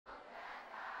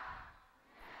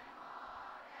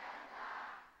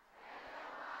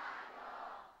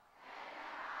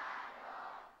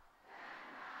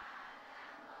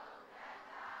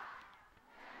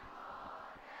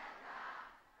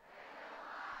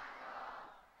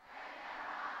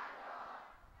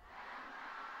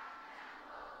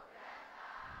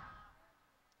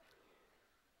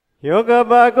Yoga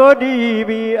Bagodi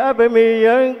be Abame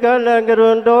Young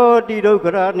Galangarondo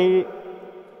Didokrani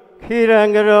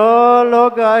Kirangaro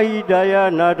Loga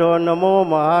Hidaya Nato Namo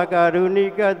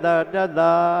Mahakaruni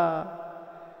Dada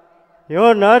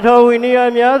Yonato Winia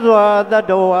Miazwa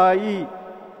Dadawai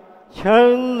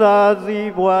Chanda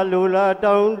Zibwa Lula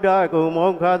Down Dago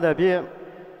Monka the Pim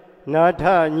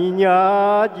Nata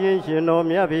Nina Jinshino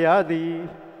Miapiadi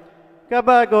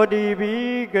Kabagodi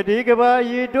be Gadigaba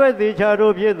Yidwe the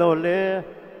Charo Piedole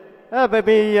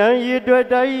Ababi Yan Yidwe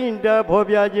Dainda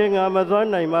Popia Jing Amazon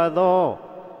Naimado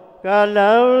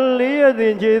Kalam Lia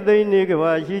Dinji the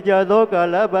Nigava Shijado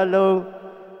Kalabalo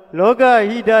Loga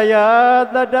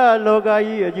Hidaya Dada Loga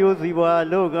Yuziwa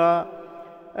Loga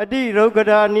Adi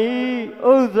Rogadani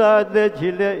Oza the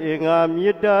Chile Inga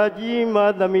Mita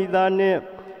Jima the Midane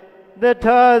The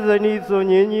Tazani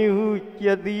Sonini who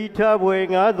Yadita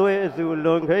Buenga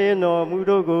Zulongano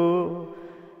Mudogo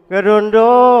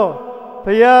Garondo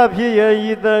Payapia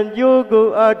Yitan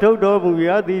Jogo Atodo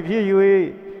Muyadi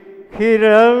Piwe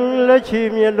Kiram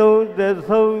Lachimiano, the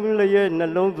Soul Layan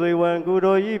alone, the one good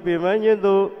or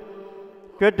Yipimanido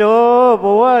Kato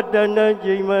Boatana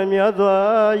Jima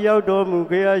Miazwa Yaudo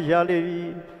Mukea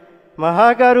Jali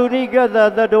Mahakaruni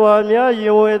Gada Doamia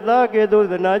Yoeda Gedo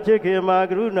the Nacheke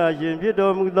Magruna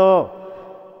Jimpido Mudo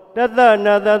Dada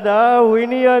Nada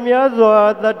Winia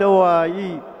Miazwa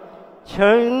Dadawai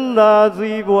Chanda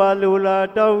Zibwa Lula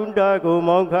Down Dago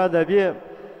Monka the Piem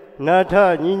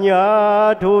Nata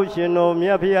Nina Toshino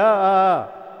Miapia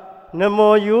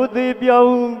Namo Yuthi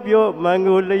Bio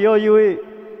Mango Leo Yui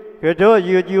Kato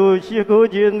Yuju Shiko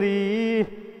Jindi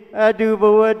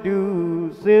Adubo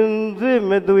Adu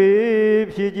Sinzimadui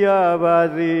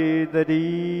Pijabazi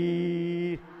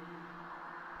Dadi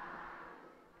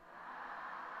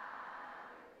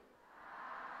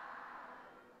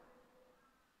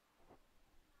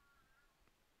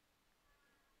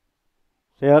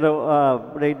Seattle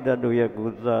played the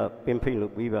Duyaguza Pimpin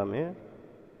Lubiba me.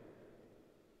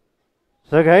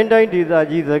 Sakain Dai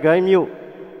the Gaimio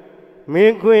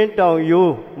Main Queen Town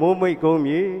you, Mummy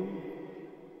Gomi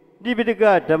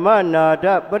Dibidika Dhamma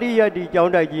Nada Paria di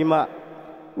Jaunda Jima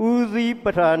Uzi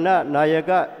Patana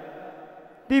Nayaga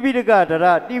Dibidika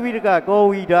Dada Dibidika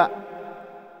Goida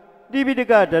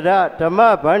Dibidika Dada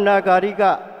Dhamma Bana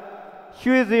Garika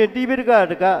Shuzi Dibidika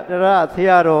Dada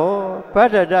Searo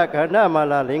Patada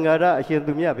Kanamala Lingara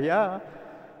Shindumia Pia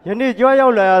Yani Joya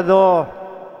Lado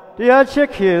They are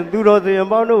checking Duro the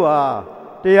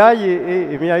Amanua They are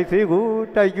ye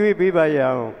Miaisigu Taiju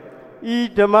Bibayang E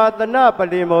Damatana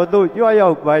Palimo do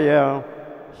Joya Bayang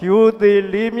You the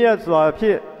Limia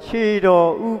Swapi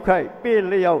Chido Ukai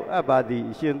Peleo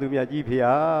Abadi Shindumia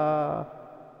Gipia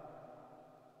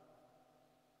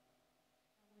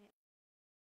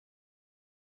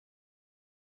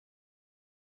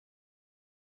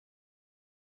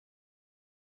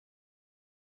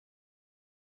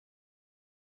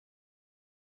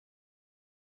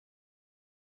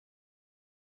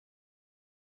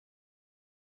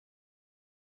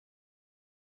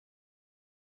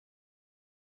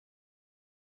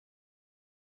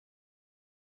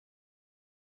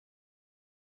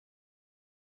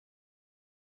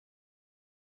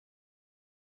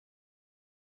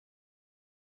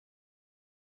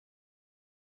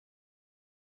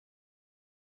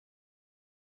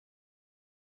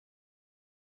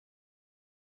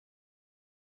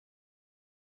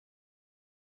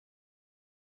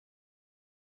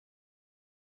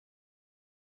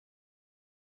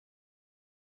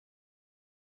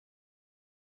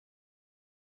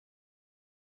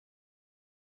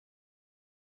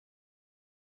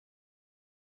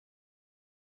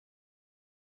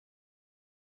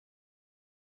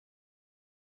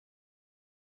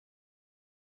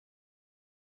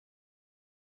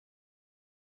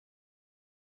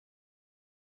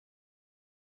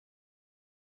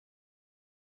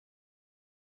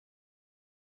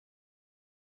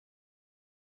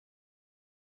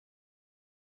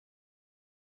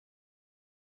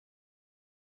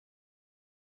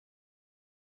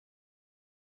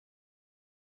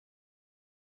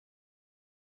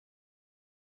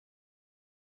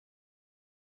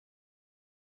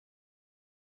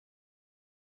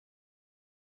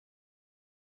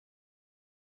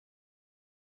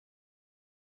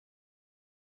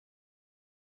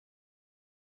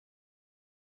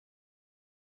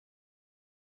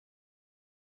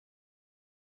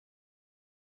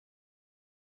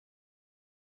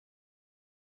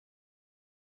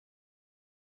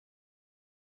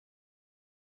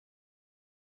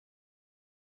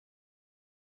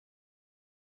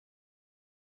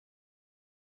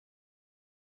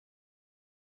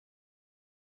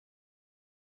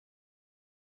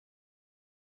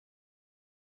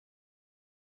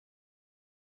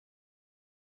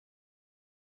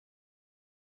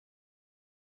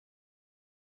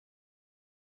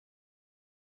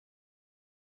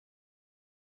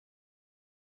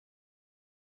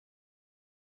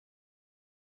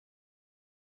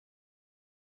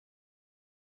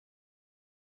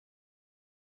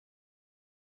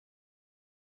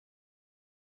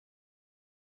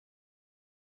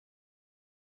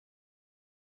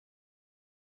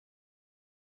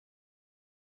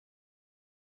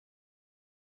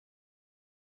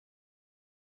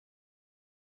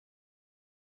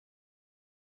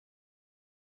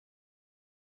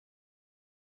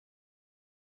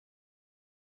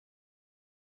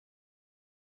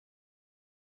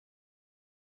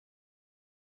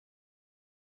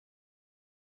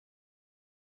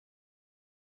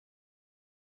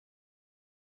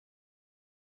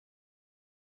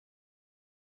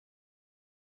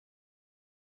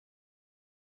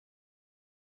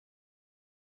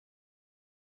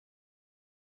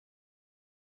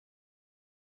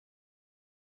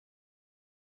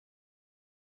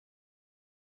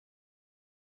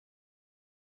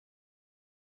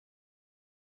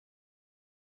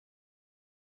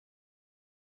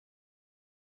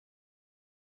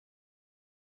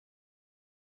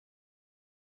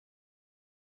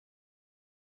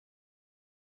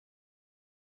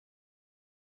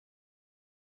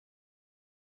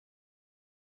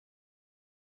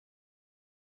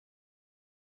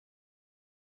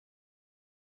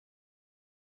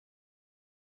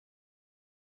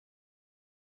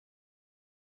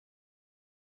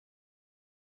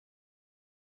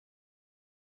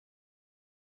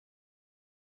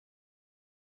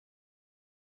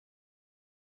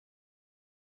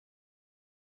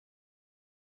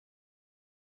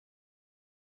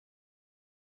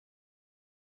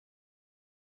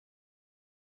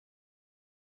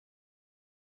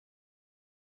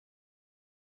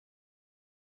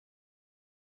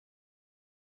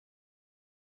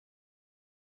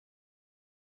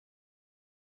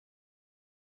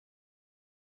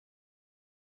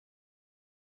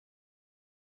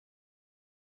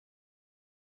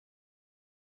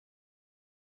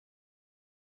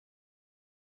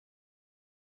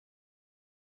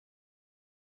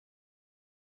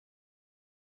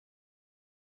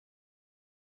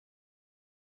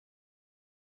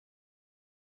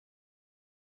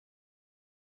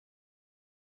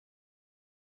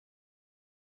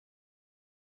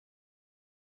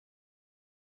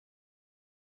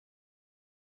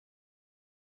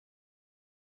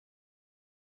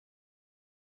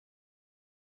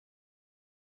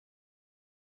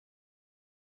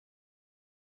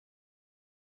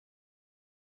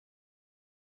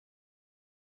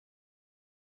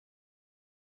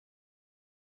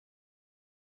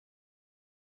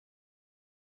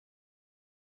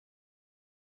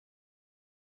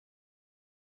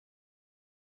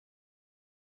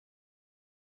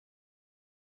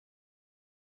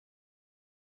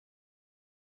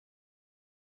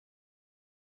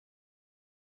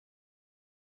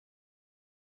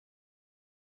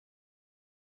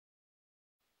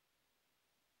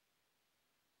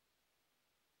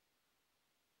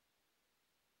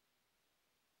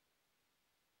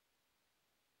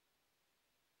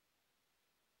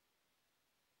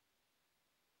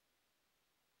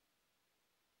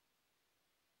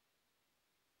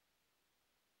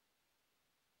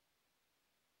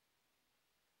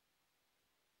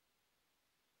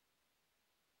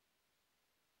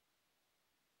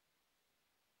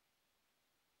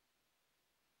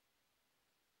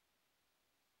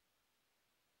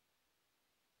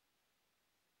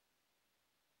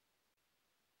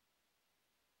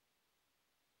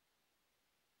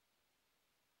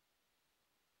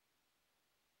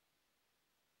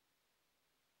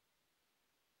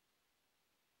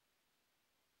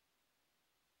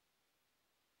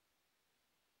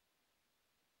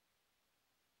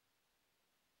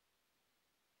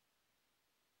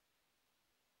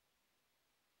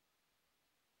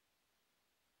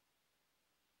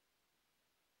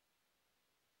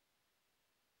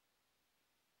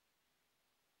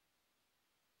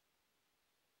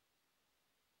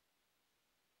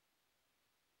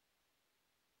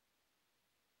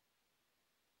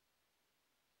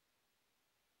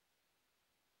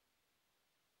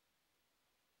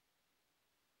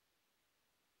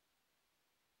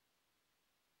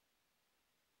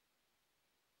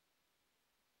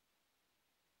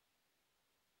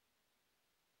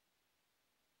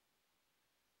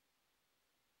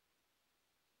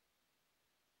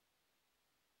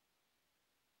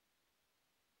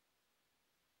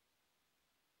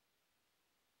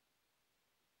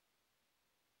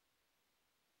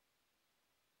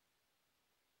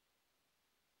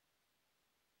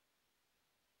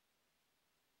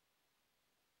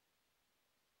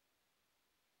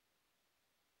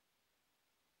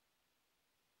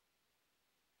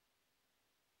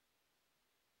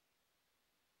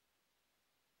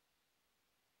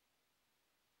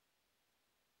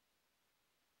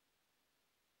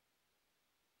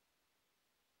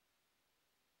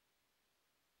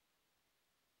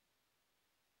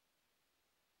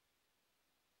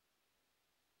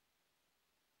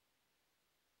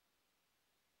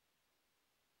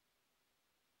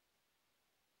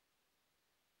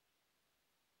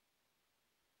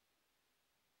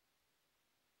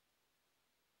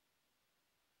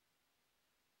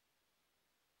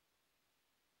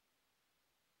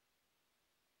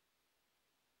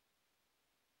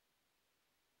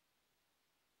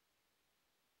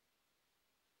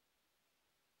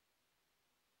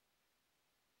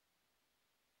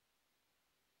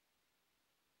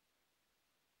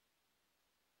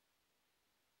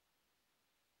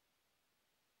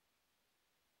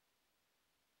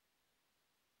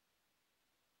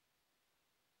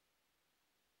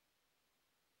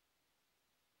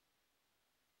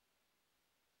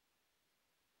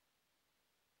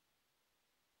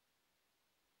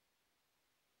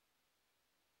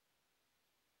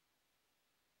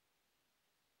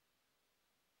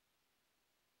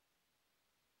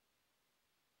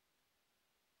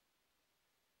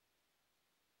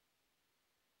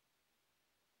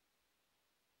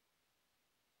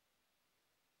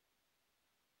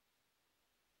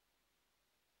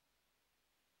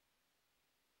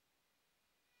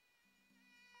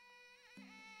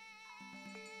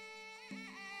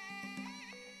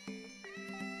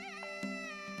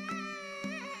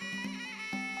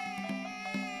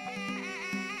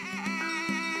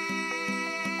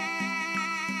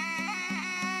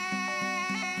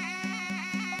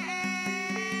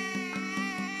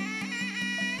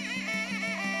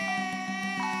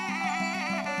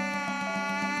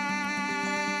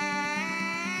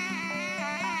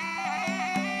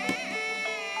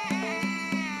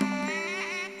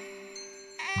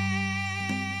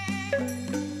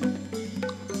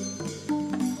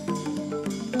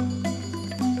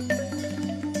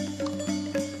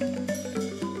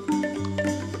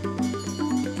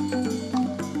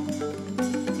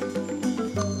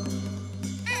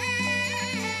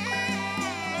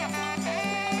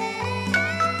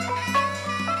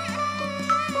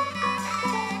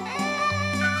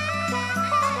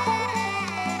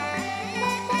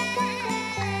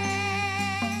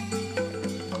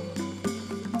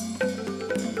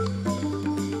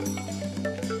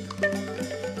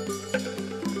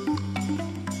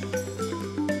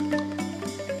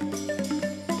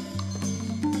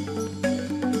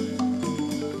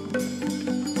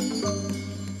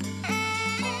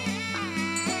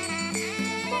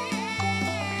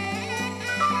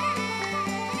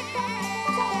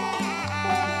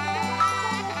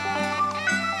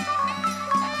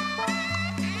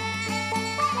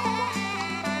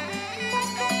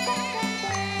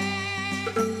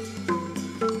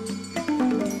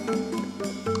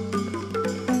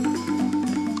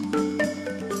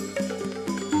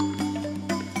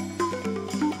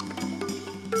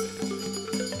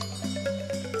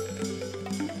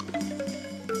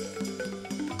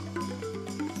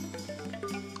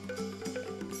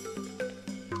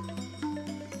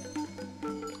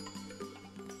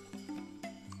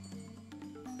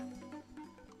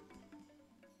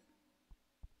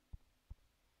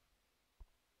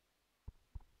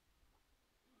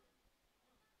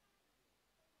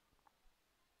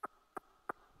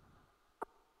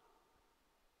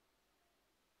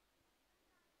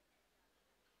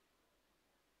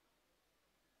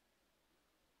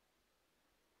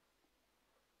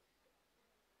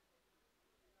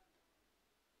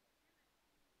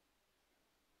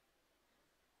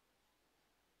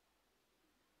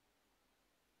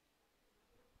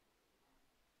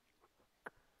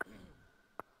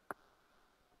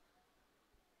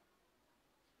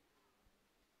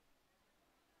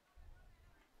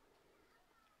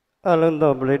အလုံး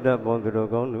သောပရိသတ်ပေါင်းသူတော်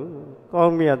ကောင်းတို့ကော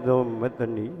င်းမြတ်သောမတ္တ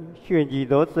နီရှင်ကြည်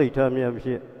သောစိတ်ထားများဖြ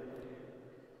င့်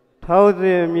ထောက်စ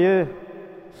ဉ်မြဲ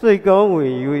စိတ်ကောင်းဝ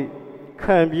င်၍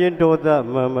ခံပြင်းဒေါသ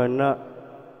မာမန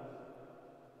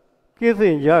ကိစ္စ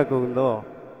င်ကြကုန်သော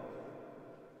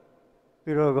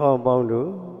သူတော်ကောင်းပေါင်းတို့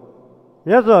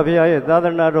မြတ်စွာဘုရားရဲ့သာသ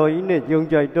နာတော်ကြီးနဲ့ကြုံ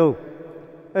ကြိုက်တုံး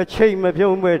အချိန်မ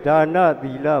ပြုံးမဲ့ဒါန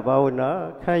သီလဘာဝနာ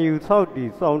ခံယူဆောက်တည်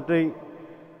စောင့်တိန်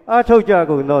အားထုတ်ကြ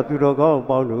ကုန်သောသူတော်ကောင်း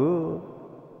ပေါင်းတို့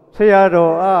ဆရာ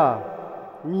တော်အား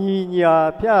ညီညာ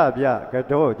ဖြဖြက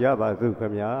တော့ကြပါစို့ခ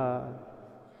မညာ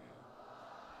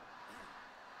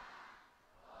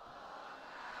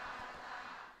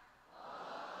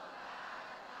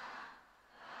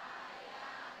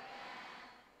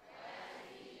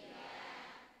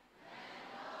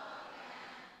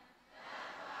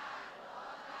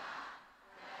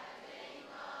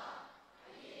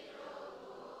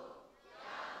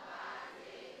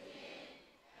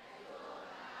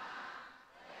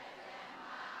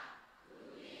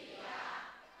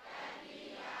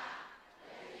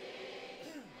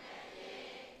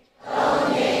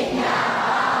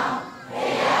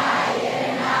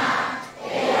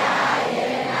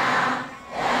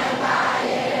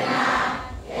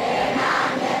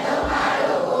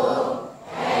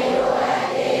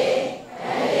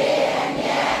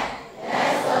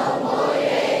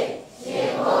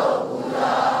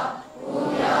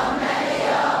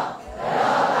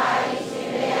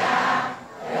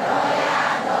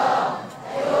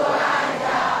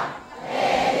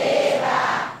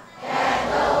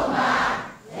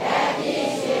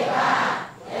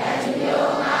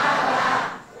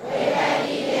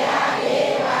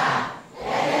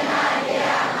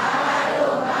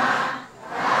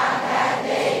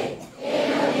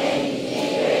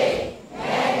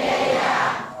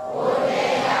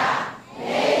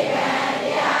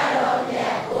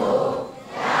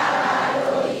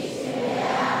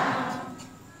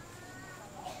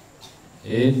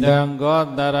ဣတံကော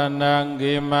တရဏံ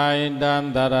ဂေမဣတံ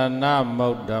တရဏမု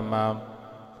ဒ္ဓမဣ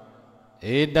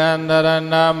တံတရ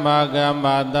ဏမဂမ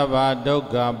သဗ္ဗဒုက္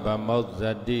ခပမုစ္ဆ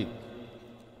တိ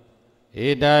ဣ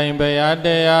တံဘယတ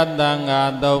ရားသံဃာ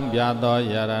သုံးပြသော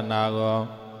ယရဏကို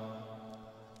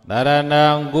တရဏံ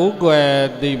ကုကွယ်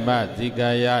တိမဇိက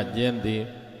ယခြင်းသည်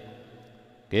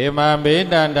ကေမဘေ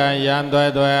တန္တံယံသွဲ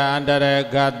သွဲအန္တရ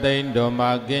ကသိမ့်တို့မှာ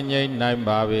ကင်းငြိမ့်နိုင်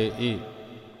ပါပေ၏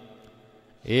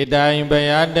ဣတံဘ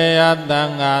ယတရားသံ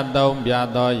ဃာသုံးပြ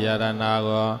သောယရဏ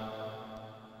ကို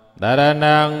တရ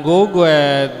ဏံကိုးကွယ်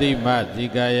တိမဇိ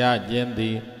ကယခြင်းသ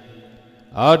ည်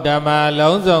ဩဓမ္မ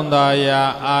လုံးစုံသောအရာ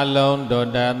အလုံးတို့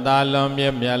တန်သာလွန်မြ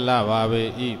င့်မြတ်လာပါပေ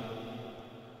၏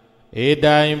ဣ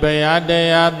တံဘယတ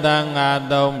ရားသံဃာ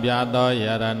သုံးပြသောယရ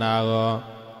ဏကို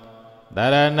တ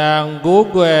ရဏံကိုး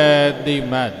ကွယ်တိ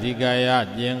မဇိကယ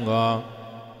ခြင်းကို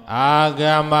အာဂ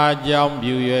မကြောင့်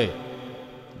ပြု၍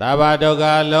သဗ္ဗဒုက္ခ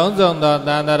လုံးစုံသောသ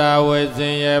န္တရာဝေစ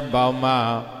င်ရဲ့ပေါင်းမှ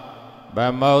ဗ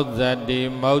မုစ္ဆတိ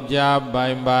မုတ်ကြပို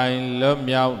င်ပိုင်လွတ်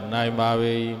မြောက်နိုင်ပါ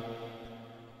၏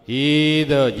ဤ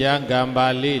သို့ကျမ်းဂန်ပါ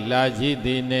ဠိလာရှိသ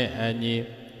ည်နှင့်အညီ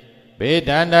ဘေဒ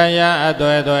န္တယအ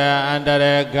သွဲသွဲအန္တရ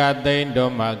ကသိမ့်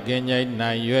တို့မှကင်းငြိမ့်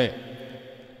နိုင်၍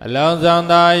အလုံးစုံ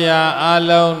သောအရာအ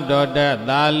လုံးတို့တက်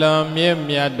သာလွန်မြင့်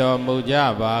မြတ်တော်မူကြ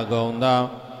ပါကုန်သော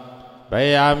ဘ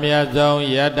ယမြတ်ဆုံး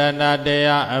ယတနာတ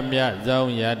ရားအမြတ်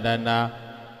ဆုံးယတနာ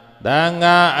သံ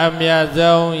ဃာအမြတ်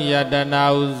ဆုံးယတနာ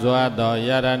ဟုစွာသောယ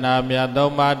ရဏမြတ်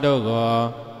သုံးပါးတို့ကို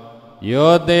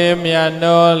ယောသေးမြတ်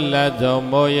နိုးလက်ဆုံး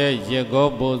မိုးရဲ့ရစ်ကို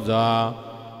ပူဇော်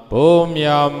ဘုံ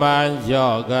မြော်မှန်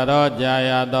လျော့ကြရောကြ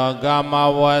ရသောကာမ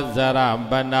ဝဇရ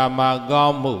ပဏမကော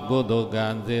င်းမှုကုသိုလ်ကံ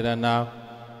စေရနာ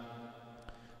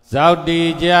ဇောတိ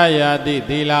ကြရသည့်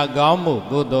သီလကောင်းမှု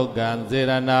ကုသိုလ်ကံစေ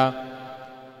ရနာ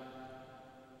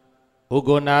ဥက္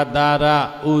ကုဏတာရ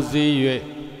ဥစည်း၍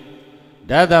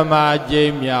ဓမ္မအကျိ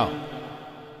မ်းမြောက်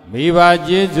မိဘ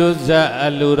ကျေးဇူးဆက်အ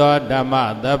လှတော်ဓမ္မ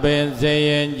သပင်စင်ရ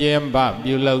င်ခြင်းပ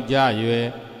ပြုလုပ်ကြ၍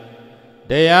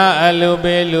တရားအလှ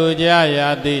ပေးလူကြရ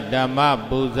သည့်ဓမ္မ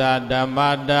ပူဇာဓမ္မ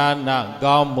ဒါန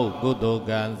ကောင်းမှုကုသိုလ်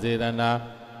ကံစေရနာ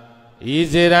ဤ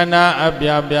စေရနာအပြ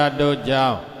ပြတို့ကြော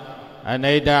င့်အ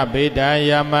နိဋ္ဌဗေဒံ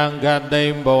ယမံခသိ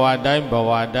မ့်ဘဝတို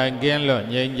င်းကင်းလွတ်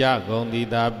ငြိမ်းချကုန်သည်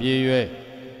သာပြည့်၍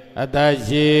အတ္တ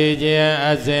ရှိခြင်း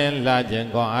အစဉ်လာခြင်း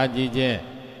ကောင်းအားကြီးခြင်း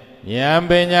ဉာဏ်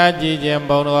ပညာကြီးခြင်း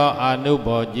ဘုံတော်အာနု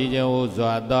ဘောကြီးခြင်းဟု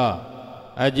စွာသော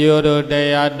အကျိုးတို့တ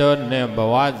ရားတို့နှင့်ဘ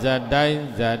ဝဇတ်တိုင်း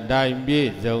ပြည့်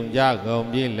စုံကြကုန်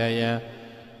ပြီလျင်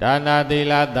ဒါနသီ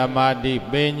လသမာဓိ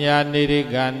ပညာနိရိ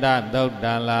ကန္တသုတ်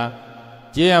တံလာ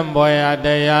ကျင့်ပွားရာတ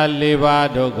ရား၄ပါး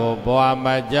တို့ကိုဘဝ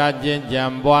မှာကြားကျင့်ကြံ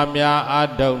ပွားများ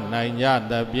အားထုတ်နိုင်ကြ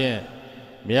သဖြင့်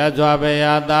မြတ်စွာဘု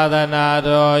ရားသာသနာ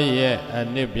တော်ရဲ့အ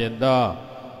နှစ်ပြည့်သော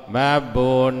မဘ္ဗု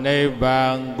နိဗ္ဗာ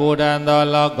န်ကိုယ်တန်သော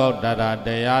လောကုတ္တရာတ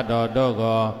ရားတော်တို့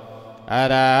ကိုအ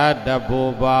ရဟတ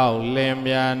ဖို့ပေါင်းလင်း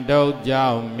မြန်တို့ကြော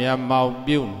င့်မျက်မှောက်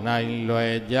ပြုနိုင်လွ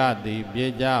ယ်ကြသည်ဖြ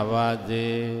စ်ကြပါစေ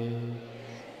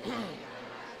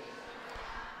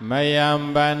မယံ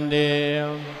ဗန္တိ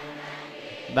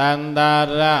တန္တာ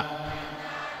ရ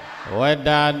ဝတ္တ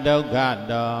ဒုက္ခ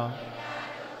တော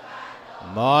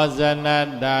မောဇန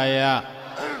တယ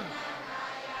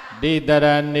တိတရ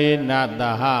ဏိနတ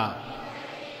ဟ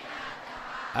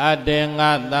အတေင္က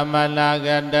သမနာက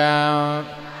တံ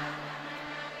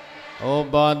ဥ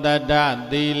ပောတတ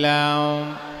သီလံ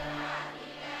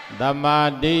သမာ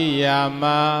တိယာမ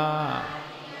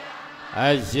အ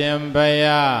ရှင်ဘု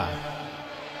ရား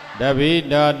တပိ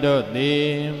တော်တို့သ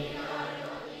ည်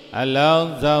အ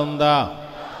လုံးစုံသော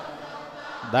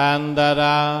သန္တ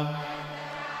ရာ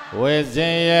ဝေစ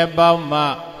င်ရဲ့ပေါင်းမှ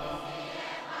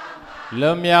လွ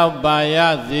တ်မြောက်ပါရ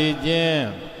စေခြင်း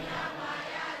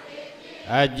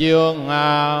အကျိုးငါ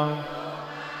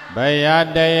ဘုရား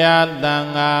တရားသံ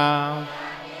ဃာ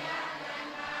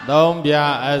သုံးပြ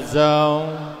အစုံ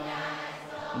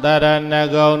တရဏ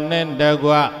ဂုံနှင့်တ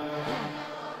ကွ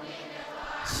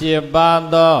ရှစ်ပါး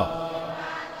သော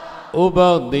ဥပု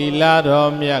သ်သီလ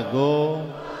တော်မြတ်ကို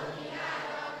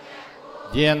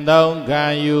ကျင့်သုံးခံ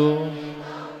ယူ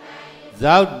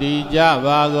ဇောက်တည်ကြ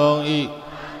ပါကုန်၏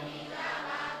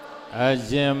အ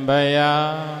ရှင်ဘုရား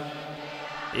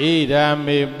ဣဒံ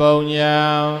မေပုံညာ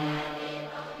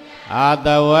အာတ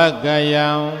ဝကယံ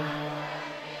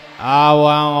အာ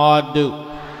ဝံဟောတုဣ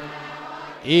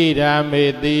ဒံမေ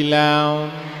သီလံ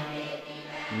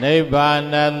နိဗ္ဗာ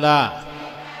နတ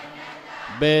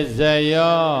ပိစ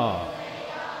ယော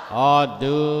ဟော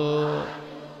တု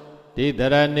တိတ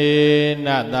ရဏိန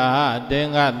တဟတေ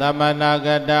င္ကသမနာက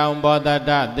တံဘောဓ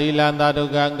တသီလံသတု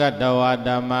ကံကတဝဓ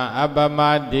မ္မအပမ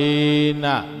ဒိန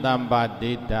သံပါ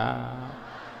တိတာ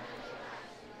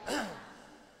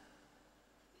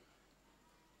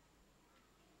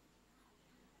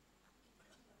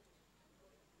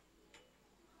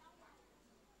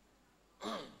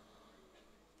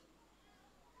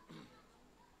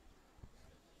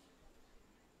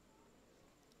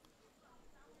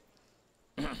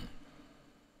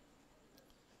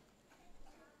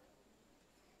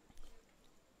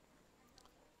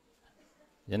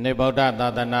ယနေ့ဗုဒ္ဓသာ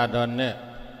သနာတော်နှစ်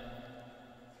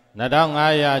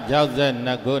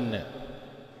2562ခုနှစ်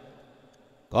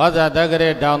ကောဇာတက္ကရာ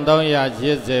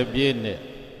1380ပြည့်နှစ်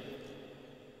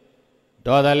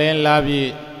ဒေါ်သလင်းလာပြီ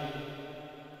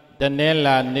တနင်္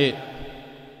လာနေ့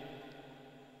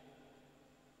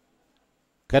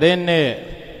ခရစ်နှစ်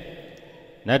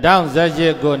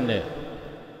2018ခုနှစ်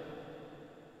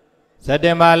စက်တ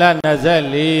င်ဘာလ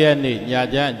24ရက်နေ့ည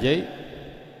ချမ်းချိန်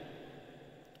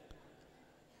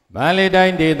မန္တလေးတို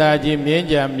င်းဒေသကြီးမြင်း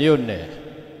ကြံမြို့နယ်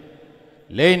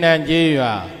လိမ့်နံကြီး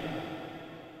ရွာ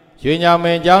ရွှေညောင်ပ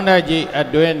င်ကျောင်းတိုက်ကြီးအ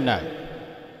တွင်း၌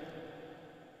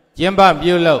ကျင်းပ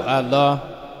ပြုလုပ်အပ်သော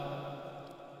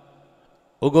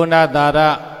ဥက္ကုဏသာရ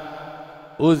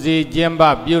ဥစီကျင်းပ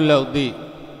ပြုလုပ်သည့်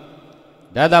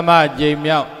ဓမ္မကြိမ်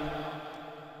မြောက်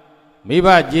မိဘ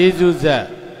ကျေးဇူးဆက်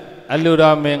အလှ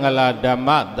တော်မင်္ဂလာဓမ္မ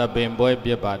သဘင်ပွဲဖြ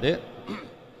စ်ပါတယ်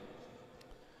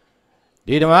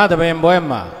ဒီဓမ္မသဘင်ပွဲ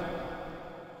မှာ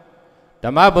ဓ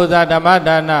မ္မပူဇာဓမ္မ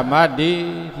ဒါနမတိ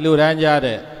လှူဒန်းကြ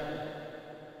တဲ့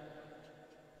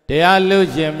တရားလူ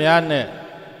ရှင်များနဲ့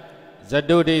ဇ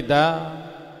တုဒိတာ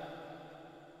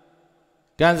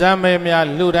ကံစမ်းမဲများ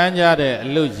လှူဒန်းကြတဲ့အ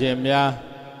လူရှင်များ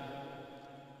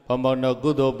ဘုံဘုံတို့ကု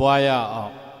သိုလ်ပွားရအော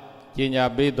င်ကြီးညာ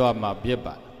ပေးသွားမှာဖြစ်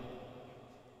ပါတယ်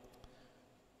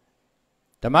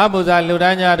ဓမ္မပူဇာလှူဒ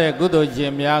န်းကြတဲ့ကုသိုလ်ရှ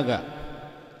င်များက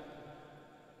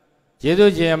ကျေး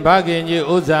ဇူးရှင်ဘဂင်ကြီး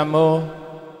ဥဇ္ဇမိုး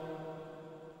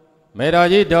မေတော်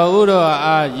ကြီးတော်ဥတော်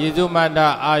အားယေရှုမန္တ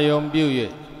အာယုံပြု၍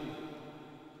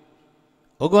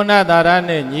ဥက္ကုဏသာရ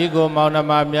နှင့်ညီကိုမောင်နှ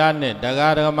မများနှင့်တ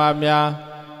ရားဓမ္မများ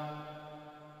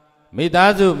မိ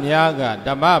သားစုများကဓ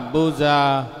မ္မပူဇာ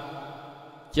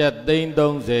ကျပ်သိန်း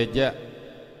30ကျပ်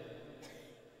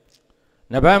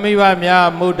နဗမိဘများ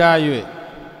မုဒ္ဒ၍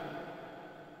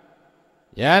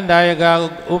ယန္တာယက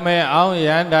ဥမေအောင်ယ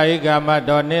န္တာယကမ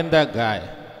တော်နှင်းသက်ခိုင်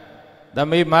သ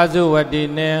မိမစုဝတိ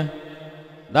နှင်း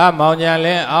သာမောင်ညာလ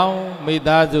င်းအောင်မိ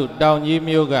သားစုတောင်ကြီး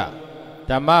မျိုးက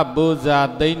ဓမ္မပူဇာ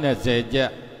သိန်း20ကျ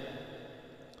ပ်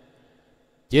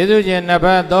ကျေးဇူးရှင်နှစ်ဖ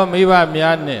က်သောမိဘ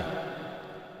များနှင့်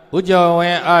ဥကျော်ဝ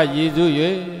င်းအားရည်စူး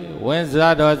၍ဝင်း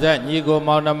စားတော်ဆက်ညီကို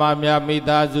မောင်နှမများမိ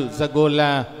သားစု19လ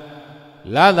မ်း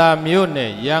လာသာမြို့န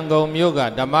ယ်ရန်ကုန်မြို့က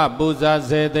ဓမ္မပူဇာ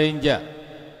10သိန်းကျပ်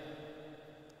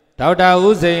ဒေါက်တာ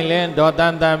ဦးစိန်လင်းဒေါ်တ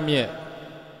န်းတန်းမြင့်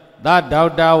That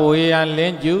Daughter we and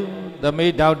Linju, the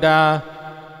me Daughter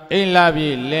in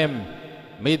Labi Lim,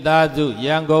 Midazu,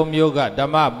 Yangom Yoga,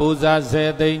 Dhamma Buza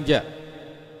se danger.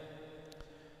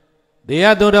 The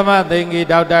Adudama thingy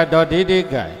Daughter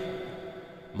Dodidikai.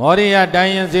 Moria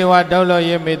Dayan Ziwa Dolo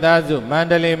Ye Midazu,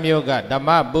 Mandalim Yoga,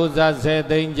 Dhamma Buza se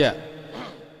danger.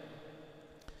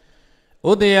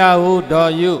 Udiyahu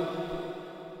do you.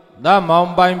 The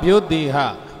Mom by Beauty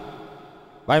ha.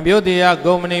 By Beauty ha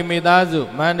Gomini Midazu,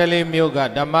 Mandalim Yoga,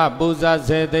 Dhamma Buza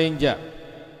se danger.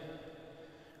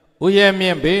 Uye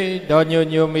Miembi, Donyu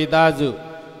Nyu Midazu,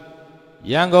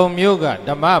 Yangom Yoga,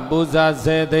 Dhamma Buza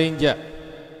se danger.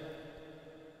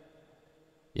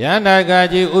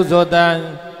 Yandagaji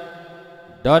Uzodan,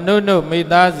 Donunu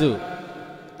Midazu,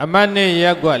 Amani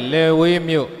Yagwa Lewi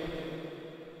Myu.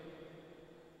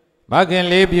 Makin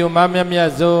Libu Mamma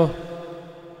Miazo,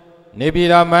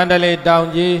 Nibira Mandale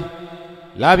Downji,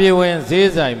 Labi Wen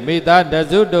Zizai, Mida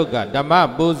Dazudoga, Dhamma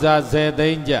Buza se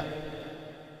danger.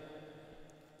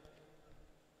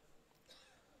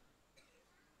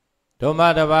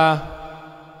 Tomadava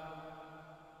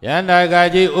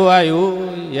Yandagaji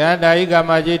Uayu,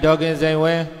 Yandaigamaji Dogin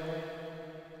Zenwe,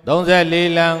 Donze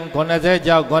Lilang, Konaze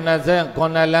Jau, Konaze,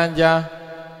 Konalanja,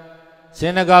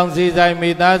 Senegang Zizai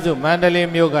Midazu,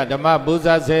 Mandalim Yoga, Dhamma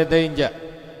Buza se danger.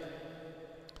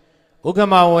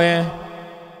 Ukamawe,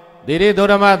 Diri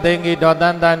Dorama Dengi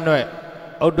Dodandanwe,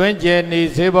 Odwenje ni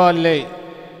Sebo Le,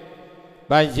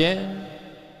 Bajen.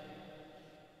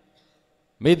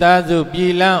 Midazu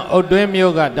Bilan Odwem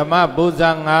Yoga Dhamma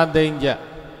Buza nga danger.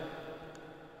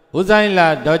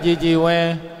 Uzaila Dojiji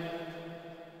Wen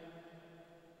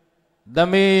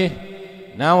Dami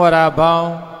Nawara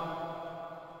Bong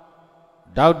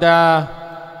Dauda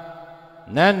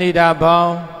Nanida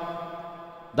Bong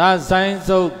Da Science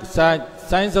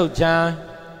of Chan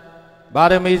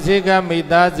Barami Zika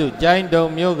Midazu Jaindo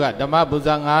Yoga Dhamma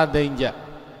Buza nga danger.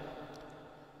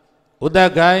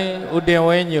 Udagai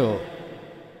Udenwenyo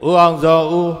Uangzo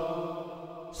U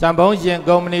Sambonjian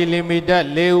Company Limited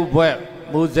Liu Pue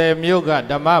Museum Yoga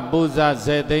Dhamma Buza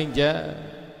se danger.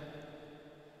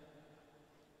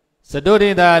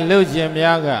 Sadurida Lucian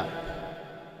Yaga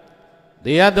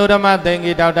The Adurama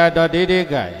Dengi Daughter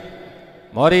Dodidikai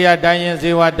Moria Dayan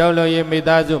Ziwa Dolo Ye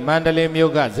Midazu Mandalim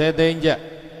Yoga se danger.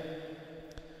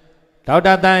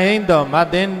 Daughter Dahindo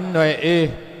Martin Noe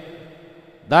E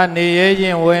Dani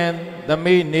Yin Wen The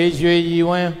Me Nishui Yi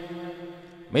Wen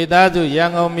Midazu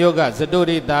Yangom Yoga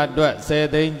Sadurida Dwat se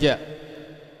danger.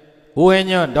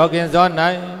 Uenyon Dogin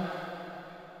Zonai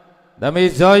The Me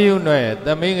Zoyu Noe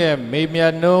The Me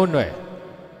Mimia No Noe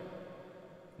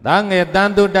Dange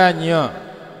Dandu Danyon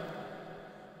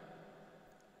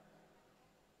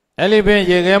Elibin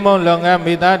Yegemon Longa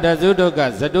Mida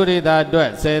Dazudoga Sadurida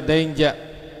Dwat se danger.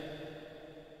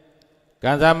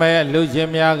 Kanzame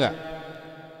Lucian Yaga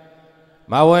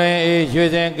Mawen E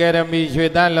Shwesen Kerami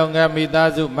Shwetan Longa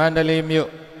Midazu Mandali Myu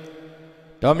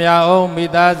Domya O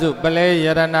Midazu Pale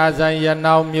Yaranazan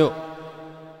Yanao Myu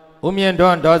Umyen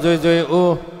Don Dozuzui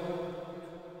U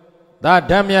Da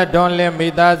Damya Don Le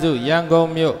Midazu Yango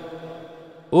Myu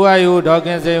Uayu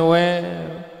Dogin Se Wen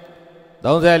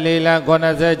Donze Lilan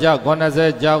Konaze Jau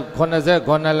Konaze Jau Konaze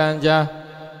Konalanja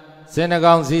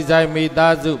Senegang Zizai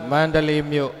Midazu Mandali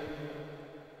Myu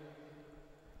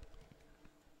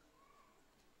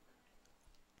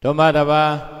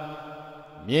Tomadava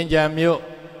Minja Myu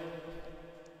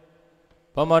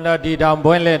Pomono Di Down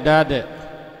Boinle Dade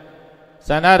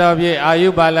Sanadabi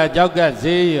Ayubala Joga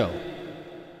Zeyo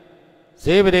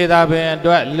Zebri Dabe and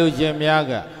Dwat Lucian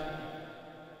Yaga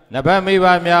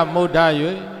Nabamiba Mya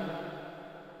Mudayu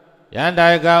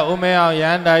Yandaiga Umeo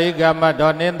Yandaiga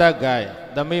Madoninda Guy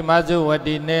The Mimazu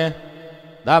Wadine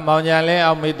Da Monyale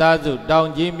Amidazu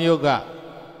Down Jim Yoga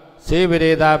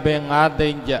Zebri Dabe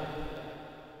Ngadinja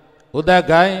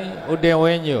Udagai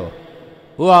Udenwenyo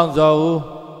Uangzo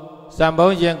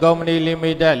Sambonjian Company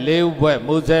Limited Liu Pue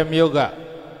Museum Yoga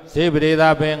Zebri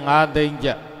Dabe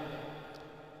Ngadinja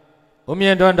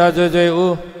Umyen Don Dozuzui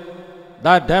U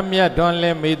Da Damya Don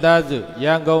Le Midazu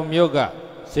Yangom Yoga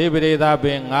Zebri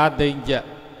Dabe Ngadinja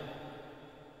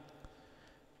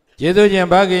Jesu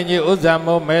Jimbagi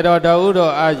Uzamo Medo Da Udo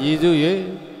A Jizu Ye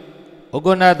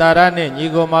Ukuna Darani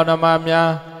Nigo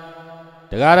Maunamamya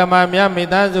Tagarama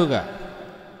Midazuga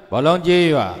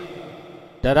Bolonjiwa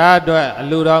Taradwa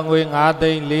Alurangwing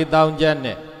Adin Li Down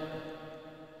Janet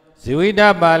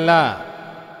Siwida Bala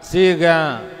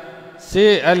Siga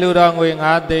Si Alurangwing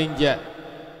Adin Jet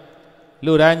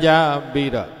Luranja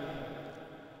Bida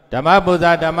Dhamma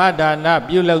Buddha Dhamma Dana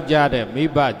Bulok Jade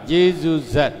Miba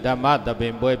Jesus Zat Dhamma the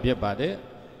Bimboy Pipade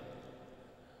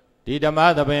Di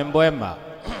Dhamma the Bimboy Ma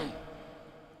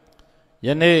ယ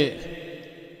နေ့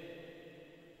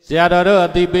ဆရာတော်တို့အ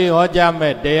တိပေးဟောကြား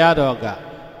မဲ့တရားတော်က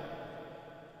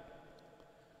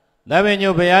ဓမ္မညု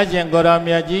ဘုရားရှင်ကိုရော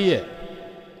မြတ်ကြီးရဲ့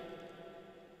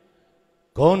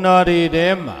ဂုဏ်တော်တွေထဲ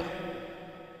မှာ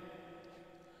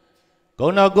ဂု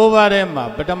ဏ်တော်၉ပါးထဲမှာ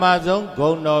ပထမဆုံးဂု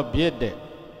ဏ်တော်ဖြစ်တဲ့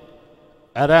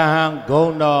အရဟံဂု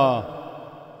ဏ်တော်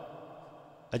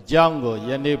အကြောင်းကိုယ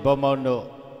နေ့ဘုန်းဘုန်းတို့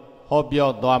ဟောပြော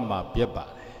သွားမှာဖြစ်ပါ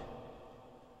တယ်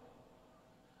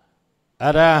အ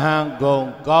ရဟံဂုဏ်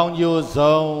ကောင်းကျိုး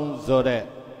ဆုံးဆိုတဲ့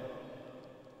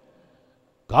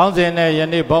ခေါင်းစဉ်နဲ့ယ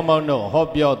နေ့ဘုန်းဘုန်းတို့ဟော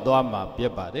ပြောသွားမှာဖြ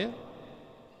စ်ပါတယ်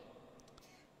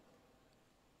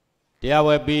တရား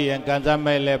ဝဲပြီးရင်ကံစ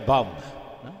မဲ့လည်းပေါက်မှာ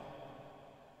နော်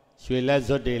ရွှေလက်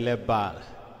စွပ်တွေလည်းပါတယ်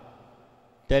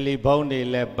တယ်လီဖုန်းတွေ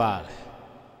လည်းပါတယ်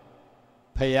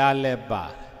ဖျားလည်းပါ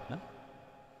တယ်နော်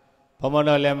ဘုန်းဘုန်း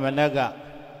တို့လည်းမနက်က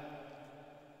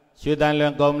ရွှေတန်လွ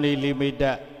င်ကုမ္ပဏီလီမိတ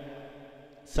က်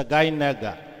စကိုင်းနက်က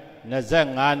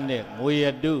25နှစ်ငွေရ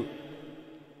တု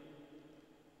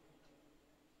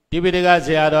ဒီပိဋကဆ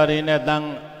ရာတော်တွေနဲ့တန်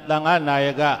ခါနာယ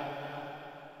က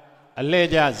အလဲ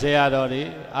ကျဆရာတော်တွေ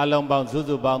အလုံးပေါင်းစု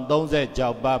စုပေါင်း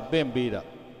36ပါးပင့်ပြီးတော့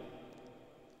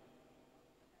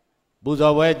ပူ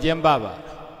ဇော်ပွဲကျင်းပပါ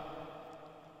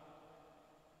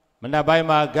မနက်ပိုင်း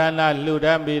မှာခန္ဓာလှူဒ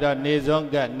န်းပြီးတော့နေစွန်း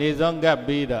ကပ်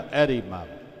ပြီးတော့အဲ့ဒီမှာ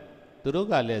သူတို့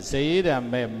ကလည်းစေရံ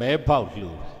မဲဖောက်လှူ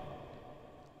တယ်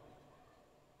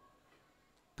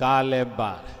ကားလည်း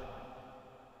ပါတယ်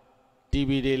တီ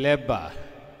ဗီတွေလည်းပါတယ်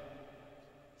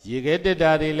ရေခဲတက်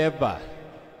တာတွေလည်းပါတယ်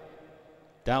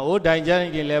တန်အိုးတိုင်ကြ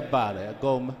တွေလည်းပါတယ်အ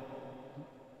ကုန်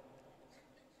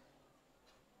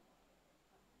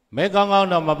မဲကောင်းကောင်း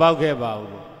တော့မပေါက်ခဲ့ပါဘူး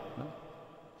လို့နော်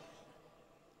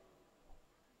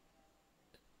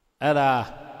အဲ့ဒါ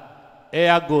အဲ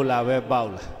အကိုလာပဲပေါက်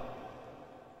လာ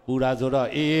ပူတာဆိုတော့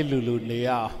အေးအေးလူလူနေရ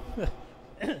အောင်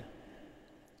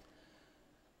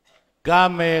ကာ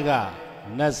မဲက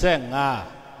25နော်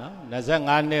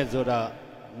25နှစ်ဆိုတော့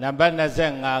နံပါတ်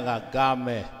25ကကာ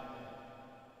မဲ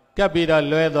ကပ်ပြီးတော့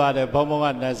လွဲသွားတယ်ဘုံဘုံက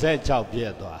26ပြ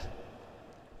ည့်သွား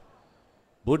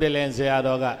ဘုဒ္ဓလင်ဆရာ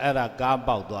တော်ကအဲ့ဒါကား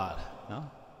ပေါက်သွားတယ်နော်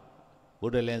ဘု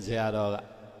ဒ္ဓလင်ဆရာ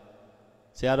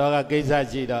တော်ကကိစ္စ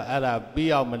ရှိတော့အဲ့ဒါ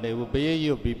ပြီးအောင်မနေဘူးပရိ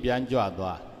ယုတ်ပြီးပြန်ကြွ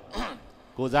သွား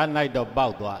ကိုစားနိုင်တော့ပေါ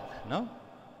က်သွားတယ်နော်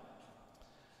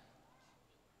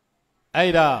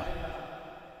အဲ့ဒါ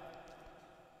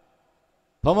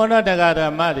ဘုံဘုံတော်တရားဓ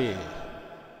မ္မတွေ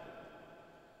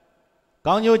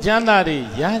ကောင်းကျိုးချမ်းသာတွေ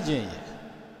ရခြင်း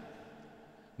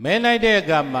မဲလိုက်တဲ့အ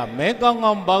ခါမှာမဲကောင်း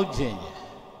ကောင်းပေါက်ခြင်း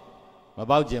မ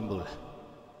ပေါက်ခြင်းဘူးလား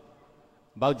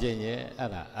ပေါက်ခြင်းရဲ့အဲ့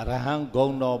ဒါအရဟံဂု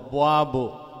ဏ်တော်ပွား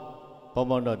ဖို့ဘုံ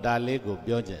ဘုံတော်ဒါလေးကို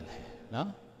ပြောခြင်းတယ်နော်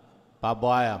ဘာ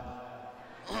ပွားရမလဲ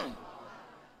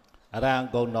အရဟံ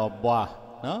ဂုဏ်တော်ပွား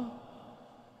နော်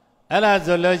အဲ့ဒါ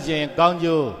ဆိုလို့ရှိရင်ကောင်း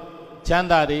ကျိုးချမ်း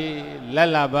သာတွေလက်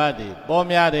လာပါတွေပေါ်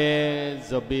များတယ်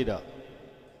ဆိုပြီးတော့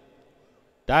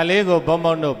ဒါလေးကိုဘုံ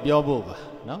ဘုံတို့ပြောဖို့ပါ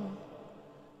နော်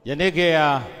ယနေ့ခေတ်ဟာ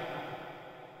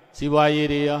စီးပွားရေး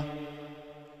တွေရော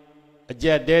အကျ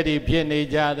က်တဲတွေဖြစ်နေ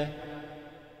ကြတယ်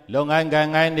လုပ်ငန်းကံ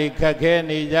ကိုင်းတွေခက်ခဲ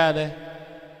နေကြတယ်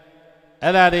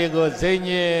အဲ့ဒါတွေကိုစိတ်ည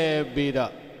စ်ပြီး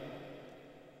တော့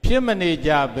ဖြစ်မနေ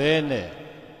ကြဘဲနဲ့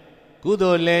ကု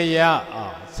သိုလ်လည်းရအော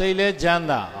င်စိတ်လည်းချမ်း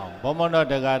သာအောင်ဘုံဘုံတော်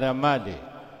တရားဓမ္မတွေ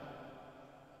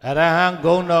အရဟံ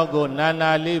ဂုဏ်တော်ကိုနာ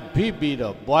နာလေးဖိပြီး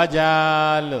တော့ပွားကြ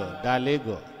လို့ဒါလေး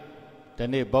ကိုဒီ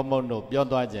နေ့ဘုံဘုံတို့ပြော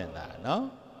သွားကြတာနော်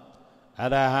အ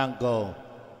ရဟံဂုဏ်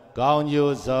ကောင်း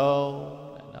ကျိုးဆုံး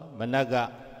နော်မနက်က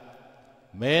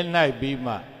မဲနိုင်ပြီး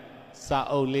မှစာ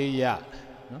အုပ်လေးရ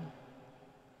နော်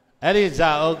အဲ့ဒီစာ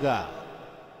အုပ်က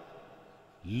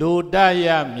လူတရ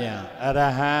မြန်အရ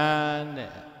ဟံ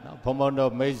တဲ့နော်ဘုံဘုံ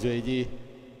တို့မိတ်ဆွေကြီး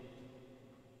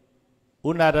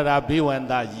ဥနာတရာဘိဝန္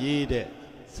တရေးတဲ့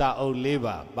စာအုပ်လေး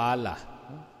ပါလာ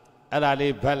အဲ့ဒါ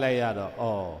လေးဖတ်လိုက်ရတော့ဩ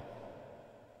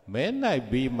မဲနိုင်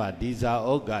ပြီးမှဒီစာ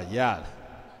အုပ်ကရတယ်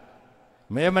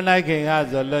မဲမနိုင်ခင်က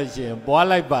ဆိုလို့ရှိရင်ပွား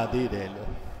လိုက်ပါသေးတယ်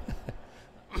လို့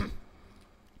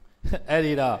အဲ့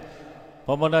ဒီတော့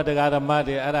ဘုံဘုံတော်တရားဓမ္မ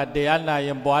တွေအဲ့ဒါတရားနာရ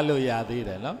င်ပွားလို့ရသေးတ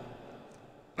ယ်နော်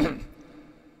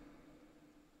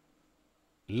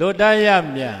လွတ်တရ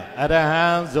မြန်အရဟံ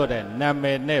ဆိုတဲ့နာမ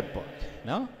ည်နဲ့ပေါ့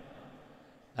နော်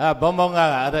အဲ့ဘုံဘုံက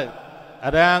အ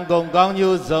ရဟံဂုဏ်ကောင်း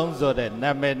ကျိုးဆုံးဆိုတဲ့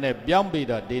နာမည်နဲ့ပြောင်းပြီး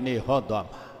တော့ဒီနေ့ဟောသွား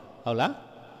မှာဟုတ်လား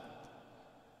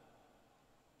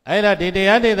အဲ့ဒါဒီတ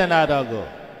ရားဒေသနာတော်ကို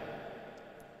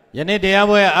ယနေ့တရား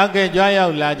ပွဲအကဲကြွားရော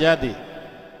က်လာကြသည်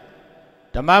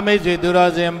ဓမ္မမိတ်ဆွေသူ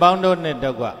တော်စင်ပေါင်းတို့နဲ့တ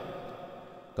ကွ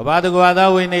ကဘာတကွာသော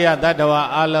ဝိနည်းတတ္တဝါ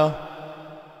အလုံး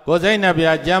ကိုယ်စိတ်နှပြ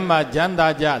ကျမ်းမာချမ်းသာ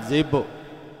ကြစေဖို့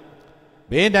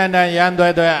ဘေးဒဏ်ရန်သွဲ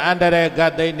သွဲအန္တရာယ်က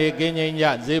တိတ်နေကင်းငြိမ်းကြ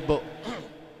စေဖို့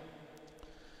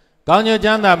ကောင်းကျိုးချ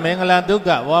မ်းသာမင်္ဂလာဒုက္ခ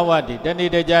ဝဝတိတဏိ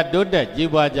တကြတိုးတက်ကြီး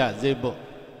ပွားကြစေဖို့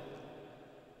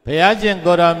ဘုရားရှင်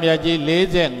ကိုရောမြတ်ကြီး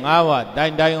45ဝတို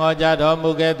င်တိုင်ဟောကြားတော်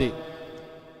မူခဲ့သည်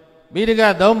မိဒက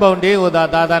သုံးပုံတေဟုသာ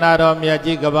သာသနာတော်မြတ်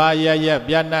ကြီးကဘာရရ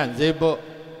ပြန့်နှံ့စေဖို့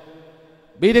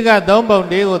ပိဋကသုံးပုံ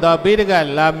တေဟုသောပိဋက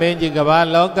လာမင်းကြီးကဘာ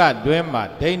လောကတွင်မှ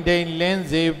ဒိန်ဒိန်လင်း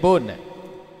စေဖို့နဲ့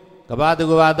ကဘာသူ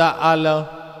ကဘာသားအလုံး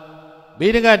ပိ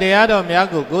ဋကတရားတော်များ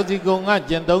ကိုကိုစီကုံက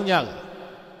ကျင့်သုံးကြ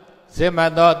စစ်မှ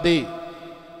န်သောအသည့်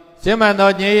စစ်မှန်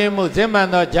သောဉာဏ်ရည်မှုစစ်မှန်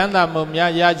သောချမ်းသာမှု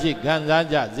များရရှိခံစား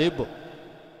ကြစေဖို့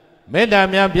မေတ္တာ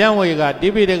များပြန့်ဝေကတိ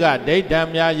ပိဋကဒိဋ္ဌံ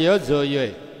များရောဆို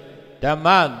၍ဓမ္မ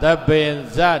သပင်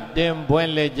ဇတင်ပွင့်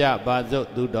လေကြပါစို့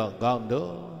သူတော်ကောင်း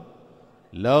တို့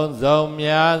လုံးစုံ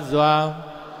များစွာ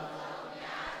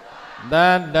တ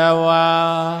တ္တဝါ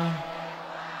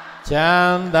ချ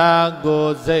မ်းသာကို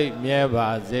ယ်စိတ်မြဲပါ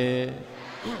စေ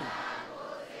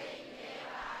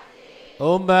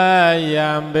ဥပ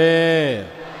ယံပေ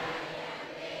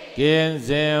ကင်းစ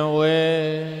င်ဝေ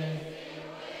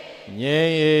ငြိ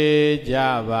မ်းအေးကြ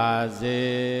ပါစေ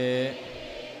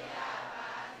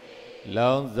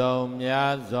လုံးစုံ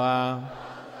များစွာ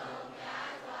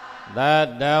တတ္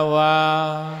တဝါ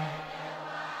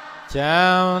ချ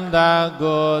မ်းသာ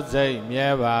ကိုယ်စိတ်မြဲ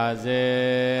ပါစေ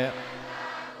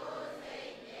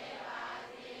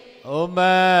ဥပ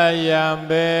ယံ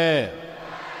ပေ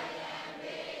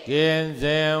ကင်းစ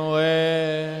င်ဝေ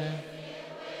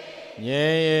ငြိ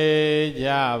မ်းအေးကြ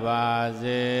ပါ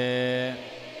စေ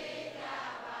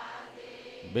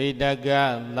ဗိတက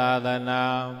သာသနာ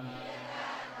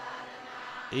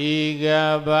ဤက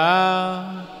ဘာ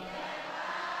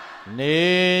နေ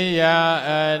ရ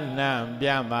အနှံ့ပြ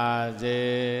ပါစေ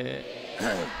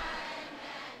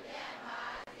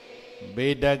ဗိ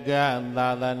တကသာ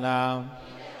သနာ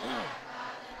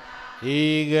ဤ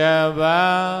ကဘာ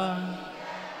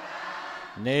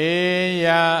နေရ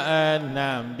အ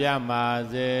နှံ့ပြပါ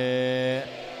စေ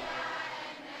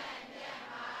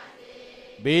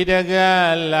ဗိတက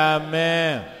လာမေ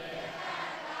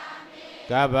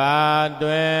ကဘာ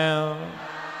တွင်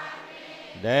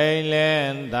ဒိန်လ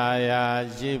င်းသာယာ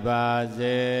ရှိပါ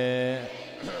စေ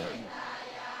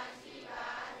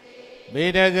ဗိ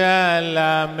တက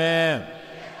လာမေ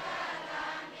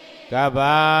က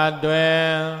ဘာတွ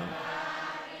င်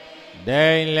ဒိ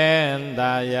န်လင်း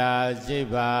သာယာရှိ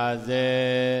ပါစေ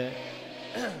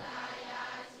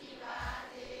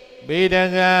ဗိတ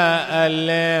ကအလ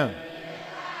င်း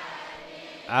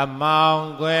အမောင်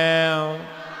ကွယ်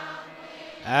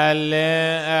အလ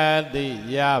င်းအသိ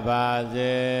ရပါ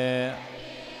စေ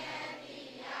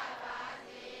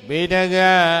ဗိတက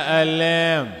အလ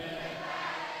င်း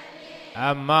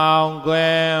အမောင်ကွ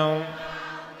ယ်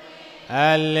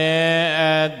အလင်းအ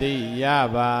သိရ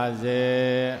ပါစေ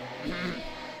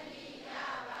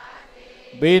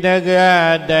ဗိတက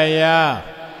တရား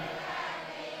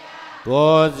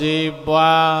ကိုယ်စီ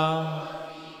ပွား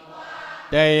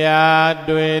တရား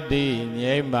တွေ့သည်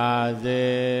ငြိမ့်ပါစေ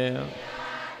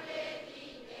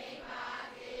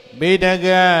ဗိတက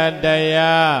တ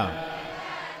ရား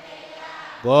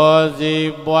ကိုယ်စီ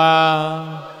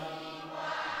ပွား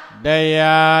တ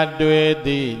ရားတွေ့သ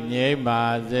ည်ငြိမ့်ပါ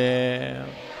စေ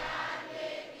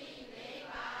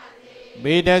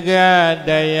ဗိတက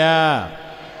တရား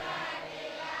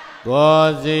ကို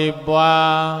ယ်စီ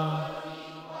ပွား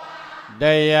တ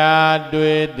ရား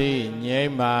တွေ့သည်ငြိ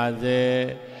မ့်ပါစေ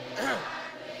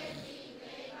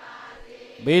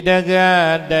ဗိတက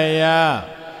တရား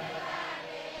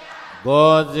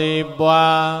ကိုယ်စီ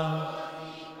ပွား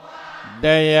တ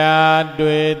ရား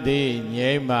တွေ့သည်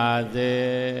ငြိမ့်ပါစေ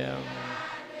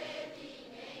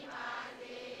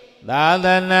သာသ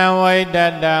နာဝိတ္တ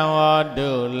တံဟောတု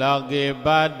လောကေ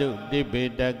ပါတုတိပိ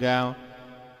တကံ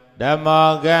ဓမ္မော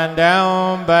ကန္တံ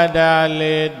ပတ္တ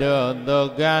လေတုသု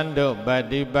ကံတုပ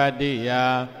ฏิပတ္တိယ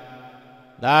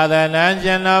သာသနာရှ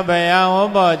င်တော်ဘုရားဟော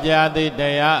ပေါ်ကြားသည့်တ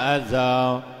ရားအစုံ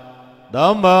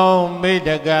သုံးပုံမိတ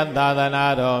ကသာသနာ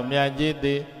တော်မြတ်ကြီးသ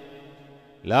ည်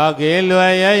လောကေလွ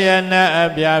ယ်ရရနအ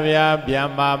ပြပြဗျ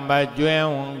မ္မာမကျွင်း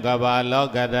ကဘာလော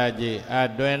ကရကြီးအ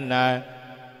တွင်း၌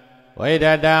ဝိဒ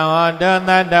တံဟောတောသ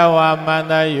တ္တဝါမန္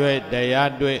တ၍တ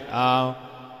ရားတွေ့အောင်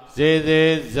စေစေ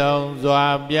စုံစွာ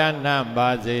ပြန့်နှံ့ပါ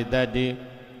စေတည်း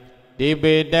တိ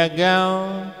ပိတကံ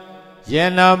ရှ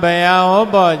င်တော်ဘုရားဟော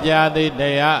ပေါ်ကြားသည့်တ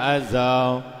ရားအစုံ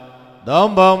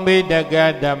သုံးပုံမိတက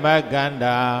ဓမ္မကန္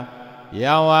တာ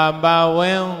ယောဝပါဝ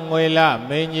င်းငွေလမ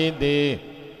င်းကြီးသည်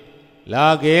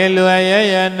လောကေလွယ်ရ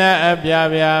ရနအပြ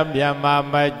ပြဗျမ္မာ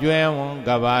မကျွင်းက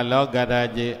ဘာလောကရ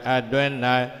ကြီးအတွင်း၌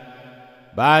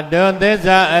ဘာတုသစ္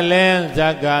စာအလင်းဇ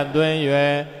ကသွင်း၍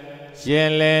ရှ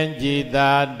င်လင်းကြည်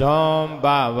သာထွန်း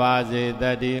ပါပါစေတ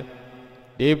ည်း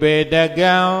တိပေတ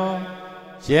ကံ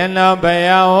ရှင်တော်ဘု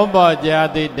ရားဟောပေါ်ကြား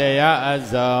သည့်တရားအ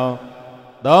စုံ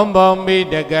သုံးပုံမိ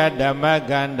တကဓမ္မ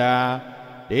ကန္တာ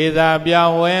ဒေသပြော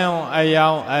င်းဝင်းအယော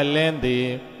င်အလင်းသည်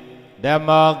ဓမ္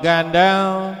မောကန္တံ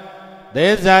သေ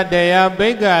ဇတရားဘိ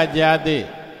က္ခာကြားသည့်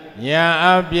ညာ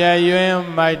အပြည့်ယွင်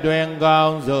မိုက်တွင်ကော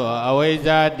င်းစို့အဝိဇ္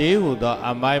ဇာတည်းဟုသော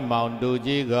အမိုက်မောင်တူ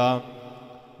ကြီးကော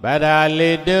ဗရာ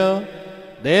လိတု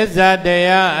သေဇတ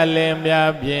ရားအလင်း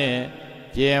များဖြင့်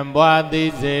ကျင်ပွားသ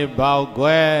ည်စေပေါက်ွ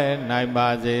ယ်နိုင်ပါ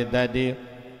စေတည်း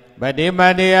ပฏิမ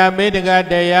တရားမိတက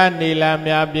တရားနိလ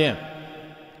များဖြင့်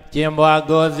ကျင်ပွား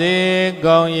ကိုစေ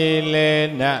ကုံရည်လေ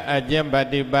နအကျင့်ပ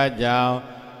ฏิပတ်ကြောင့်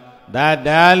တတ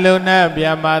လူနဗျ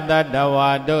မတတဝါ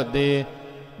တို့သည်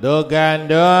ဒုက္ခ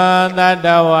တောတတ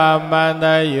ဝါမန္တ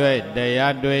၍တ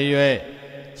ရားတွေ့၍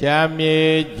ချမ်းမြေ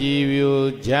ကြည်ဖြူ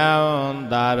ချမ်း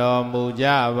သာတော်မူကြ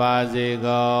ပါစေ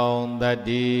ကုန်သတ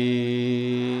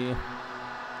ည်း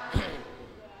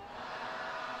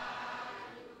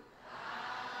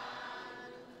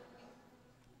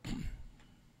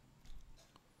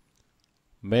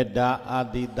မေတ္တာအာ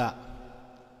တိတ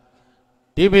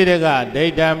တိပိဋကဒိ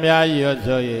ဋ္ဌံများရွတ်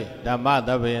ဆို၍ဓမ္မသ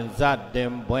ဘင်စတ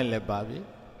င်ပွင့်လက်ပါပြီ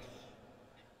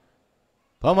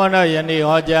ဘုံမတော်ယနေ့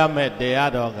ဟောကြားမဲ့တ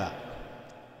ရားတော်က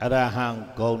အရဟံ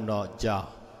ဂုဏ်တော်ကြောင့်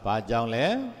ဘာကြောင့်လဲ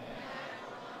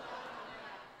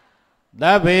သ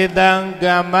ဗ္ဗေတံက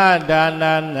မ္မဒါန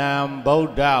နံဗု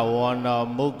ဒ္ဓဝန္နော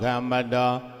မုခမ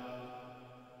တော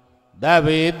သဗ္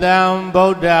ဗေတံဗု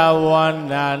ဒ္ဓဝန္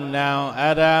ဒနံအ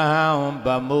ရဟံဗ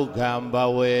မုခံဘ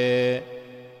ဝေ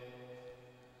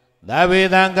သဗ္ဗေ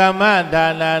တံကမ္မဒါ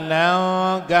နနံ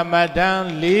ကမ္မထံ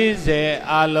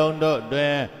40အလုံးတို့တွ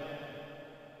င်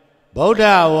ဗုဒ္ဓ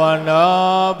ဝန္နော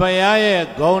ဘုရားရဲ့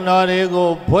ဂုဏ်တော်တွေ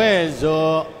ကိုဖွဲ့ဆို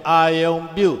အာယုံ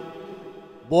ပြု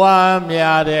ပွား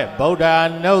များတဲ့ဗုဒ္ဓ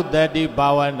နုဿတိဘာ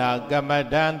ဝနာကမ္မ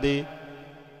ထံသည်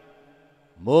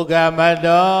မုခမ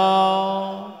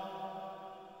တော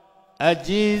အ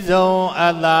ကြီးဆုံးအ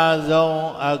သာဆုံး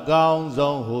အကောင်း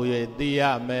ဆုံးဟူ၍သိရ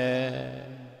မယ်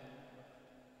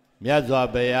မြတ်စွာ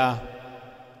ဘုရား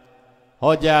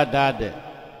ဟောကြားထားတဲ့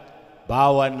ဘာ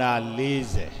ဝနာ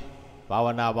40ဘာဝ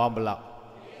နာပေါင်းဘယ်လောက်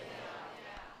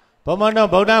ဘုံမတော်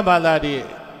ဗုဒ္ဓဘာသာတိ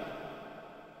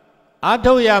အား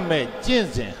ထုတ်ရမယ်ကျင့်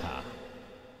စဉ်ဟာ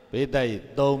ဘေးတိုက်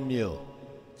3မျိုး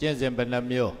ကျင့်စဉ်ဘယ်နှ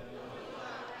မျိုး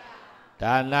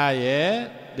ဒါနရဲ့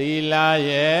သီလ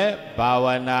ရဲ့ဘာဝ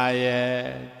နာရဲ့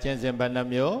ကျင့်စဉ်ဘယ်နှ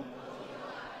မျိုး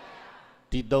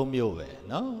ဒီ3မျိုးပဲ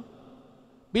เนาะ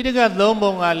ပိဋက3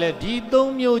ပုံကလည်းဒီ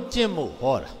3မျိုးကျင့်မှု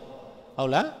ဟောတာဟု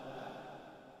တ်လား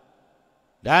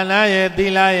ဒါနရဲ့သီ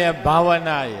လရဲ့ဘာဝ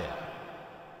နာရဲ့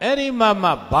အဲ့ဒီမှ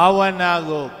ဘာဝနာ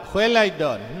ကိုခွဲလိုက်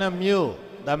တော့2မျိုး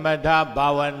သမထဘာ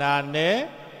ဝနာနဲ့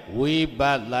ဝိပ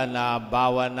ဿနာဘာ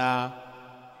ဝနာ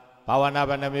ဘာဝနာ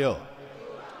ဘယ်နှမျိုး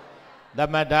သ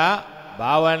မထ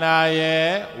ဘာဝနာရဲ့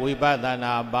ဝိပဿ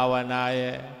နာဘာဝနာ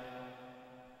ရဲ့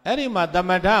အဲ့ဒီမှာသ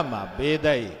မထမှာဘေး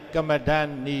သိကမ္မဋ္ဌာ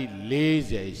န်းဤ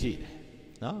40ရှိတယ်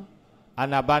နော်အာ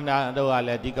နာပါနာတို့ကလ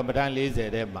ည်းဒီကမ္မဋ္ဌာန်း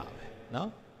40ထဲမှာပဲနော်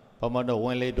ဘုံမတို့ဝ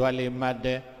င်လေတွားလေမှတ်တ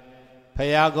ယ်ဖ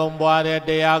ရာကုံပွားတယ်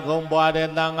တရားကုံပွားတယ်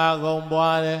သံဃာကုံ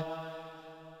ပွားတယ်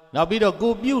နောက်ပြီးတော့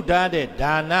ကိုပြုထားတဲ့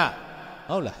ဒါန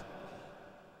ဟုတ်လား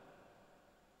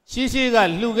ရှိက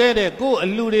လှူခဲ့တဲ့ကိုအ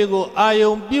လှူတွေကိုအာ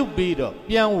ယုံပြုတ်ပြီးတော့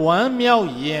ပြန်ဝမ်းမြောက်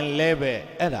ရင်လည်းပဲ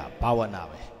အဲ့ဒါဘာဝနာ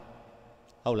ပဲ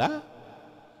ဟုတ်လား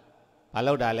ဘာ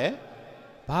လို့တာလဲ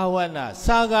ဘာဝနာ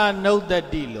စာဂနုဿ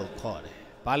တိလို့ခေါ်တယ်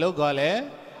ဘာလို့ခေါ်လဲ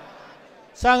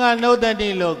စာဂနုဿတိ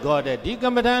လို့ခေါ်တယ်ဒီက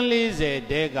မ္မဋ္ဌာန်း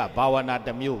40တဲကဘာဝနာတ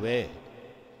စ်မျိုးပဲ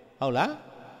ဟုတ်လား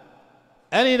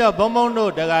အဲ့ဒီတော့ဘုံဘုံ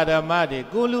တို့တရားဓမ္မတွေ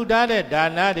ကိုလူထားတဲ့ဒါ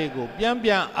နတွေကိုပြ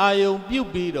န်အာယုံပြုတ်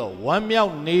ပြီးတော့ဝမ်းမြော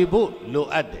က်နေဖို့လို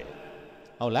အပ်တယ်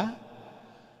ဟုတ်လား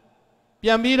ပြ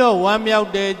န်ပြီးတော့ဝမ်းမြောက်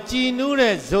တယ်ကြည်နူး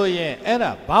တဲ့ဆိုရင်အဲ့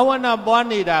ဒါဘာဝနာပွား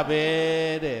နေတာပဲ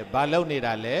တဲ့ဘာလုပ်နေ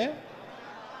တာလဲ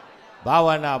ဘာဝ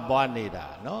နာပွားနေတာ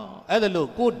နော်အဲ့ဒါလို့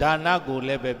ကိုဒါနကိုလ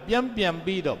ည်းပဲပြန်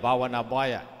ပြီးတော့ဘာဝနာပွား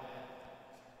ရ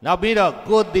နောက်ပြီးတော့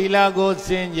ကိုသီလကိုစ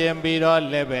င်ကြင်ပြီးတော့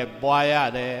လည်းပဲပွားရ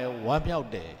တယ်ဝမ်းမြောက်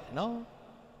တယ်နော်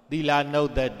သီလနုဿ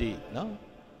တိနော်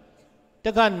တ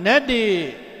ခါနတ်တွေ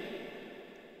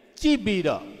ကြည့်ပြီး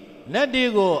တော့နတ်တွေ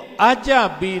ကိုအားကြ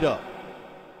ပြီးတော့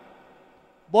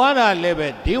ပွားတာလည်းပဲ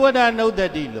ဒေဝတာနုဿ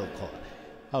တိလို့ခေါ်တယ်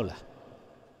ဟုတ်လား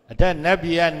အထက်နတ်ပြ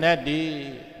ည်ကနတ်တွေ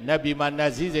နတ်ပြည်မှာန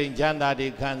တ်စည်းစိမ်ချမ်းသာတွေ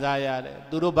ခံစားရတယ်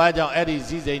သူတို့ဘာကြောင့်အဲ့ဒီစ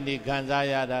ည်းစိမ်တွေခံစား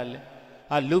ရတာလဲ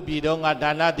လူပြည်တော့ငါ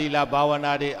ဒါနသီလဘာဝ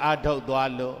နာတွေအားထုတ်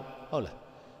သွားလို့ဟုတ်လား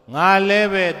ငါလည်း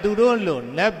ပဲသူတို့လို့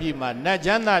နတ်ပြည်မှာနတ်ချ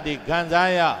မ်းသာတွေခံ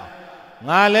စားရ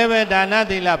ငါလည်းပဲဒါန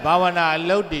သီလဘာဝနာအ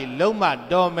လုပ်တွေလုံးမ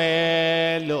တော်မ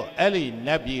ယ်လို့အဲ့ဒီန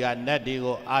တ်ပြည်ကနတ်တွေ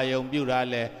ကိုအာယုံပြုတာ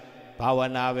လဲဘာဝ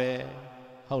နာပဲ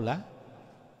ဟုတ်လား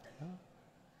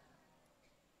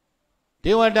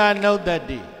ဒေဝတာနုဿ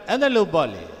တိအဲ့ဒါလို့ပေါ့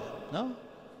လေနော်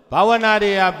ဘာဝနာ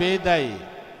တွေဟာဘေးတိုက်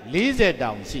40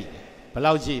တောင်ရှိတယ်ဘယ်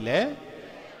လောက်ရှိလဲ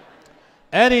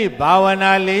အဲ့ဒီဘာဝ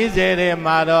နာ40ထဲ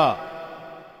မှာတော့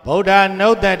ဗုဒ္ဓနု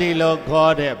ဿတိလို့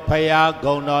ခေါ်တဲ့ဘုရား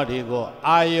ဂုဏ်တော်တွေကို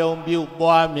အာယုံပြု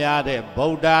ပွားများတဲ့ဗု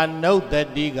ဒ္ဓနုဿ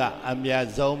တိကအမြတ်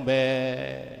ဆုံးပဲ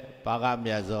ဘာကအ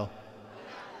မြတ်ဆုံး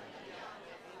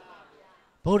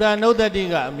ဗုဒ္ဓနုဿတိ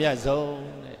ကအမြတ်ဆုံး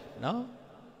တဲ့နော်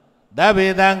သဗ္ဗေ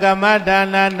သံကမ္မဒါ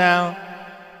နနံ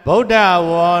ဗုဒ္ဓ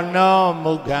ဝောနော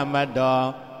မုခမတော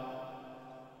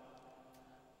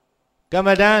ကမ္မ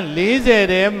ဋ္ဌာန်း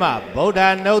40ထဲမှာဗုဒ္ဓ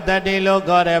နုဿတိလို့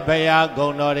ခေါ်တဲ့ဘုရားဂု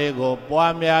ဏ်တော်တွေကို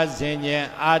ပွားများခြင်းချင်း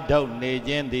အာထုတ်နေ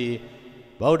ခြင်းသည်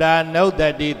ဗုဒ္ဓနုဿ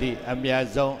တိသည်အမြတ်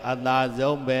ဆုံးအသာ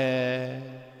ဆုံးပဲ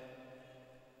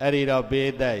အဲ့ဒီတော့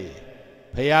ဘေးသက်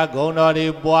ဘုရားဂုဏ်တော်တွေ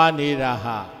ပွားနေတာ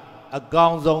ဟာအကော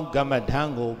င်းဆုံးကမ္မဋ္ဌာ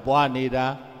န်းကိုပွားနေတာ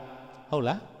ဟုတ်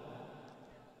လား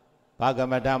ဘာကမ္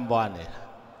မဋ္ဌာန်းပွားနေတာ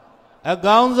အ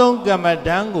ကောင်းဆုံးကမ္မဋ္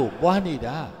ဌာန်းကိုပွားနေ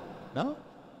တာနော်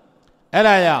အဲ့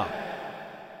ဒါကြောင့်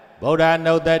ဗုဒ္ဓ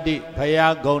နုဿတိဘု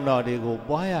ရားဂုဏ်တော်တွေကို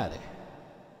ပွားရတယ်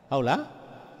ဟုတ်လား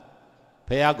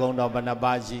ဘုရားဂုဏ်တော်ဘယ်နှ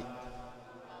ပါးရှိ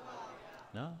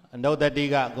နော်အနုဿတိ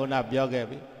ကခုနပြောခဲ့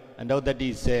ပြီအနုဿတိ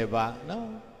10ပါးနော်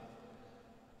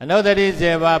အနုဿတိ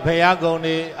10ပါးဘုရားဂုဏ်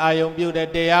တွေအာယုံပြုတယ်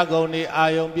တရားဂုဏ်တွေအာ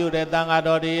ယုံပြုတယ်သံဃာ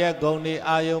တော်တွေရဲ့ဂုဏ်တွေ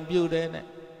အာယုံပြုတယ်နဲ့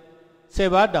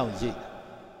10ပါးတောင်ရှိ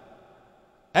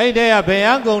အဲ့ဒီတည်းကဘု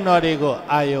ရားဂုဏ်တော်တွေကို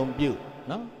အာယုံပြု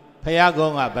နော်ဘုရားဂု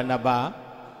ဏ်ကဘယ်နှပါး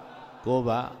9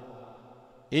ပါး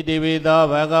ဣတိပိသော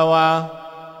ဘဂဝါ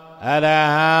အရ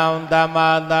ဟံသမ္မာ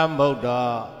သမ္ဗုဒ္ဓော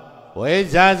ဝိဇ္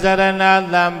ဇာစရဏ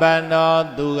သမ္ပန္နော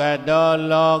သူကတော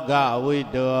လောကဝိ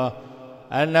တော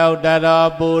အနုတ္တရော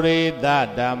ပုရိသ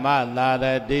ဓမ္မသာရ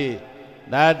တိ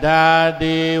တထာ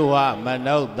တိဝမ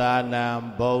နုဿာနံ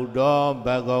ဗုဒ္ဓောဘ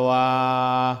ဂဝါ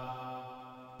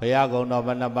ဘုရားဂုဏ်တော်ဘ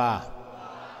ယ်နှပါး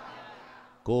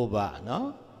9ပါးနော်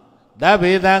သဗ္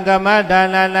ဗေသံကမ္မဒါ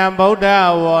နနံဗုဒ္ဓ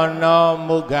ဝောနော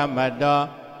မုခမတော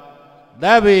သ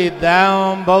ဗ္ဗေတံ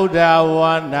ဗုဒ္ဓ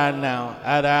ဝါဒနံ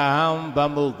အရဟံဗ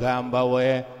မုခံဘဝေ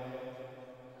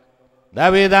သ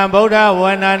ဗ္ဗေတံဗုဒ္ဓ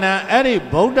ဝါဒနံအဲ့ဒီ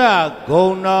ဗုဒ္ဓဂု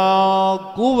ဏ်တော်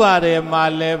9ပါးထဲမှာ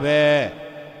လည်းပဲ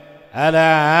အရ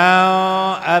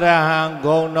ဟံ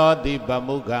ဂုဏ်တော်သည်ဗ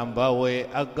မုခံဘဝေ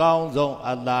အကောင်းဆုံး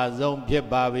အသာဆုံးဖြစ်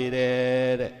ပါပြီ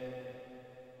တဲ့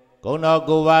ဂုဏ်တော်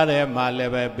9ပါးထဲမှာလ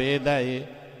ည်းပဲပေသက်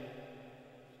၏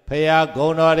ဖရာဂု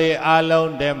ဏ်တော်တွေအ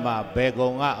လုံးထဲမှာဘယ်ဂု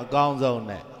ဏ်ကအကောင်းဆုံး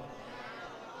နဲ့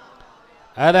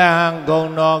အရဟံဂုဏ်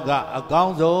တော်ကအကော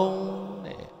င်းဆုံး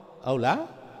တဲ့ဟုတ်လား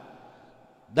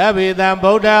သဗ္ဗေတံ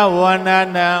ဗုဒ္ဓဝါဒ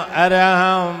နံအရ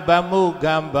ဟံဗမု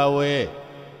ခံဘဝေ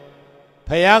ဖ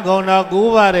ရာဂုဏ်တော်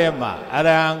9ပါးထဲမှာအရ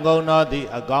ဟံဂုဏ်တော်သည်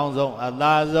အကောင်းဆုံးအ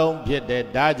သာဆုံးဖြစ်တဲ့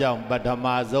ဒါကြောင့်ပထမ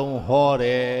ဆုံးဟောတ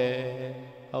ယ်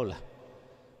ဟုတ်လား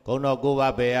ဂုဏ်တော်9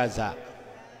ပါးဘယ်အစ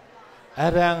အ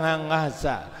ရဟံငါစ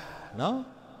နော်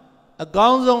အကော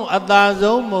င်းဆုံးအသာ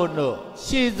ဆုံးမို့လို့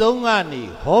ရှေ့ဆုံးကနေ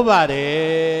ဟောပါတ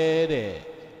ယ်တဲ့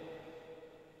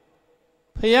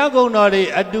ဖရာဂုဏ်တော်တွေ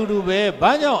အတူတူပဲ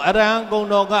ဘာကြောင့်အရဟံဂုဏ်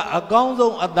တော်ကအကောင်း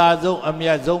ဆုံးအသာဆုံးအမြ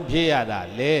တ်ဆုံးဖြစ်ရတာ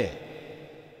လဲ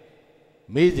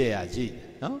မေးเสียရှိ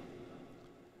နော်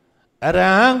အရ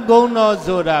ဟံဂုဏ်တော်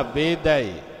ဆိုတာဘေးတို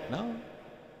က်နော်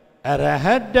အရဟ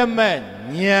တမဉာ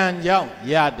ဏ်ကြောင့်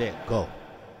ရတဲ့ဂုဏ်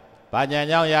ဘာဉာဏ်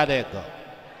ကြောင့်ရတဲ့ဂုဏ်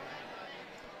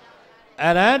အ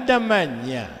ရဟတမဉာဏ်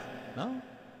နော်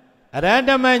အရဟတ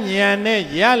မဉာဏ်နဲ့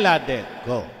ရလာတဲ့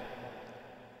ဂုဏ်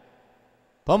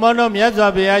ဘုံဘုံတို့မြတ်စွာ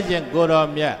ဘုရားရှင်ကိုတော်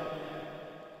မြတ်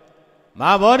မ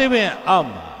ဟာဗောဓိပင်အောက်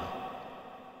မှာ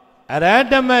အရဟ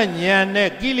တမဉာဏ်နဲ့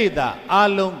ကိလေသာအ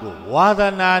လုံးကိုဝါဒ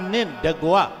နာနဲ့တ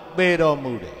ကွပေတော်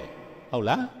မူတယ်ဟုတ်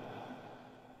လား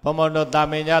ဘုံဘုံတို့တာ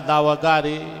မင်ညာသာဝက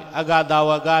တွေအဂသာ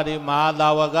ဝကတွေမဟာသာ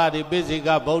ဝကတွေပိစိက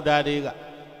ဗုဒ္ဓတွေက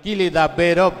ကိလေသာပေ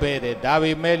တော့ပေတယ်ဒါ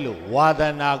ပေမဲ့လို့ဝါဒ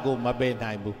နာကိုမပေ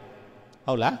နိုင်ဘူး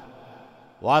ဟုတ်လား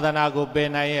ဝါဒနာကိုပေ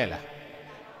နိုင်ရဲ့လား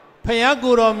ဖယား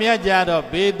ကိုတော်မြတ်ကြတော့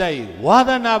ဘေးတိုက်ဝါဒ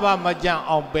နာပါမကြံ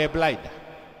အောင်ပယ်ပလိုက်တာ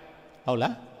ဟုတ်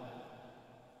လား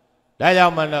ဒါကြော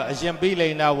င့်မလို့အရှင်ပိလိ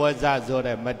န်နာဝဇ္ဇဆို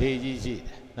တဲ့မထေရကြီးရှိတ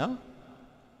ယ်နော်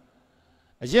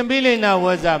အရှင်ပိလိန်နာဝ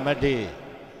ဇ္ဇမထေရ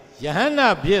ယဟန္တာ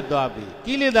ဖြစ်သွားပြီ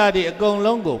ကိလေသာတွေအကုန်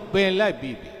လုံးကိုပယ်လိုက်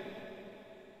ပြီ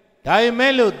ဒါပေ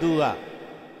မဲ့လို့ तू က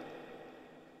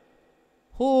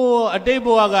ဟိုအတိတ်ဘ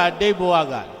ဝကအတိတ်ဘဝ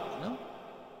ကနော်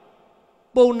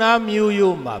ပုံနာမျိုး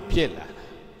ရိုးမှာဖြစ်လာ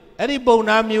အဲ့ဒီပုံ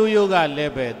နာမျိုးရိုးကလ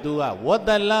ည်းပဲ तू ကဝတ္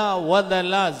တ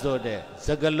လဆိုတဲ့စ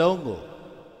ကားလုံးကို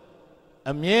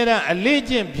အမြဲတမ်းအလေး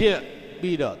ကျင့်ဖြစ်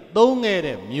ပြီးတော့သုံးခဲ့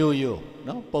တဲ့မျိုးရိုး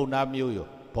နော်ပုံနာမျိုးရိုး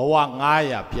ဘဝ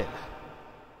900ဖြစ်လာ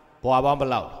ဘောပေါင်းဘ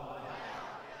လောက်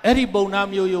အဲ့ဒီပုံနာ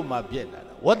မျိုးရိုးမှာပြက်လာ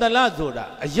တာဝတ္တလဆိုတာ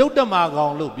အယုတ်တမကော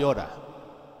င်လို့ပြောတာ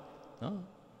နော်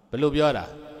ဘယ်လိုပြောတာ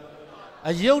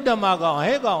အယုတ်တမကောင်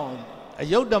ဟဲ့ကောင်အ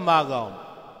ယုတ်တမ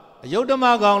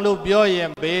ကောင်လို့ပြောရင်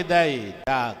ဘေးသက်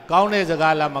ဒါကောင်းတဲ့စ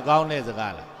ကားလားမကောင်းတဲ့စ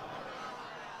ကားလား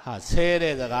ဟာဆဲ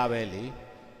တဲ့စကားပဲလေ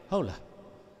ဟုတ်လား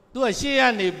သူကရှေ့ရ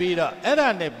နေပြီးတော့အဲ့ဒါ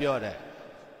နဲ့ပြောတယ်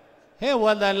ဟဲ့ဝ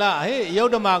တ္တလဟဲ့အယု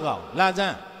တ်တမကောင်လာစ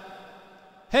မ်း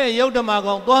ဟဲ့အယုတ်တမ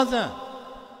ကောင်သွားစမ်း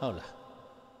ဟုတ်လား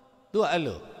သူကအဲ့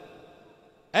လို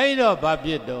အဲ့တော့ဘာဖြ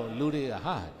စ်တော့လူတွေက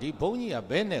ဟာဒီဘုန်းကြီးက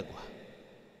ဘဲနဲ့ကွာ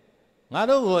ငါ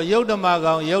တို့ကိုယုတ်ဓမ္မ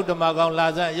ကောင်လာ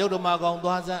စမ်းယုတ်ဓမ္မကောင်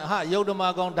သွားစမ်းဟာယုတ်ဓမ္မ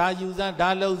ကောင်ဒါယူစမ်းဒါ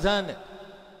လှုပ်စမ်းတဲ့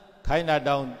ခိုင်းတာ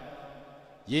တောင်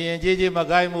ရင်ကြီးမ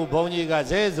ကိုင်းမှုဘုန်းကြီးက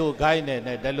ဇဲဆိုခိုင်းတဲ့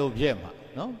တလို့ဖြစ်မှာ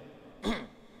နော်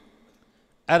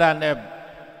အဲ့ဒါနဲ့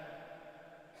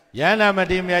ယန္နာမ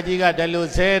တိမြတ်ကြီးကတလို့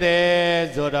ဆဲတယ်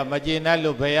ဆိုတော့မကျေနပ်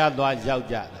လို့ဘယ်ရသွားရောက်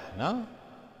ကြတာနော်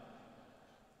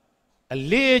အ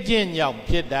လေးအကျင့်ကြောင့်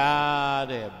ဖြစ်တာ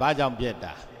တဲ့ဘာကြောင့်ဖြစ်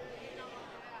တာ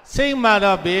စိတ်မှာ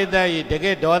တော့ဘေးသက်ကြီးတက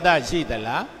ယ်ဒေါသရှိသ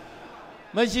လား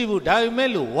မရှိဘူးဒါပေမဲ့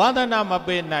လို့ဝါဒနာမ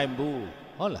ပေးနိုင်ဘူး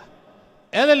ဟုတ်လား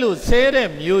အဲ့ဒါလို့ဆဲတဲ့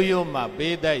မျိုးရိုးမှာ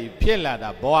ဘေးသက်ကြီးဖြစ်လာတာ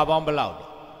ဘဝပေါင်းဘယ်လောက်လဲ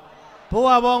ဘဝ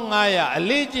ပေါင်း900အ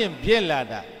လေးကျင့်ဖြစ်လာ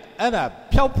တာအဲ့ဒါ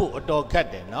ဖြောက်ဖို့အတော်ခက်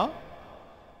တယ်နော်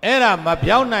အဲ့ဒါမ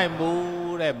ဖြောက်နိုင်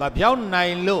ဘူးတဲ့မဖြောက်နို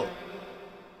င်လို့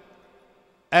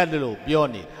အဲ့ဒါလို့ပြော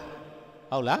နေတာ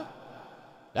ဟုတ်လား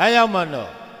ဒါကြောင့်မ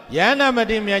လို့ယန္နာမ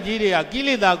တိမြတ်ကြီးတွေကကိ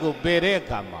လေသာကိုပယ်တဲ့အ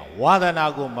ခါမှာဝါဒနာ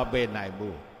ကိုမပယ်နိုင်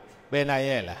ဘူးပယ်နိုင်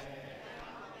ရဲ့လား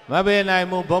မပယ်နိုင်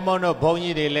ဘူးဘုံတို့ဘုံ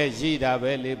ကြီးတွေလည်းရှိတာ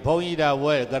ပဲလေဘုံကြီးတာ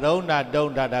ဝဲကရုဏာ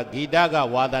တုံးတာဂီတက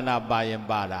ဝါဒနာပါရင်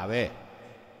ပါတာပဲ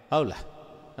ဟုတ်လား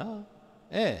နော်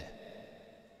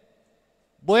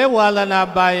ပွဲဝါဒနာ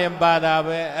ပါရင်ပါတာ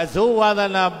ပဲအစိုးဝါဒ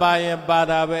နာပါရင်ပါ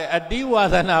တာပဲအတိဝါ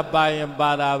ဒနာပါရင်ပါ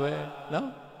တာပဲနော်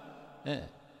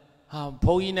ဟာ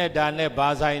ဘုန်းကြီးနဲ့ဒါနဲ့ဘာ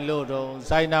ဆိုင်လို့တော့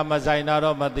ဆိုင်တာမဆိုင်တာ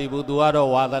တော့မသိဘူးသူကတော့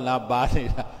ဝါသနာပါနေ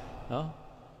တာနော်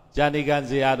ဇာတိကံ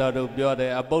ဇေယျတော်တို့ပြောတ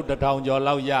ယ်အပုတ်1000ကျော်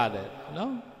လောက်ရတယ်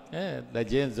နော်တ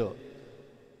ခြင်းဆို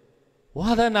ဝါ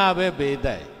သနာပဲပေး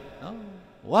တဲ့နော်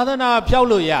ဝါသနာဖြောက်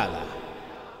လို့ရလား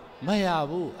မရ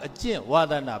ဘူးအကျင့်ဝါ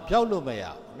သနာဖြောက်လို့မရ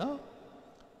ဘူးနော်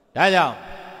ဒါကြောင့်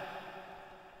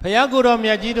ဘုရားကိုယ်တော်မြ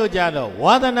တ်ကြီးတို့ကြတော့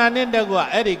ဝါသနာနဲ့တကွ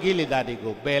အဲ့ဒီကိလေသာတွေ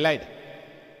ကိုပယ်လိုက်တယ်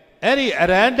အဲ့ဒီအ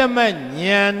ရဟတမဉာ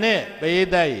ဏ်နဲ့ပေ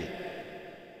တတ်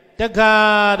တခါ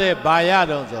တဲ့ဘာရ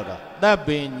တော့ဆိုတော့သဗ္ဗ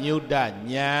ညုတဉာဏ်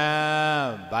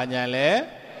ဘာဉာဏ်လဲ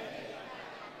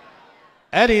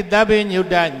အဲ့ဒီသဗ္ဗညု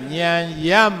တဉာဏ်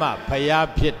ရမှဘုရား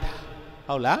ဖြစ်တာ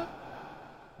ဟုတ်လား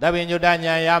သဗ္ဗညုတဉာ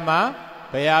ဏ်ရမှ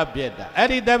ဘုရားဖြစ်တာအဲ့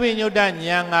ဒီသဗ္ဗညုတဉာဏ်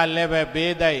ကလည်းပဲပေ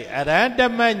တတ်အရဟတ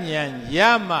မဉာဏ်ရ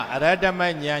မှအရဟတမ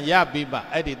ဉာဏ်ရပြီးမှ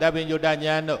အဲ့ဒီသဗ္ဗညုတဉာ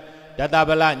ဏ်တို့ဒတဗ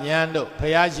လဉာဏ်တို့ဘု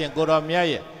ရားရှင်ကိုတော်မြတ်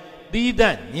ရဲ့သီးသ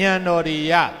န့်ဉာဏ်တော်တွေ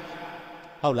ရ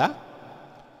ဟုတ်လား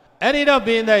အဲ့ဒီတော့ဘ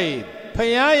င်းတဲ့ဖ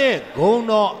ယားရဲ့ဂုဏ်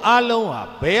တော်အလုံးဟာ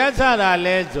ဘယ်အစတာ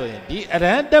လဲဆိုရင်ဒီအရ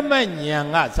ဟတမဉာဏ်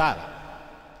ကစတာ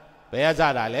ဘယ်အစ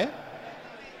တာလဲ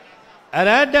အရ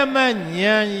ဟတမဉာ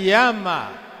ဏ်ရမှ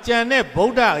ကျန်တဲ့ဗု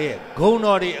ဒ္ဓရဲ့ဂုဏ်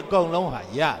တော်တွေအကုန်လုံးဟာ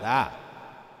ရတာ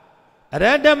အရ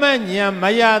ဟတမဉာဏ်မ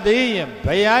ရသေးရင်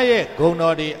ဘုရားရဲ့ဂုဏ်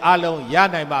တော်တွေအလုံးရ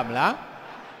နိုင်ပါမလား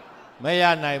မရ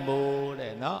နိုင်ဘူး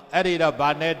တဲ့နော်အဲ့ဒီတော့ဘာ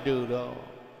နဲ့တူတော့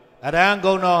အရဟံ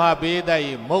ဂုဏ်တော်ဟာဘေးသက်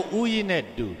ကြီးမုတ်ဦးကြီးနဲ့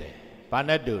တူတယ်ဘာ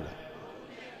နဲ့တူလဲ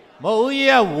မုတ်ဦးကြီး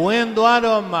ကဝင်သွား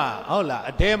တော့မှဟုတ်လား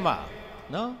အထဲမှာ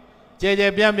နော်ကြဲကြဲ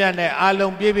ပြန့်ပြန့်နဲ့အာ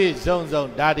လုံးပြည့်ပြည့်စုံစုံ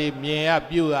ဒါတွေမြင်ရ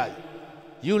ပြုရ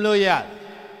ယူလို့ရ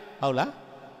ဟုတ်လား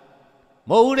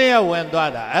မုတ်ဦးတွေကဝင်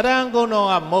သွားတာအရဟံဂုဏ်တော်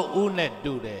ကမုတ်ဦးနဲ့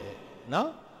တူတယ်နော်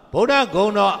ဗုဒ္ဓဂု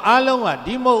ဏ်တော်အာလုံးက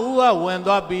ဒီမုတ်ဦးကဝင်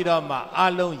သွားပြီးတော့မှအာ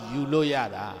လုံးယူလို့ရ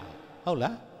တာဟုတ်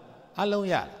လားအလုံး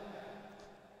ရ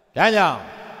ဒါကြောင့်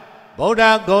ဗုဒ္ဓ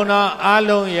ဂုဏ်တော်အ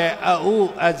လုံးရဲ့အဥ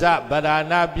အဇဗရ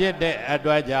ဏဖြစ်တဲ့အ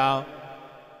တွက်ကြောင့်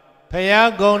ဖ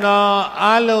ယားဂုဏ်တော်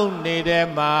အလုံးနေတဲ့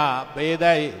မှာပေ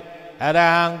တဲ့အရ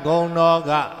ဟံဂုဏ်တော်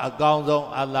ကအကောင်းဆုံး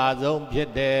အလားဆုံးဖြစ်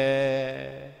တယ်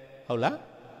ဟုတ်လား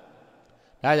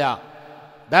ဒါကြောင့်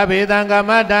သဗ္ဗေသံကမ္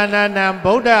မဒါနနံ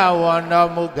ဗုဒ္ဓဝန္တော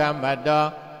မုခမတော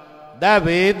သဗ္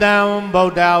ဗေတံဗု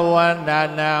ဒ္ဓဝန္ဒ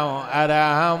နာအရ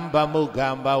ဟံဗမုခံ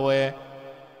ဘဝေ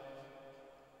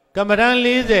ကမ္မဋ္ဌာန်း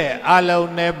40အ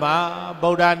လုံးနဲ့မှာဗု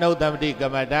ဒ္ဓနုတ္တမတိက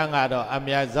မ္မဋ္ဌာန်းကတော့အ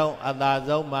မြတ်ဆုံးအသာ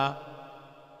ဆုံးမှာ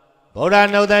ဗုဒ္ဓ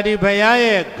နုတ္တတိဘုရား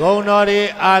ရဲ့ဂုဏ်တော်တွေ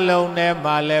အလုံးနဲ့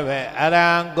မှာလည်းပဲအရဟံ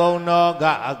ဂုဏ်တော်က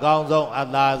အကောင်းဆုံးအ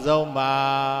သာဆုံးမှာ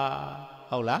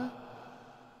ဟုတ်လား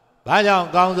ဘာကြောင့်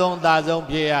အကောင်းဆုံးအသာဆုံး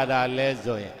ဖြစ်ရတာလဲ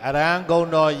ဆိုရင်အရဟံဂုဏ်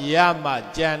တော်ရမှ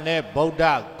ကြံတဲ့ဗုဒ္ဓ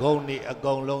ဂုဏ်တွေအ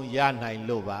ကုန်လုံးရနိုင်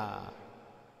လို့ပါ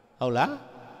ဟုတ်လား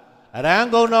ရဟန်း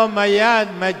ဂုဏ်တော်မရ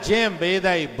မချင်းပေး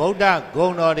တဲ့ဗုဒ္ဓဂု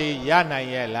ဏ်တော်တွေရနိုင်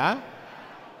ရဲ့လား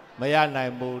မရနို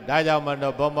င်ဘူးဒါကြောင့်မ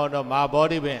လို့ဘုံဘုံတော်မဟာဗော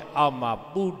ဓိပင်အောက်မှာ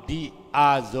ပုဒိအာ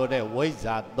ဆိုတဲ့ဝိဇ္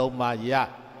ဇာ၃ပါးရ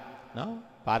နော်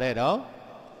ပါတယ်တော့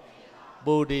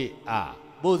ပုဒိအာ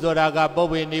ပုဆိုတာကပုပ္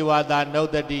ပေနိဝါဒနု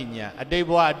ဒတိညာအတိတ်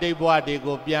ဘဝတွေ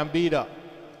ကိုပြန်ပြီးတော့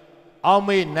အောက်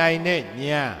မေ့နိုင်တဲ့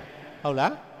ညာဟုတ်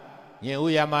လားဉာဏ်ဥ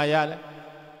ရမှာရလဲ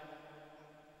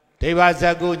ဒိဗ္ဗစ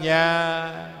ကုညာ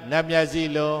နတ်မျက်စိ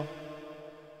လို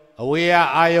အဝေးရ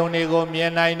အာယုန်တွေကိုမြ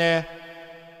င်နိုင်တယ်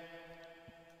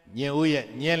ဉာဏ်ဥရဲ့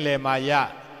ဉာဏ်လယ်မှာရ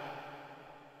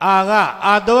အာက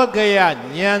အာတောကယဉာ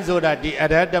ဏ်ဆိုတာဒီအ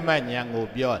ရဟတမဉာဏ်ကို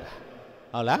ပြောတာ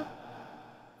ဟုတ်လား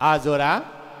အာဆိုတာ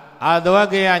အာတော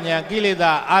ကယဉာဏ်ကိလေ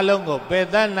သာအလုံးကိုပယ်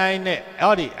တတ်နိုင်တဲ့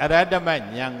အဲ့ဒီအရဟတမဉာ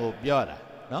ဏ်ကိုပြောတာ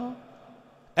နော်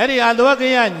အဲ့ဒီအာတောက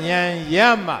ယဉာဏ်ရ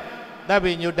မှသဗ္ဗ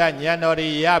ညုတဉာဏ်တော်တွေ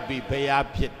ရပြီးဘုရား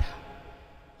ဖြစ်တာ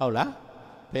ဟုတ်လား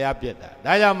ဘုရားဖြစ်တာ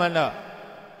ဒါကြောင့်မလို့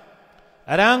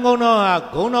အရဟံဂုဏ်တော်ဟာ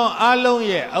ဂုဏ်တော်အလုံး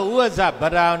ရဲ့အဥစ္စာဗ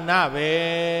ราဏပဲ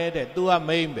တဲ့သူက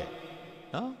မိမ့်ပဲ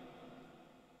နော်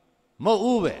မဟုတ်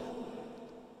ဘူးပဲ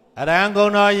အရဟံဂု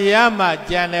ဏ်တော်ရမှ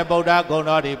ကြံတဲ့ဗုဒ္ဓဂုဏ်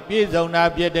တော်တွေပြည့်စုံတာ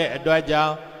ဖြစ်တဲ့အတွက်ကြော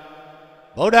င့်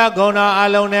ဗုဒ္ဓဂုဏ်တော်အ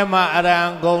လုံးထဲမှာအရဟံ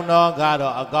ဂုဏ်တော်က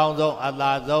တော့အကောင်းဆုံးအ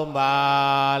သာဆုံးပါ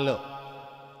လို့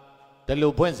ဒီ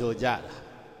လိုဖွင့်ဆိုကြတာ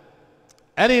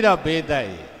အဲ့ဒီတော့ဘေးတို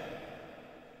က်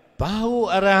ဘာဟု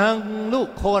အရဟံလို့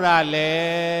ခေါ်တာလဲ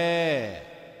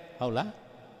ဟုတ်လား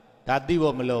ဒါသိ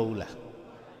ဖို့မလိုဘူးလား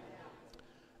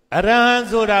အရဟံ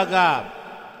ဆိုတာက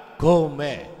ဂုံ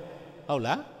မဲ့ဟုတ်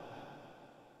လား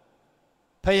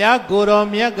ဖယားကိုယ်တော်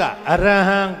မြတ်ကအရ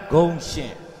ဟံဂုံရှ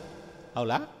င်ဟုတ်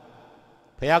လား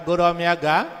ဖယားကိုယ်တော်မြတ်က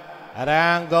အရ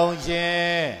ဟံဂုံရှ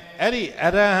င်အဲ့ဒီအ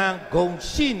ရဟံဂုံ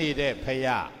ရှိနေတဲ့ဖ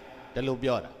ယားဒါလို့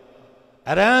ပြောတာ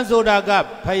အရဟံဆိုတာက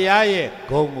ဖယားရဲ့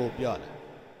ဂုံကိုပြောတာ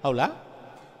ဟုတ်လား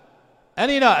အဲ့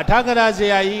ဒီတော့အထာဂရဇေ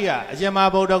ယကြီးကအရှင်မ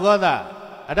ဗုဒ္ဓဂောသ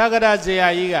အထာဂရဇေယ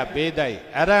ကြီးကဘေးတိုက်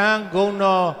အရဟံဂုံ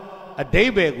တော်အဓိ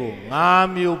ပ္ပာယ်ကို၅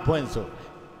မျိုးဖွင့်ဆို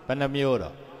ဘယ်နှမျိုး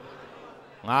တော့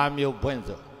၅မျိုးဖွင့်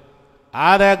ဆို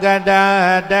အာရကတဟ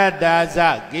တတသ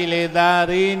ကိလေသာ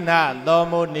ရိဏသော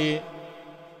မုနိ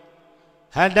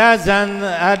ဟတသံ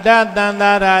ဟတတန္တ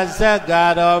ရာသက္ကာ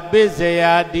ရောပိစယ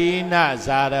တိန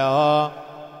ဇာရော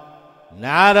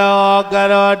နာရောက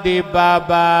ရောတိပါ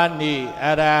ပါနိအ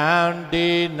ရဟံတိ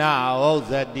နဩ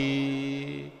ဇတိ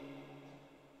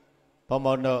ဘုံ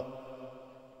ဘုံတို့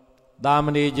သာမ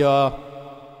ဏေကျော်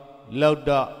လောက်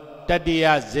တော့တတိယ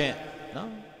ဇင့်နော်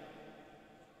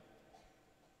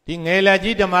ဒီငယ်လက်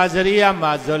ကြီးဓမ္မစရိယ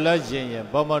မှာဆိုလို့ရှိရင်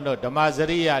ဘုံဘုံတို့ဓမ္မစ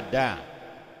ရိယတံ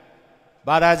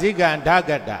ပါရဇိကံဓ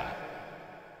ကတ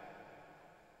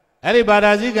အဲ့ဒီပါရ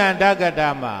ဇိကံဓကတ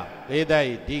မှာဘေးတို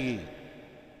က်ဒီ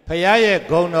ဖရာရဲ့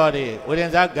ဂုဏ်တော်တွေဝိရိယ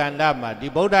ဇကန္တမှာဒီ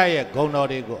ဗုဒ္ဓရဲ့ဂုဏ်တော်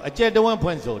တွေကိုအကျက်တဝန်းဖွ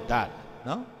င့်ဆိုတတ်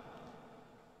နော်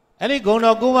အဲ့ဒီဂုဏ်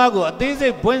တော်၉ပါးကိုအသေးစိ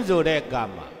တ်ဖွင့်ဆိုတဲ့အခါ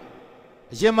မှာ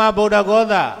အရှင်မဗုဒ္ဓဂော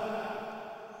သ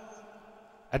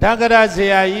အထာဂရဇေ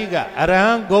ယကြီးကအရ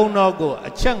ဟံဂုဏ်တော်ကို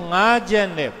အချက်၅ချက်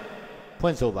နဲ့ဖွ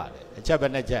င့်ဆိုပါတယ်အချက်ပဲ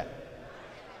နဲ့ချက်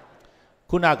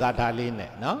ခုနဂါထာလေး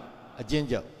နဲ့နော်အကျဉ်း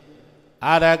ချုပ်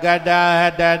အာရကတဟ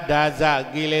တတသ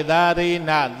ကိလေသာရိ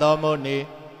ဏသောမုနိ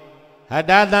ဟ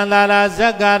တသန္တာရာဇ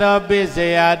က္ကာရောပိစ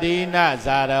ယတိန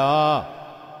ဇာရော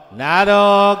နာ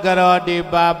ရောကရောတိ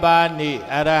ပါပါနိ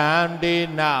အရဟံတိ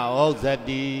နဩဇ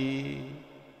တိ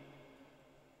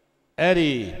အဲ့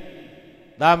ဒီ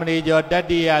သာမဏေကျော်တ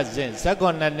တိယဇင့်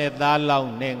19နှစ်သားလော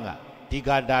င်းနဲ့ကဒီ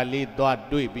ဂါထာလေးသွား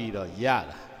တွေ့ပြီးတော့ရ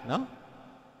တာနော်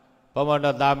ဘုံဘုံ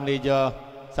တော်သာမဏေကျော်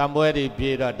စံပွဲတွေပြေ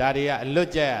တော့ဒါတွေကအလွတ်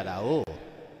ကျက်ရတာဟုတ်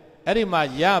အဲ့ဒီမှာ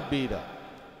ရပြီးတော့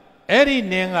အဲ့ဒီ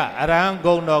နင်းကအရဟံ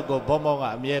ဂုဏ်တော်ကိုဘုံဘုံက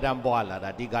အမြဲတမ်းပွားလာ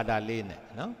တာဒီဂါထာလေးနဲ့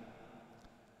နော်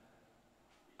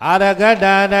အာရကတ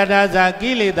ဟတတသ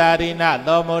ကိလေသာရိဏ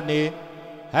သောမုနိ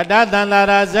ဟတသန္တာ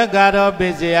ရာဇက္ကာရောပိ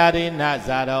စယရိဏ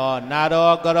ဇာရောနာ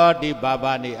ရောကရောတိပါ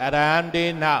ပါနိအရဟံတိ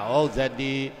နဩဇ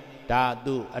တိဒါ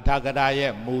သူအထာဂရ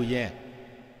ရဲ့မူရင်း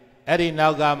အဲ့ဒီနော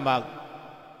က်ကမှ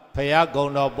ဖယားဂု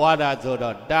ဏ်တော်ပွားတာဆို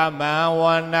တော့တမံဝ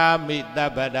န္နာမိတ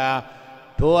ပ္ပတာ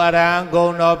ထိုအရဟံဂု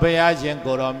ဏ်တော်ဘုရားရှင်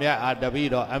ကိုတော်မြတ်အားတပည့်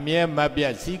တော်အမြဲမပြ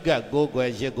တ်စည်းကပ်ကိုးကွ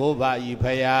ယ်ရှိခိုးပါ၏ဖ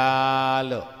ယား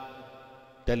လို့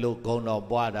ဒီလိုဂုဏ်တော်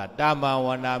ပွားတာတမံဝ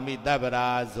န္နာမိတပ္ပတာ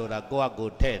ဆိုတာကိုယ့်အကို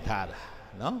ထည့်ထားတာ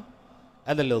နော်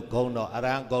အဲ့ဒါလို့ဂုဏ်တော်အရ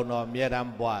ဟံဂုဏ်တော်အမြဲတ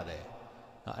မ်းပွားတယ်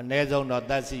အ ਨੇ ဆုံးတော့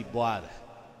တတ်စီပွားတယ်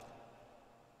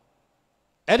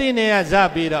အဲ့ဒီနေရာစ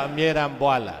ပြီးတော့အမြဲတမ်း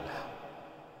ပွားလာတာ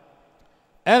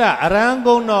အဲ့ဒါအရဟံ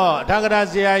ဂုဏ်တော်အထာဂရ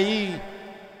ဇေယကြီး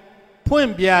ဖွ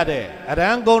င့်ပြတဲ့အရ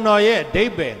ဟံဂုဏ်တော်ရဲ့အဓိ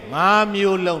ပ္ပာယ်၅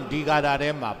မျိုးလုံးဒီဂါထာထဲ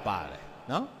မှာပါတယ်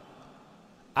နော်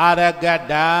အာရက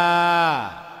တ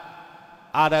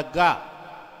အာရက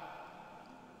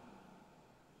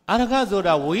အာရကဆို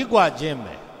တာဝေးကွာခြင်း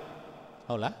ပဲ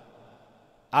ဟုတ်လား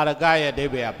အာရကရဲ့အဓိ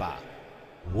ပ္ပာယ်ကပါ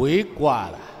ဝေးကွာ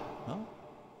တာနော်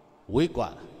ဝေးကွာ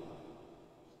တာ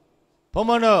ဘုံ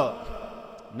မတို့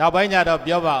နောက်ပိုင်းကျတော့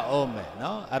ပြောပါအောင်မယ်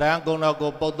နော်အရဟံဂုဏ်တော်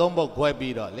ကိုပုတ်သုံးပုတ်ခွဲ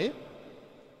ပြီးတော့လေ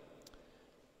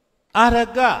အာရ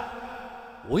က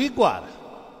ဝေးကွာတာ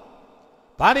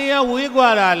ဘာတွေကဝေးကွာ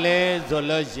တာလဲဆို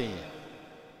လို့ရှိရင်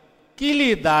ကိ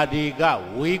လေသာတွေက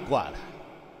ဝေးကွာတာ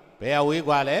ဘယ်ဟာဝေး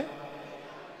ကွာလဲ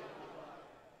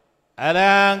အရ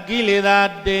ဟံကိလေသာ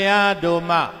တရားတို့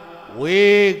မှ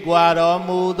ဝေးကွာတော်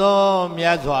မူသောမြ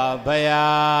တ်စွာဘု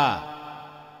ရား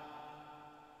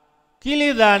ကိလေ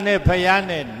သာနဲ့ဘုရား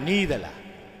နဲ့နီးသလား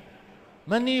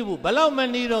မနီးဘူးဘလောက်မ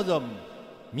နီးတော့ဆို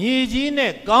မြေကြီး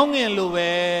နဲ့ကောင်းငင်လိုပဲ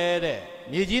တဲ့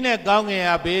မြေကြီးနဲ့ကောင်းငင်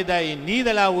ဟာဘေးတိုက်နီးသ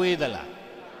လားဝေးသလား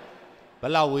ဘ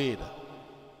လောက်ဝေးတာ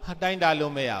ဟာတိုင်းတာ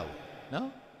လို့မရဘူးနော်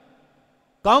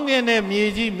ကောင်းငင်နဲ့မြေ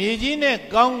ကြီးနဲ့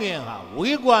ကောင်းငင်ဟာ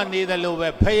ဝေးကွာနေတယ်လို့ပဲ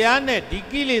ဖယားနဲ့ဒီ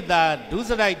ကိလေသာဒုစ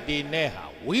ရိုက်တွေနဲ့ဟာ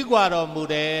ဝေးကွာတော်မူ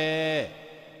တယ်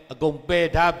အကုန်ပယ်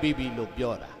ထားပြီးပြီလို့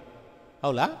ပြောတာဟု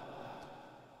တ်လား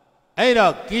အဲ့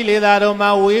တော့ကိလေသာတို့မှာ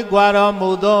ဝေးကွာတော်မူ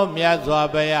သောမြတ်စွာ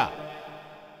ဘုရား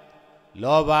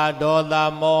လောဘဒေါသ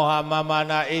မောဟမာမာ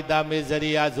နာဣတ္တမေစ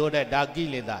ရိယဆိုတဲ့ဒါကိ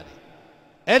လေသာတွေ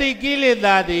အဲ့ဒီကိလေ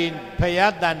သာတွေဖ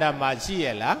ယားတဏ္ဍာမှာရှိရ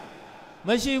လားမ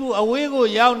ရှိဘူးအဝေးကို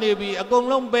ရောက်နေပြီအကုန်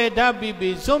လုံးပယ်ထားပြီးပြီ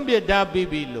စွန့်ပစ်ထားပြီး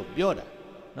ပြီလို့ပြောတာ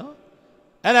နော်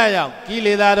အဲ့ဒါကြောင့်ကိ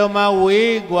လေသာတို့မှာ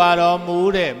ဝေးကွာတော်မူ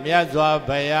တဲ့မြတ်စွာ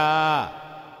ဘုရား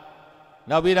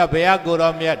နောက်ပြီးတော့ဘုရားကိုယ်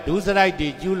တော်မြတ်ဒုစရိုက်တွေ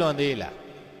ကျူးလွန်သေးလား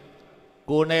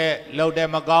ကိုယ်နဲ့လှုပ်တဲ့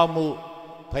မကောင်းမှု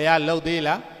ဘုရားလှုပ်သေး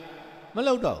လားမ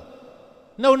လှုပ်တော့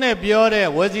နှုတ်နဲ့ပြောတဲ့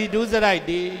ဝစီဒုစရိုက်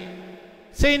တွေ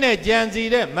စိတ်နဲ့ကြံစီ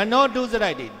တဲ့မနောဒုစ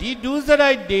ရိုက်တွေဒီဒုစ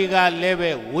ရိုက်တွေကလည်း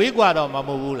ပဲဝေးကွာတော့မမ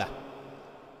ဟုတ်ဘူးလား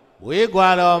ဝေးကွာ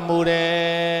တော်မူတ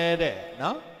ယ်တဲ့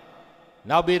နော်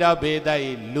နောက်ပြီးတော့ဘေးတိုက်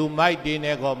လူမိုက်တွေ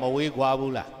နဲ့ကောမဝေးကွာ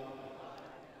ဘူးလား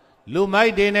လူမို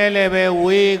က်တွေနဲ့လည်းပဲ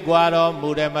ဝေးကွာတော်မူ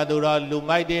တယ်မသူတော့လူ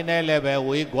မိုက်တွေနဲ့လည်းပဲ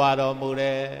ဝေးကွာတော်မူတ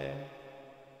ယ်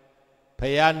ဖ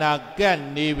ယားနာကတ်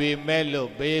နေပြီမဲ့လို့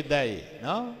ဘေးတိုက်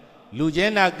နော်လူချ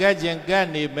င်းနာကတ်ခြင်းကတ်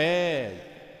နေမဲ့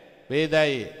ဘေးတို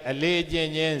က်အလေးချ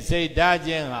င်းချင်းစိတ်ဓာတ်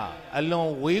ချင်းဟာအလွန်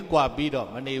ဝေးကွာပြီးတော့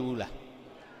မနေဘူးလား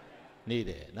နေ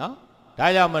တယ်နော်ဒါ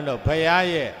ကြောင့်မလို့ဘုရား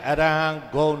ရဲ့အရဟံ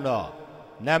ဂုဏ်တော်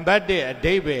နံပါတ်1အ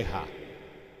ဓိပ္ပာယ်ဟာ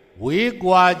ဝေး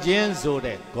ကွာခြင်းဆို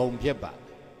တဲ့ဂုဏ်ဖြစ်ပါ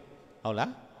ဟုတ်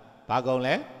လားဘာဂုဏ်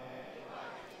လဲ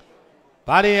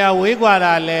ဘာတွေဟာဝေးကွာ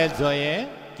တာလဲဆိုရင်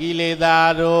ကိလေသာ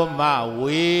တို့မှ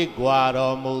ဝေးကွာ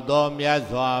တော်မူသောမြတ်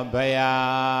စွာဘု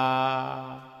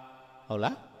ရားဟုတ်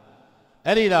လား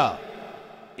အဲ့ဒီတော့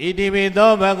ဣတိပိ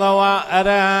သောဘဂဝါအရ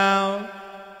ဟံ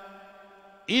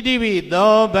ဣတိပိ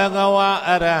သောဘဂဝါ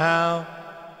အရဟံ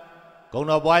ဂုဏ်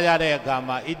တော်ပွားရတဲ့အခါ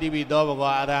မှာဣတိပိသောဘဂ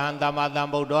ဝါအရဟံသမ္မာသမ္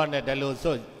ဗုဒ္ဓောနဲ့ဒီလို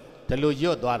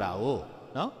ရွတ်သွားတာဟုတ်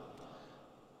နော်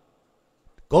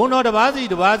ဂုဏ်တော်တစ်ပါးစီ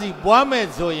ပွားမဲ့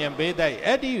ဆိုရင်ဘေးတိုက်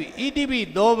အဲ့ဒီဣတိပိ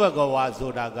သောဘဂဝါ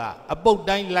ဆိုတာကအပုတ်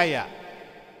တိုင်းလိုက်ရ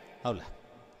ဟုတ်လား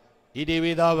ဣတိ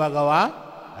ပိသောဘဂဝါ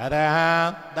အရဟံ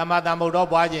သမ္မာသမ္ဗုဒ္ဓော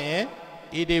ပွားခြင်း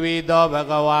ဣတိပိသောဘ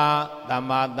ဂဝါသမ္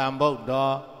မာသမ္ဗုဒ္ဓော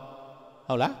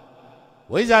ဟုတ်လား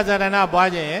ဝိဇ္ဇာဇရဏပွား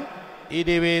ခြင်းဣ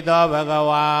တိပိသောဘဂ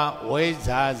ဝါဝိဇ္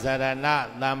ဇာဇရဏ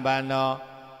သမ္ပန္နော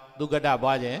သူကတ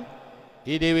ပွားခြင်းဣ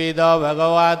တိပိသောဘဂ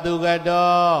ဝါသူက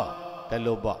တောတ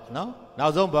လို့ပေါ့နော်နော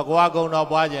က်ဆုံးဘဂဝါကုံတော်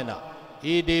ပွားခြင်းတော့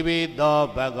ဣတိပိသော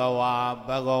ဘဂဝါ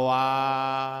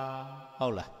ဟု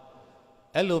တ်လား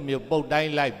အဲ့လိုမျိုးပုတ်တို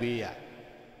င်းလိုက်ပေးရ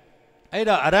အဲ့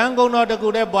တော့အရဟံဂုဏ်တော်တကူ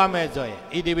တည်းပွားမယ်ဆိုရင်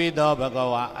ဣတိပိသောဘဂ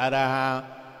ဝါအရ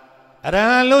ဟံ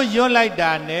လို့ရွတ်လိုက်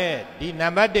တာနဲ့ဒီနံ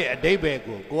ပါတ်1အဓိပ္ပာယ်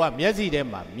ကိုကမျက်စိထဲ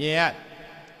မှာမြင်ရ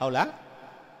ဟုတ်လား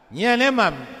ဉာဏ်ထဲမှာ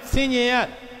ဆင်ញင်ရ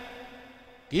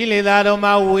ကိလေသာတို့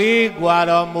မှာဝေးကွာ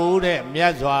တော်မူတဲ့မြ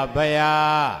တ်စွာဘု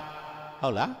ရားဟု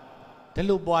တ်လားဒီ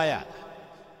လိုပွားရ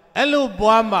အဲ့လို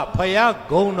ပွားမှဘုရား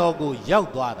ဂုဏ်တော်ကိုရောက်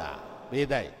သွားတာဘေး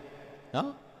တိုက်နော်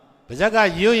ပါဇက်က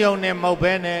ရွယုံနဲ့မဟုတ်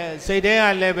ဘဲနဲ့စိတ်ထဲက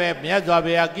လည်းပဲမြတ်စွာ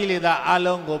ဘုရားကိလေသာအ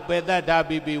လုံးကိုပယ်တတ်ထား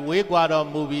ပြီးဝေးကွာတော်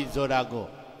မူပြီဆိုတာကို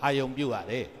အာယုံပြုရ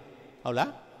တယ်ဟုတ်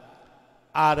လား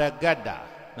အာရကတ္တာ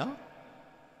နော်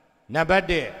နံပါတ်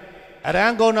1အရဟံ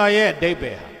ဂုဏ်တော်ရဲ့အဓိပ္ပာ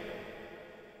ယ်ဟာ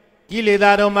ကိလေ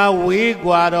သာတို့မှာဝေး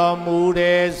ကွာတော်မူတ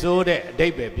ယ်ဆိုတဲ့အဓိ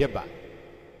ပ္ပာယ်ဖြစ်ပါ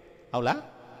ဟုတ်လား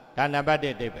ဒါနံပါတ်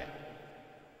1အဓိပ္ပာယ်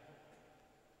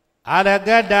အာရက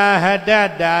တ္တာဟတ္တ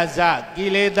ဒါဇကိ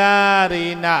လေသာရိ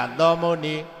နသောမု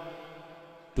နိ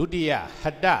ဒုတိယဟ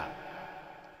တ္တ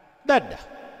တတ္တ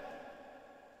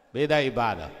ဘေဒိုက်ပါ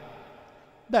တော့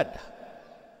တတ္တ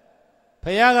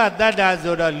ဘုရားကတတ္တ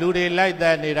ဆိုတော့လူတွေလိုက်တ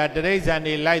တ်နေတာတိရစ္ဆာန်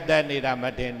တွေလိုက်တတ်နေတာမ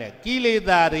တင်နဲ့ကိလေ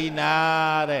သာရိနာ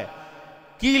တဲ့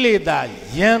ကိလေသာ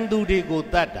ယံသူတွေကို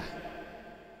တတ်တာ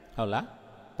ဟုတ်လား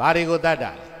ဘာတွေကိုတတ်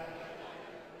တာ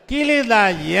ကိလေသာ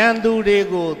ယံသူတွေ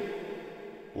ကို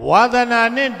ဝါဒနာ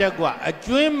နဲ့တကွအ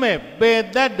ကျွင်းမဲ့ပယ်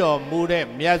တတ်တော်မူတဲ့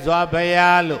မြတ်စွာဘု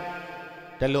ရားလို့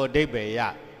ဒီလိုအဓိပ္ပာယ်ရ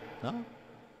နော်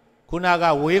ခုနက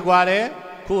ဝေးကွာတယ်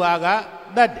ခုဟာက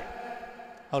တတ်တယ်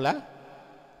ဟုတ်လား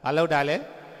ဘာလို့တာလဲ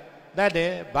တတ်တ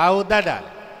ယ်ဘာကိုတတ်တာလဲ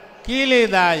ကိလေ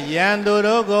သာယံသူ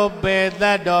တို့ကိုပယ်တ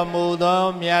တ်တော်မူသော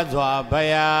မြတ်စွာဘု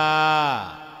ရား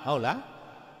ဟုတ်လား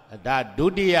ဒါဒု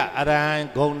တိယအရဟံ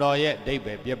ဂုဏ်တော်ရဲ့အဓိပ္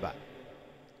ပာယ်ဖြစ်ပါ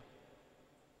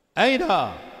အဲ့တော့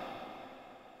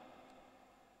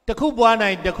တစ်ခုပွား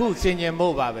နိုင်တစ်ခုဆင်ញင်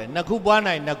မို့ပါပဲနှစ်ခုပွား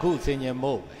နိုင်နှစ်ခုဆင်ញင်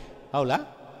မို့ပဲဟုတ်လား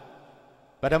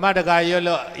ပထမတကရွတ်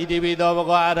လို့ဣတိပိသောဘဂ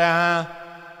ဝါအရဟံ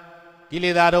ကိ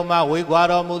လေသာတို့မှဝေခွာ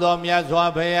တော်မူသောမြတ်စွာ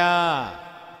ဘုရား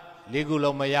၄ခု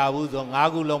လုံးမရဘူးဆို၅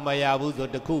ခုလုံးမရဘူးဆို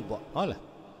တစ်ခုပေါ့ဟုတ်လား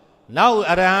နောက်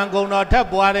အရဟံဂုဏ်တော်ထပ်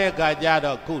ပွားတဲ့အခါကျ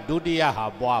တော့ခုဒုတိယဟာ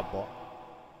ပွားပေါ့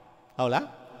ဟုတ်လား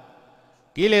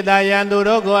ကိလေသာယံသူ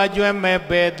တို့ကိုအကျွမ်းမဲ့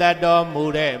ပယ်တတ်တော်မူ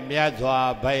တဲ့မြတ်စွာ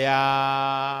ဘု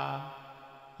ရား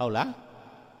ဟုတ်လား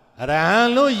အရဟံ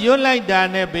လို့ရွတ်လိုက်တာ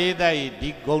နဲ့ဘေးသက်ဒီ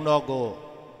ဂုဏ်တော်ကို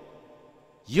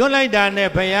ရွတ်လိုက်တာနဲ့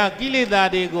ဘုရားကိလေသာ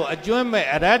တွေကိုအကျွမ်းမဲ့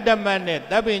အရဟတမတ်နဲ့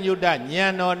တပ္ပညုတဉာဏ်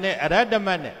တော်နဲ့အရဟတမ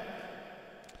တ်နဲ့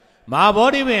မဟာဗော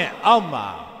ဓိပင်အောက်မှာ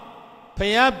ဘု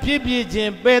ရားပြည့်ပြည့်ချ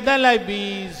င်းပယ်တတ်လိုက်ပြီ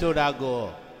ဆိုတာကို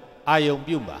အာယုံ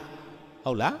ပြုပါ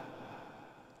ဟုတ်လား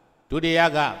ဒုတိယ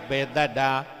ကပယ်တတ်တာ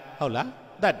ဟုတ်လား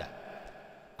တတ်တာ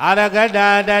အာရဂတ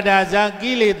တတဇာ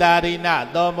ကိလေသာရိန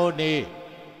သောမုနေ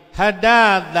ဟတ္တ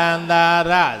သန္တာ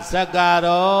ရဇကာ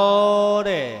ရော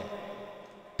တဲ့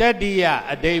တတိယ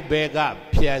အဓိပ္ပာယ်က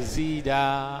ဖြည့်စည်းတာ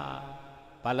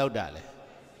ဘာလို့တာလဲ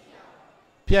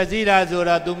ဖြည့်စည်းတာဆို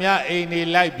တော့သူများအိမ်တွေ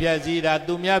လိုက်ဖြည့်စည်းတာ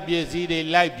သူများပစ္စည်းတွေ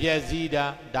လိုက်ဖြည့်စည်းတာ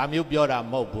ဒါမျိုးပြောတာ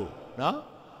မဟုတ်ဘူးနော်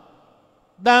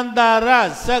တန္တာရ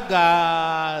ဇကာ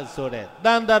ဆိုတဲ့တ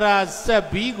န္တရာဇက်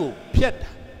ဘီးကိုဖြတ်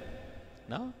တာ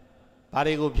နော်ဘာ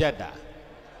တွေကိုဖြတ်တာ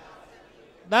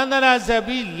တန္တရာဇက်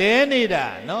ဘီးလဲနေတာ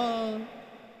နော်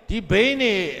ဒီဘိန်း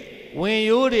တွေဝင်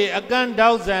ရိုးတွေအကန့်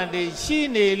တောက်ဆန်တွေရှိ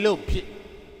နေလို့ဖြစ်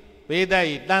ဘေးသက်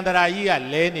တန္တရာကြီးက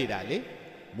လဲနေတာလေ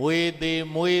မွေသေး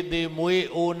မွေသေးမွေ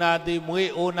အိုနာသေးမွေ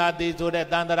အိုနာသေးဆိုတဲ့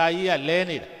တန္တရာကြီးကလဲ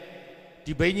နေတာ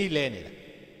ဒီဘိန်းကြီးလဲနေတာ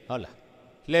ဟုတ်လား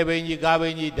လှဲဘိန်းကြီးကားဘိ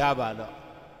န်းကြီးဓာပါတော့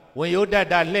ဝင်ရိုးတတ်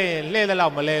တာလှဲ့ရင်လှဲ့တဲ့လော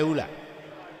က်မလဲဘူးလား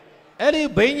အဲ့ဒီ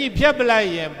ဘိန်းကြီးဖြတ်ပလိုက်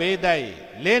ရင်ဘေးသက်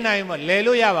လဲနိုင်မလဲ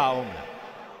လို့ရပါအောင်မလား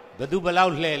ဘသူဘလော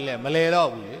က်လှဲ့လဲမလဲတော့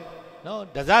ဘူးလေနော်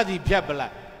တစစီဖြတ်ပလို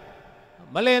က်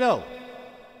မလဲတော့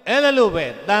အဲ့ဒါလို့ပဲ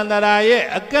တန်တရာရဲ့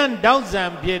အကန့်တောက်ဆံ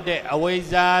ဖြစ်တဲ့အဝိဇ္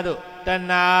ဇာတို့တ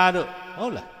ဏှာတို့ဟု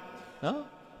တ်လားနော်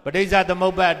ပဋိစ္စသမု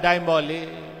ပ္ပါအတိုင်းပေါ့လေ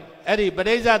အဲ့ဒီပ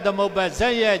ဋိစ္စသမုပ္ပါဇ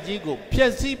က်ရက်ကြီးကိုဖျ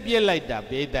က်ဆီးပြစ်လိုက်တာ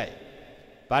ဘေးသက်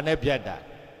ဘာနဲ့ဖြတ်တာ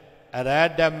အရဟ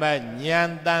တမဉာဏ်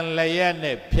တန်လျက်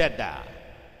နဲ့ဖြတ်တာ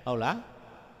ဟုတ်လား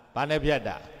ဘာနဲ့ဖြတ်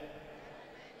တာ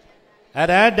အ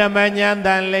ရဟတမဉာဏ်တ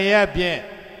န်လျက်ဖြင့်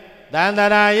တန္တ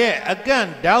ရာရဲ့အကန့်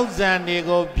တောက်ဆံတွေ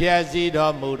ကိုဖြည့်စည်း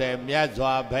တော်မူတဲ့မြတ်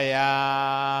စွာဘု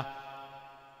ရား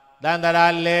တန္တရာ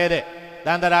လဲတဲ့တ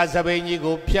န္တရာစပိန်ကြီး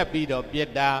ကိုဖြတ်ပြီးတော့ပြစ်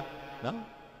တာနော်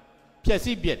ဖြည့်စ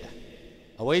ည်းပြစ်တာ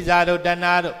အဝိဇ္ဇာတို့တ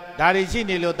ဏှာတို့ဒါတွေရှိ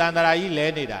နေလို့တန္တရာကြီးလဲ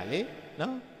နေတာလေ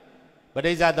နော်ပ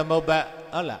ဋိစ္စသမုပ္ပါ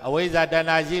ဟုတ်လားအဝိဇ္ဇာတ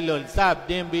ဏှာရှိလို့စ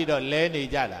တင်းပြီးတော့လဲနေ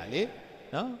ကြတာလေ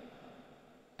နော်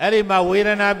အဲ့ဒီမှာဝေဒ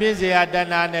နာပြည့်စရာတ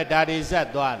ဏှာနဲ့ဒါတွေဆက်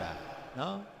သွားတာ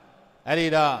နော်အဲ့ဒီ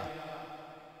တော့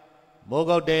မိုး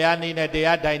ကုတ်တရားနည်းနဲ့တ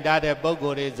ရားတိုင်တာတဲ့ပုဂ္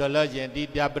ဂိုလ်တွေဆိုလို့ရှင်ဒီ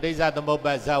ပဋိစ္စသမုပ္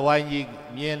ပါဇဝိုင်းကြီး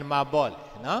မြင်မှာပေါ့လေ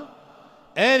နော်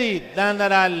အဲ့ဒီတန္တ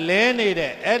ရာလဲနေ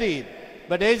တဲ့အဲ့ဒီ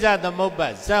ပဋိစ္စသမုပ္ပါ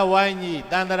ဇဝိုင်းကြီး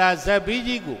တန္တရာဇက်ဘီး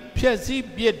ကြီးကိုဖျက်ဆီး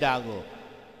ပြစ်တာကို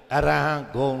အရဟံ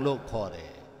ဂုဏ်လို့ခေါ်တ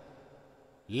ယ်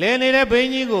လဲနေတဲ့ဘိ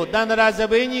န်းကြီးကိုတန္တရာဇ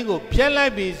ဘိန်းကြီးကိုဖျက်လို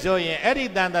က်ပြီဆိုရင်အဲ့ဒီ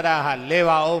တန္တရာဟာလဲ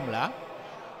ပါအောင်မလား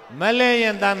မလဲရ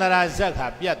င်တန္တရာဇက်ခါ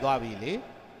ပြတ်သွားပြီလေ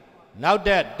နောက်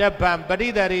တဲ့တပံပရိ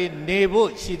သရိနေဖို့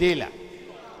ရှိသေးလား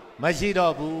မရှိ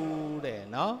တော့ဘူးတဲ့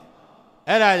နော်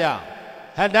အဲ့ဒါကြောင့်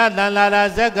ဟတ္တသန္တာရာ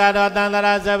ဇက်ကတော့တန္တ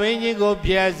ရာဇဘိန်းကြီးကို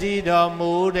ဖျက်ဆီးတော်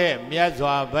မူတဲ့မြတ်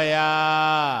စွာဘု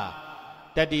ရား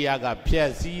တတိယကဖျ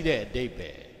က်ဆီးတဲ့အဓိပ္ပာ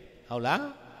ယ်ဟုတ်လား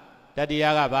တတိယ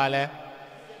ကဘာလဲ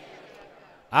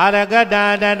အာရကတ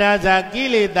တတဇာကိ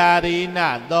လေသာရိန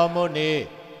သောမုနေ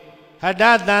ဟတ္တ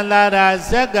သန္တာရာ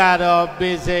ဇက္ကာရော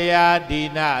ပိစယာဒိ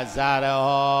နဇာ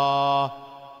ရော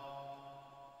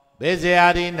ပိစယာ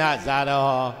ဒိနဇာ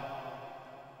ရော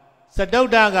စတုဒ္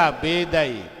ဓကဘေးသ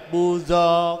က်ပူ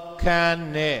ဇော်ခံ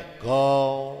တဲ့ဂုံ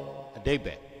အဓိပ္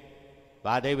ပာယ်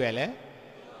ဘာအဓိပ္ပာယ်လဲ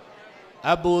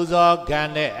အပူဇော်ခံ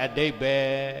တဲ့အဓိပ္ပာယ်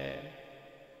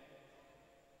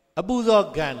အပူဇော်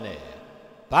ခံတဲ့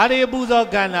ဘာတွေအပူဇော်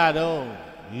ခံတာတော့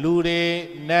လူတွေ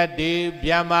နတ်တွေ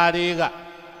ဗျာမာတွေက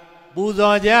ပူ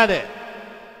ဇော်ကြတဲ့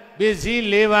ပစ္စည်း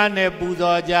၄ပါးနဲ့ပူ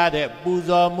ဇော်ကြတဲ့ပူ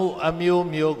ဇော်မှုအမျိုး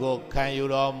မျိုးကိုခံယူ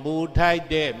တော်မူထိုက်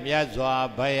တဲ့မြတ်စွာ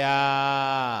ဘု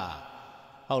ရား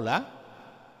ဟုတ်လား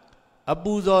အ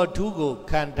ပူဇော်ထူးကို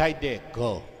ခံထိုက်တဲ့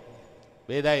ဂုဏ်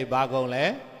ဘေးတိုက်ဘာဂုဏ်လဲ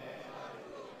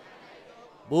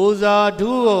ပူဇော်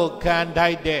ထူးကိုခံထို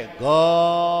က်တဲ့ဂု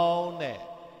ဏ်တဲ့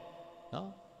နော်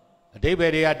အဓိပ္ပာ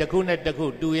ယ်တွေကတစ်ခုနဲ့တစ်ခု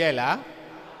တူရဲ့လား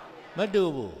မတူ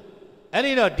ဘူးအဲ့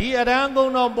ဒီတော့ဒီအရဟံဂု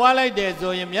ဏ်တော်ပွားလိုက်တယ်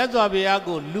ဆိုရင်မြတ်စွာဘုရား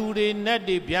ကိုလူတွေနတ်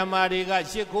တွေဗျမတွေက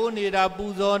ရှ िख ိုးနေတာပူ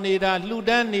ဇော်နေတာလှူ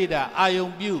ဒန်းနေတာအာယုံ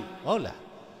ပြုဟုတ်လား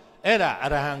အဲ့ဒါအ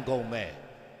ရဟံဂုဏ်ပဲ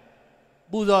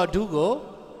ပူဇော်ထူးကို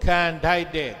ခံထိုက်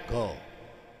တဲ့ဂုဏ်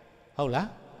ဟုတ်လား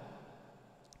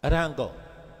အရဟံဂုဏ်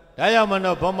ဒါကြောင့်မ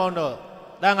လို့ဘုံဘုံတို့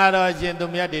တန်ဃာတော်ရှင်သူ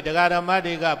မြတ်တွေတရားဓမ္မ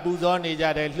တွေကပူဇော်နေကြ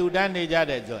တယ်လှူဒန်းနေကြ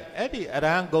တယ်ဆိုအဲ့ဒီအရ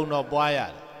ဟံဂုဏ်တော်ပွားရတ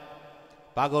ယ်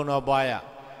ဘာဂုဏ်တော်ပွားရ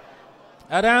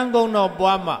အရဟံဂုဏ်တော်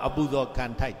ပွားမှအပူဇော်ခံ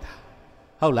ထိုက်တာ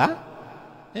ဟုတ်လား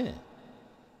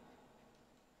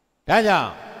ဒါကြော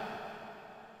င့်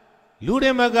လူ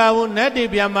တွေမကဘူးနတ်တွေ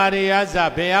ဗျမာတွေအားစ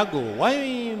ဘုရားကိုဝို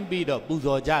င်းပြီးတော့ပူ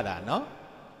ဇော်ကြတာနော်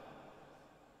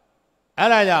အဲ့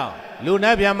ဒါကြောင့်လူန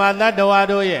တ်ဗျမာသတ္တဝါ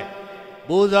တို့ရဲ့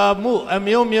ပူဇော်မှုအ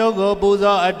မျိုးမျိုးကိုပူ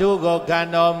ဇော်အထုကိုခံ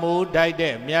တော်မူထိုက်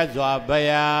တဲ့မြတ်စွာဘု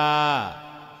ရား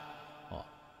ဟော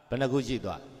ဘယ်နှခုရှိ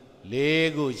သွား၄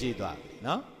ခုရှိသွားပြီ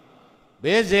နော်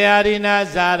ဘေဇယရိနာ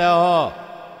ဇာရဟော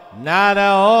နာရ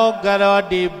ဟောကရော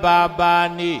တိပါပါ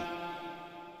နိ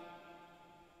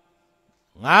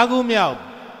၅ခုမြောက်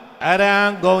အရဟံ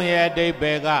ဂုဏ်ရဲ့အဓိပ္ပာ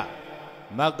ယ်က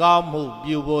မကောင်းမှု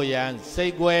ပြုဖို့ရန်စိ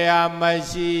တ်ကြွယ်ရာမ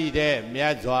ရှိတဲ့မြ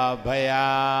တ်စွာဘု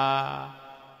ရား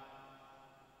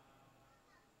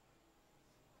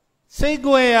စိတ်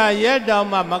ကြွယ်ရာရက်တော်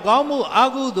မှာမကောင်းမှုအ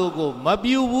ကုသိုလ်ကိုမ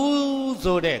ပြုဘူး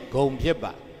ဆိုတဲ့ဂုဏ်ဖြစ်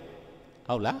ပါ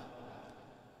ဟုတ်လား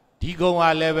ဒီဂုဏ်က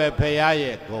လည်းပဲဘုရား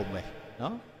ရဲ့ဂုဏ်ပဲ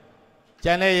နော်ကျ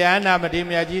န်တဲ့ယဟန္တာမထေရ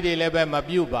မြတ်ကြီးတွေလည်းပဲမ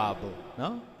ပြုပါဘူး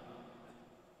နော်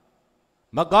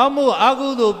မကောင်းမှုအကု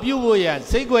သိုလ်ပြုဖို့ရ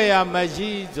စိတ်ကြွယ်ရာမရှိ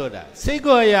ဆိုတာစိတ်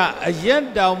ကြွယ်ရာအရက်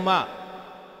တောင်မှ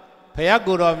ဘုရား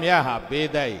ကိုယ်တော်မြတ်ဟာပေး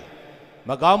တဲ့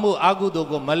မကောင်းမှုအကုသိုလ်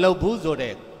ကိုမလုပ်ဘူးဆို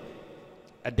တဲ့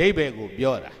အဓိပ္ပာယ်ကို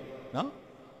ပြောတာနော်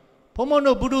ဘုံဘုံ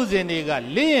တို့ပုထုဇဉ်တွေက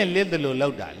လင်းရင်လင်းတယ်လို့လော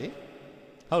က်တာလေ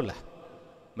ဟုတ်လား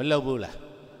မလောက်ဘူးလား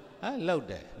လောက်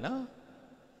တယ်နော်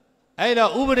အဲ့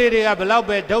တော့ဥပဒေတွေကဘလောက်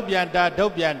ပဲထုတ်ပြန်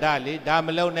တာလေဒါမ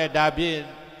လုံးနဲ့ဒါဖြစ်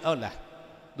ဟုတ်လား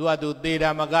သူကသူသေတာ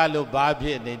မကလို့ဘာဖြ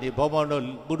စ်နေဒီဘုံဘုံတို့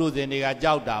ပုထုဇဉ်တွေက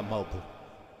ကြောက်တာမဟုတ်ဘူး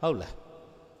ဟုတ်လား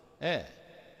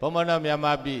ဘုံဘုံတို့မြန်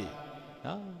မာပြည်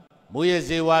နော်မူရ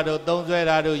စေဝါတို့သုံးဆွဲ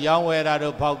တာတို့ရောင်းဝယ်တာ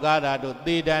တို့ဖောက်ကားတာတို့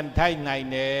သေတံထိုက်နိုင်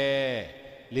တယ်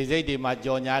လေစိတ်တွေမှာ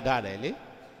ကြော်ညာထားတယ်လေ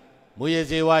မူရ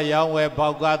စေဝါရောင်းဝယ်ဖော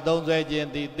က်ကားသုံးဆွဲခြင်း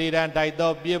သည်သေတံထိုက်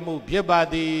သောပြစ်မှုဖြစ်ပါ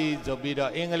သည်ဆိုပြီး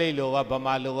တော့အင်္ဂလိပ်လိုကဗ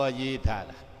မာလိုကရေးထား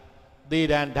တာသေ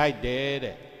တံထိုက်တယ်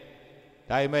တဲ့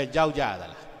ဒါပေမဲ့ကြောက်ကြသ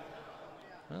လား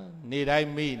နေတိုင်း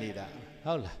မိနေတာ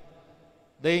ဟုတ်လား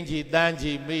သိန်းချီတန်း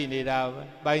ချီမိနေတာ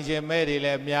ပိုင်ရှင်မဲတွေလ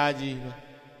ည်းအများကြီးပဲ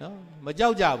နော်မကြော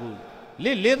က်ကြဘူးလ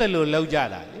စ်တယ်လို့လောက်ကြ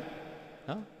တာလေ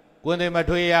နော်ကိုယ်တွေမ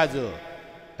ထွေးရဆို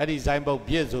အဲ့ဒီဆိုင်ပုတ်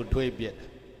ပြည့်ဆိုထွေးပြည့်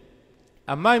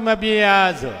အမိုက်မပြေရ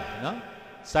ဆိုနော်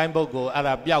ဆိုင်ပုတ်ကိုအဲ့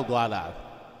ဒါပျောက်သွားတာ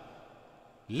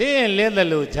လစ်တယ်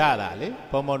လို့ချတာလေ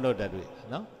ဘုံဘုံတို့တွေ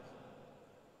နော်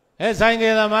ဆိုင်က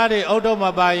ယ်သမားတွေအုတ်တော့မ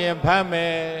ပါရင်ဖမ်းမ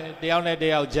ယ်တယောက်နဲ့တ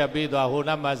ယောက်ချက်ပြီးသွားဟို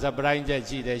နောက်မှာစပရိုင်းချက်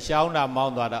ရှိတယ်ရှောင်းတာမော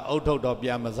င်းသွားတာအုတ်ထုတ်တော့ပြ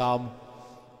န်မဆောင်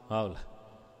ဟုတ်လား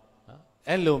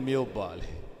အဲ့လိုမျိုးပေါ့လေ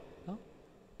နော်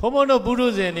ဘုံဘုံတို့ပုထု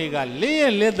ဇဉ်တွေကလ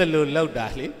စ်တယ်လို့လောက်တာ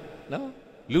လေနော်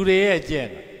လူတွေရဲ့ကျင့်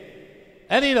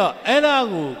အဲ့ဒီတော့အဲ့ဒါ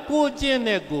ကိုကျင့်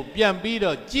တဲ့ကိုပြန်ပြီး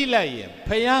တော့ကြည့်လိုက်ရင်ဖ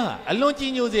ယားကအလွန်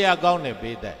ကြီးညိုစရာကောင်းတယ်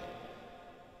ပေးတဲ့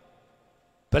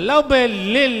ဘလောက်ပဲ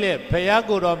လစ်ဘုရား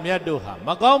ကိုယ်တော်မြတ်တို့ဟာမ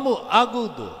ကောင်းမှုအကု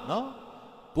သိုလ်နော်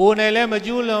ကိုယ်နဲ့လည်းမ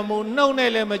ကျူးလွန်ဘူးနှုတ်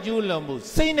နဲ့လည်းမကျူးလွန်ဘူး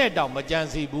စိတ်နဲ့တောင်မကြံ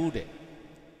စီဘူးတဲ့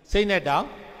စိတ်နဲ့တောင်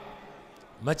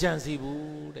မကြံစီ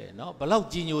ဘူးတဲ့နော်ဘလောက်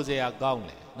ကြီးညိုစရာကောင်း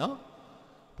လဲနော်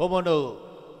ဘုံဘုံတို့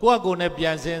ကိုယ့်နဲ့ပြ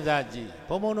န်စဉ်းစားကြည့်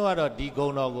ဘုံဘုံတို့ကတော့ဒီဂု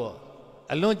ဏ်တော်ကို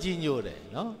အလွန်ကြီးညိုတယ်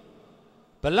နော်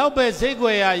ဘလောက်ပဲစိတ်ကြွ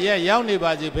ယ်ရရဲ့ရောက်နေ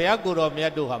ပါစေဘုရားကိုယ်တော်မြ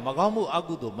တ်တို့ဟာမကောင်းမှုအ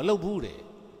ကုသိုလ်မလုပ်ဘူးတဲ့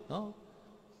နော်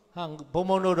ဟာဘုံ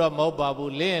ဘုံတို့တော့မဟုတ်ပါ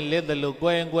ဘူးလင်းတယ်လို့ကွ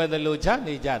ယ်ရင်ကွယ်တယ်လို့ချ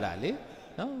နေကြတာလေ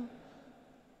နော်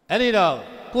အဲ့ဒီတော့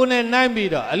ကိုယ်နဲ့နိုင်ပြီး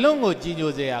တော့အလွန်ကိုကြီး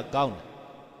ညိုစရာကောင်းတယ်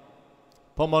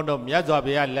ဘုံဘုံတို့မြတ်စွာ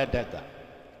ဘုရားလက်ထက်က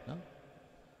နော်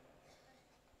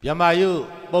မြမယု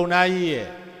ပုံနာကြီးရဲ့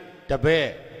တပည့်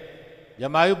မြ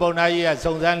မယုပုံနာကြီးက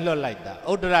စုံစမ်းလွတ်လိုက်တာ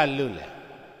ဥဒ္ဒရလွတ်လေ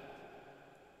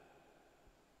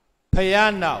ဖ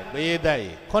ယားနောက်ဘေးသက်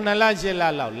9လ10လ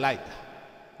လောက်လိုက်တာ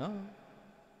နော်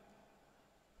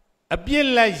အပြစ်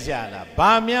လိုက်ကြတာ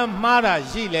ဘာများမှားတာ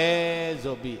ရှိလဲ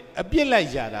ဆိုပြီးအပြစ်လိုက်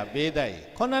ကြတာဘေးတိုက်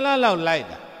9လလောက်လိုက်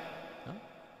တာနော်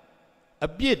အ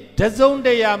ပြစ်တစုံတ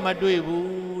ရာမတွေ့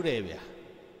ဘူးတဲ့ဗျာ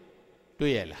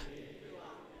တွေ့ရလား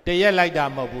တရက်လိုက်တာ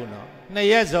မဟုတ်ဘူးနော်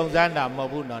2ရက်စုံစမ်းတာမဟု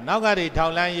တ်ဘူးနော်နောက်ကတွေထော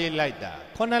င်လန်းရေးလိုက်တာ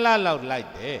9လလောက်လိုက်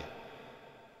တယ်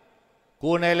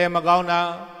ကိုယ်နဲ့လည်းမကောင်းတာ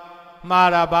မှား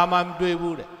တာဘာမှမတွေ့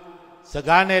ဘူးတဲ့စ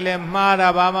ကားနဲ့လည်းမှားတာ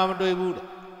ဘာမှမတွေ့ဘူးတဲ့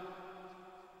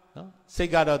နော်စိ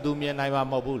တ်ကတော့သူမြင်နိုင်မှာ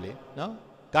မဟုတ်ဘူးလေနော်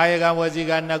ကာယကံဝစီ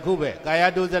ကံ2ခုပဲကာယ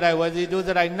တုစရိုက်ဝစီတုစ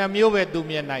ရိုက်2မျိုးပဲသူ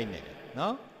မြင်နိုင်တယ်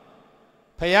နော်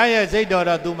ဖရာရဲ့စိတ်တော်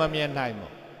တော့သူမမြင်နိုင်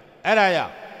ဘူးအဲ့ဒါကြော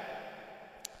င့်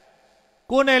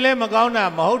ကိုယ်နဲ့လည်းမကောင်းတာ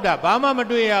မဟုတ်တာဘာမှမ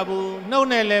တွေ့ရဘူးနှုတ်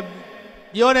နဲ့လည်း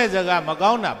ပြောတဲ့စကားမ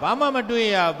ကောင်းတာဘာမှမတွေ့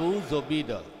ရဘူးဆိုပြီး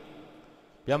တော့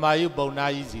ဗြဟ္မာယုပုံနာ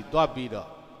ကြီးစီတွားပြီးတော့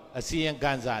အစီရင်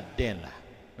ခံစာတင်လာ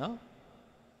နော်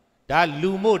ဒါ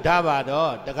လူမို့ထားပါ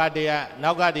တော့တခါတည်းက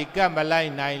နောက်ကဒီကတ်မလို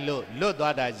က်နိုင်လို့လွတ်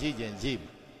သွားတာရှိခြင်းရှိပြီ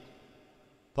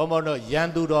ဘုံဘုံတို့ရန်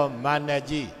သူတော်မာန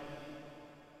ကြီး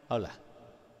ဟုတ်လား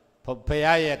ဖ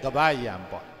ရာရဲ့ကပ္ပယံ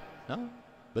ပေါ့နော်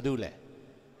ဘာလို့လဲ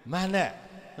မာန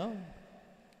နော်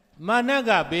မာန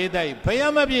ကဘေးတိုက်ဖရာ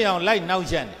မပြည့်အောင်လိုက်နောက်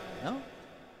ချက်နေနော်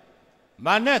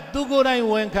မာနသူကိုယ်တိုင်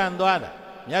ဝန်ခံသွားတာ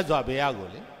မြတ်စွာဘုရားကို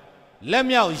လေလက်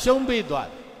မြောက်ရှုံးပေးသွား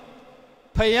တယ်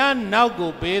ဖယားနောက်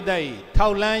ကိုဘေးတိုက်ထော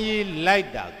က်လန်းရေးလိုက်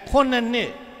တာ9နှစ်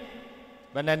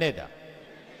ဘယ်နှစ်တာ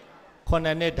9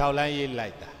နှစ်ထောက်လန်းရေးလို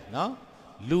က်တာနော်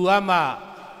လူအမ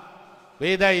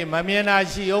ဘေးတိုက်မမြင်တာ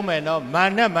ရှိအောင်မယ်နော်မာ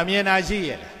နမမြင်တာရှိ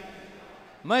ရလား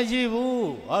မရှိဘူး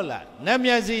ဟုတ်လားနတ်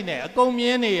မျက်စိနဲ့အကုန်မြ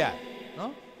င်နေရ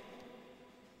နော်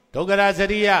ဒုက္ခရစ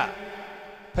ရိယ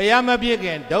ဖယားမပြည့်ခ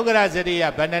င်ဒုက္ခရစရိယ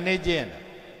ဘယ်နှစ်ကျင့်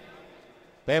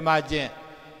ဘယ်မှာကျင့်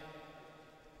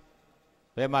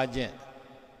ဘယ်မှာကျင့်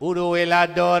ဥရဝေလာ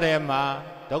တော်ထဲမှာ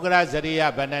ဒုက္ခရစရိယ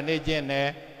ဘယ်နှစ်ကျင့်တယ်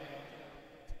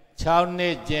6နှ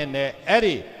စ်ကျင့်တယ်အဲ့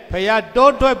ဒီဖယား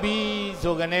တိုးထွက်ပြီ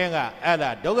ဆိုကနေကအဲ့ဒါ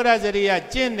ဒုက္ခရစရိယ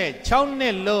ကျင့်တဲ့6နှ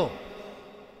စ်လုံး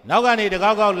နောက်ကနေတ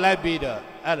ကောက်ကောက်လိုက်ပြီးတော့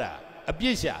အဲ့ဒါအပြ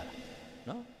စ်ရှာတာ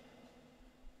နော်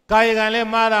ကာယကံလည်း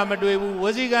မှားတာမတွေ့ဘူးဝ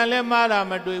စီကံလည်းမှားတာ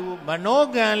မတွေ့ဘူးမနော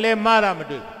ကံလည်းမှားတာမ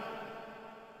တွေ့ဘူး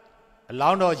အလော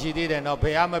င်းတော်ရှိသေးတယ်နော်ဖ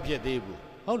ယားမဖြစ်သေးဘူး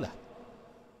ဟုတ်လား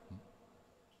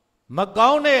မကော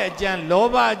င်းတဲ့အကြံလော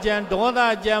ဘအကြံဒေါသ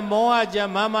အကြံမောဟအကြံ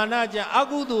မာမာနအကြံအ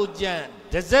ကုသိုလ်အကြံ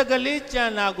တစ်စက်ကလေးကြံ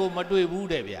တာကိုမတွေ့ဘူး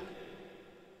တဲ့ဗျာ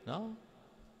နော်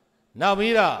နောက်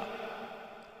ပြီးတော့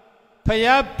ဖ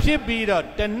ယားဖြစ်ပြီးတော့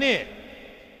တစ်နှစ်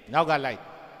နောက်ကလိုက်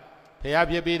ဖယား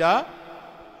ဖြစ်ပြီးတော့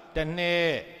တစ်နှစ်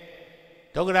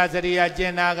ဒုက္ခရစရိယကျ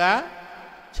င်တာက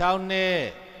6နှစ်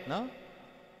နော်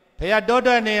ဖယားတော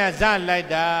တွက်နေရစလိုက်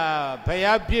တာဖ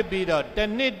ယားဖြစ်ပြီးတော့တစ်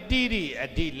နှစ်တိတိအ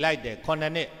ထိလိုက်တယ်9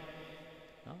နှစ်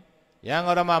ရန်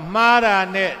ကုန်မှာမှားတာ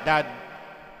နဲ့ဒါ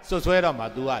စွတ်ဆွဲတော့မှ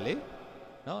तू ကလေ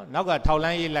နော်နောက်ကထောက်လ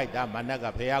န်းရေးလိုက်တာမနက်က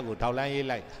ဖယားကိုထောက်လန်းရေး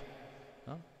လိုက်တာ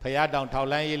နော်ဖယားတောင်ထောက်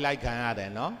လန်းရေးလိုက်ခံရတ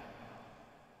ယ်နော်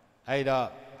အဲ့တော့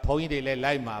ဘုန်းကြီးတွေလည်း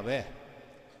လိုက်မှာပဲ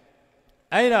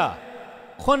အဲ့တော့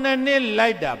9နှစ်လို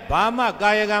က်တာဘာမှကာ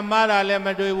ယကံမှားတာလည်းမ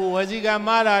တွေ့ဘူးဝစီကံ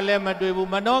မှားတာလည်းမတွေ့ဘူး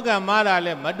မနောကံမှားတာလ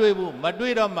ည်းမတွေ့ဘူးမ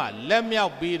တွေ့တော့မှလက်မြော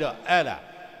က်ပြီးတော့အဲ့ဒါ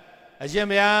အရှင်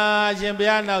ဘု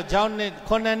ရားနောက်6နှစ်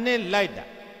9နှစ်လိုက်တာ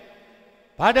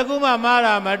ဘာတကူမှမှား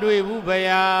တာမတွေ့ဘူးဘု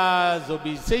ရားဆို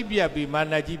ပြီးစိတ်ပြက်ပြီးမာ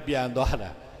နကြီးပြန်သွားတာ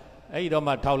အဲ့ဒီတော့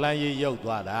မှထောက်လန်းရေးရုပ်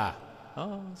သွားတာဟော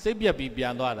စိတ်ပြက်ပြီးပြ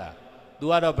န်သွားတာ तू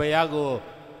ကတော့ဘုရားကို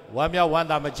ဝမ်းမြောက်ဝမ်း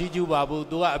သာမချီးကျူးပါဘူး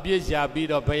तू ကအပြစ်ရှာပြီး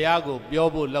တော့ဘုရားကိုပြော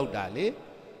ဖို့လောက်တာလေ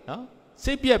နော်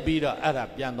စိတ်ပြက်ပြီးတော့အဲ့ဒါ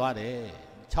ပြန်သွားတယ်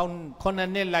9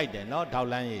နှစ်လိုက်တယ်နော်ထောက်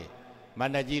လန်းရေးမာ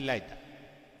နကြီးလိုက်တာ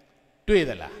တွေ့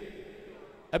သလား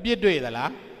အပြစ်တွေ့သ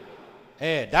လား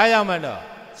ဒါရောက်မှတော့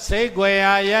စိတ်ွယ်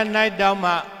ရာရ၌တောင်း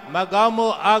မှမကောင်းမှု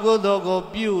အကုသိုလ်ကို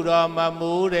ပြုတော်မ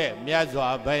မူတဲ့မြတ်စွာ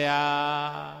ဘု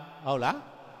ရားဟုတ်လား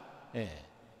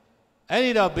အဲ့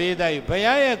ဒီတော့ဘေးတိုက်ဘု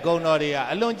ရားရဲ့ဂုဏ်တော်တွေက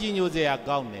အလွန်ကြီးညိုစရာ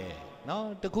ကောင်းတယ်နော်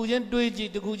တခုချင်းတွေးကြည့်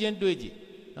တခုချင်းတွေးကြည့်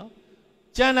နော်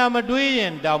ကျန်တာမတွေးရ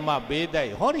င်တောင်မှဘေးတို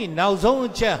က်ဟောဒီနောက်ဆုံး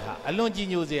အချက်ဟာအလွန်ကြီး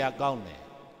ညိုစရာကောင်းတယ်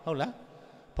ဟုတ်လား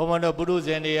ဘုံဘုံတို့ပုရုဇ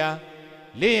ဉ်တွေက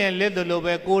လစ်ရင်လစ်သလို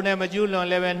ပဲကိုယ်နဲ့မကျူးလွန်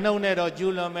လည်းပဲနှုတ်နဲ့တော့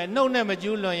ကျူးလွန်မယ်နှုတ်နဲ့မ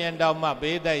ကျူးလွန်ရင်တောင်မှ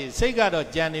ဘေးတိုက်စိတ်ကတော့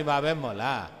ကြံနေပါပဲမို့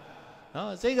လား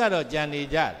နော်စိတ်ကတော့ကြံနေ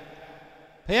ကြတယ်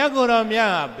ဘုရားကိုယ်တော်မြတ်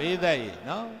ဟာဘေးတိုက်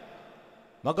နော်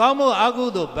မကောင်းမှုအကု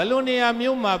သို့ဘလို့နေရာ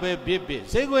မျိုးမှာပဲဖြစ်ဖြစ်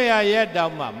စိတ်ွယ်ရရဲ့တော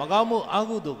င်မှမကောင်းမှုအ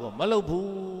ကုသို့ကိုမလုပ်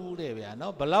ဘူးတဲ့ဗျာ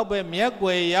နော်ဘလောက်ပဲမျက်ွ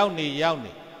ယ်ရောက်နေ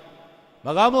မ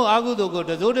ကောင်းမှုအကုသို့ကို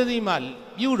တစိုးတစည်းမှ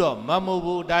ပြုတော့မမှု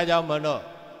ဘူးဒါကြောင့်မလို့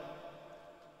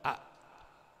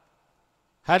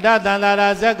ဟတသန္တာရ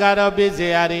ဇက္ကာရောပိစေ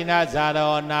ယရိနာဇာ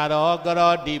ရောနာရောက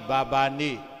ရောတိပါပါ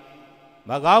နိ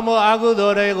မကောင်းမှုအကုသို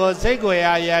လ်တွေကိုစိတ်ကိုရ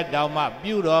ရတောင်မှ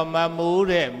ပြုတော်မမူ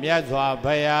တဲ့မြတ်စွာ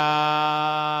ဘု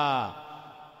ရား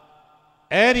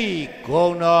အဲ့ဒီဂု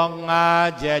ဏ်တော်၅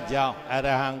ချက်ကြောင့်အရ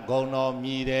ဟံဂုဏ်တော်မြ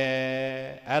ည်တယ်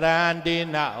အရဟံတေ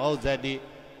နဥစ္စတိ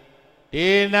တေ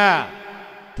န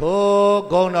ထို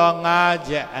ဂုဏ်တော်၅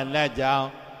ချက်အလတ်ကြောင့်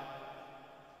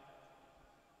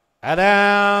အရ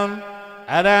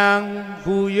ဟံ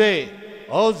ဟူ၍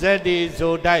ဥစ္စတိ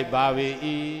ဆိုတိုက်ပါ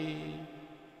၏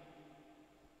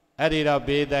အဲ့ဒီတော့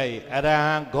ဘေးတိုက်အရ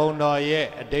ဟံဂုဏ်တော်ရဲ့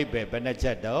အဓိပ္ပာယ်ဘယ်နှချ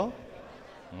က်တော့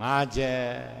၅ချက်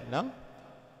နော်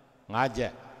၅ချ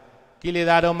က်ကိလေ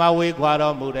သာတို့မှဝေးခွာ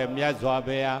တော်မူတဲ့မြတ်စွာ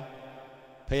ဘုရား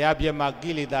ဖရာပြမ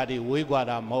ကိလေသာတွေဝေးခွာ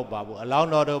တာမဟုတ်ပါဘူးအလောင်း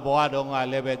တော်တို့ဘဝတော်က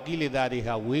လည်းပဲကိလေသာတွေ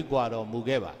ဟာဝေးခွာတော်မူ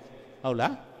ခဲ့ပါဟုတ်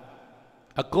လား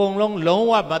အကုန်လုံးလုံး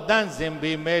ဝမတန့်စင်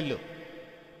ပေမဲ့လို့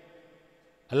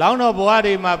အလောင်းတော်ဘဝ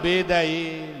တွေမှာဘေးသက်၏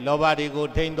လောဘတွေကို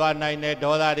ထိန်သွားနိုင်တယ်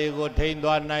ဒေါသတွေကိုထိန်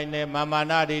သွားနိုင်တယ်မာမာ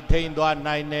နတွေထိန်သွား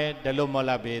နိုင်တယ်ဒါလို့မ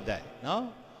လားဘေးသက်နော်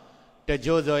တ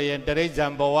ချို့ဆိုရင်တရိစ္ဆာ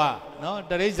န်ဘဝနော်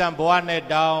တရိစ္ဆာန်ဘဝနဲ့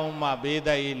တောင်းမှဘေးသ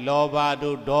က်၏လောဘ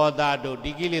တို့ဒေါသတို့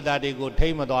ဒီကိလေသာတွေကိုထိ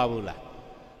န်မသွားဘူးလား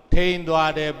ထိန်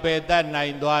သွားတယ်ပယ်တတ်နို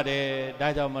င်သွားတယ်ဒါ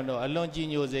ကြောင့်မလို့အလွန်ကြီး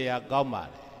ညိုစရာကောင်းပါ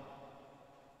တယ်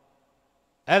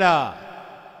အဲ့တော့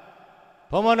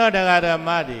ဘုံမနောတရားဓမ္မ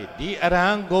တွေဒီအရ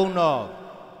ဟံဂုဏ်တော်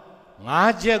၅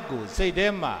ချက်ကိုစိတ်ထဲ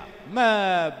မှာမှတ်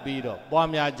ပြီးတော့ပွား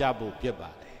များကြဖို့ဖြစ်ပါ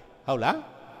တယ်ဟုတ်လား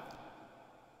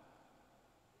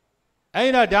အဲ့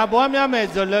တော့ဒါပွားများမယ်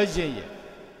ဆိုလို့ရှိရင်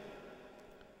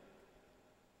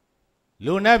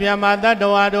လူနဲ့မြမတ္တ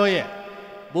ဝါတို့ရဲ့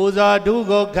ပူဇော်ထု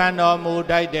ကိုခံတော်မူ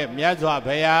တိုက်တဲ့မြတ်စွာ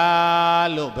ဘုရား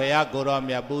လို့ဘုရားကိုယ်တော်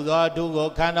မြတ်ပူဇော်ထုကို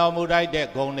ခံတော်မူတိုက်တဲ့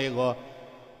ဂုဏ်တွေကို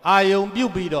အာယုံပြု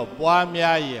ပြီးတော့ပွား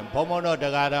များရင်ဘုံဘုံတော်တ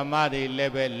ရားဓမ္မတွေလ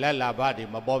ည်းပဲလက်လာဘတွေ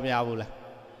မပေါ်များဘူးလား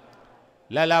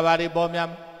လက်လာဘတွေပေါ်များ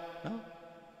နော်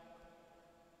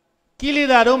ကိလေ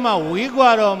သာတို့မှဝေးကွာ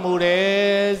တော်မူတ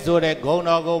ယ်ဆိုတဲ့ဂုဏ်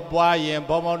တော်ကိုပွားရင်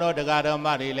ဘုံဘုံတော်တရားဓမ္မ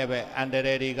တွေလည်းပဲအန္တရာ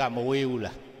ယ်တွေကမဝေးဘူး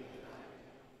လား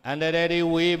အန္တရာယ်တွေ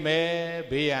ဝေးမယ်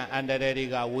ဘေးရန်အန္တရာယ်တွေ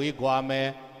ကဝေးကွာမယ်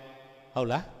ဟုတ်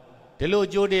လားဒီလို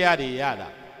ကြိုးတရားတွေရတာ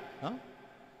နော်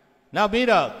နောက်ပြီး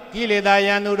တော့ကိလေသာယ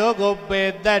န္တုတို့ကိုပယ်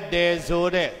တတ်တယ်ဆို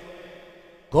တဲ့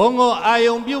ဂုဏ်ကိုအာ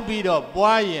ယုံပြုပြီးတော့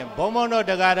ပွားရင်ဘုံဘုံတော်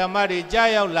တရားဓမ္မတွေကြား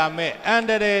ရောက်လာမဲ့အန္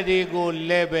တရာယ်တွေကို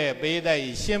လည်းပဲပေးတတ်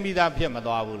ရှင်းပြီးသားဖြစ်မ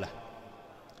သွားဘူးလား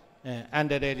အန္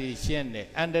တရာယ်တွေရှင်းတယ်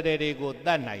အန္တရာယ်တွေကိုတ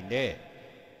တ်နိုင်တယ်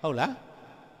ဟုတ်လား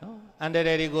နော်အန္တ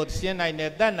ရာယ်တွေကိုရှင်းနိုင်တ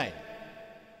ယ်တတ်နိုင်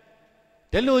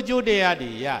ဒီလိုကြိုးတရား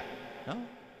တွေရနော်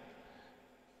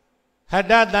ဟတ္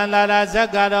တတန္တရာဇက်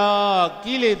ကတော့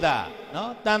ကိလေသာ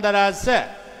နော်တန္တရာဆက်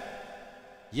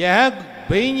ယဟ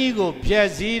ဘိန်းကြီးကိုဖျက်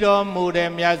ဆီးတော်မူ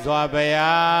တဲ့မြတ်စွာဘု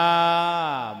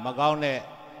ရားမကောင်းတဲ့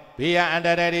ဘေးရန်အန္တ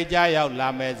ရာယ်တွေကြားရောက်လာ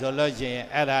မယ်ဆိုလို့ရှိရင်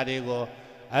အဲ့ဓာတွေကို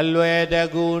အလွယ်တ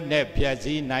ကူနဲ့ဖျက်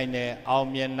ဆီးနိုင်တယ်အောင်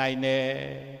မြင်နိုင်တယ်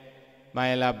မှ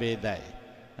န်လားပေးတဲ့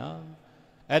နော်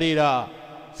အဲ့ဒီတော့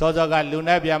စောစောကလူ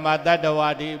နဲ့ဗျာမာတတ္တဝါ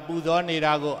ဒီပူဇော်နေ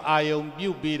တာကိုအာယုံပြု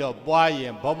တ်ပြီးတော့ပွားရ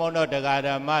င်ဘုံဘုံတော်တရားဓ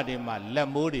မ္မတွေမှာလက်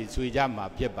မိုးတွေဆွေကြမှာ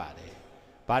ဖြစ်ပါတယ်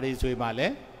။ဘာတွေဆွေမှာလဲ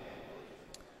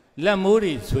လက်မိုး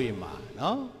တွေဆွေမှာ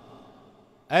နော်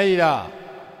အဲဒီတော့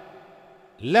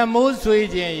လက်မိုးဆွေ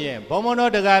ခြင်းရင်ဘုံဘုံ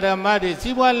တော်တရားဓမ္မတွေ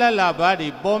စီးပွားလက်လာဘာတွေ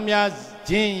ပေါ်များ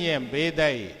ခြင်းရင်ဘေး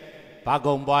တဲ့ဘာ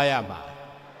ကုံပွားရမှာ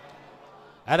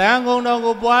အရဟံဂုဏ်တော်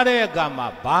ကိုပွားတဲ့အခါမှာ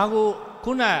ဘာကို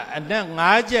ခုနအနက်၅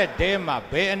ချက်တဲမှာ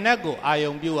ဘယ်အနက်ကိုအာ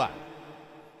ယုံပြုရ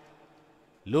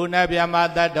လူနဲ့ဗျာမာ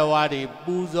တတ္တဝါတွေ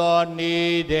ပူဇော်နေ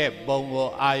တဲ့ပုံကို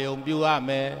အာယုံပြုရမ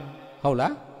ယ်ဟုတ်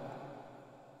လား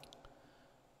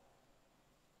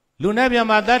လူနဲ့ဗျာ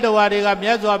မာတတ္တဝါတွေကမြ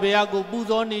တ်စွာဘုရားကိုပူ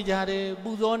ဇော်နေကြတယ်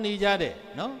ပူဇော်နေကြတယ်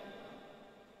နော်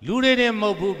လူတွေနဲ့မဟု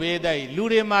တ်ဘူးဘေးတိုက်လူ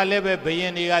တွေမှာလည်းပဲဘယ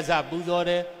င်တွေကစပူဇော်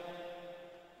တယ်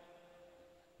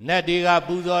နတ်တွေက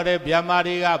ပူဇော်တယ်ဗျာမာ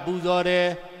တွေကပူဇော်တယ်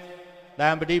တ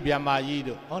န်ပတိဗျာမာကြီး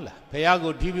တို့ဟုတ်လားဘုရား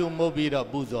ကိုထီးပြုမှုတ်ပြီးတော့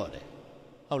ပူဇော်တယ်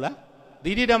ဟုတ်လား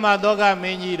သီတိဓမ္မသောကမ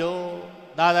င်းကြီးတို့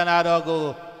သာသနာတော်ကို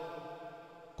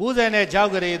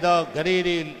96ဂရေသောဂရေ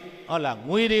တွေဟုတ်လား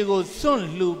ငွေတွေကိုစွန့်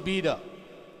လှူပြီးတော့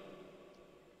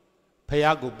ဘု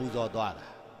ရားကိုပူဇော်သွားတာ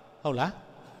ဟုတ်လား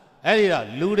အဲ့ဒီတော့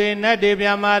လူတွေနဲ့တေ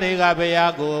ဗျာမာတွေကဘု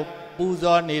ရားကိုပူ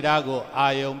ဇော်နေတာကိုအာ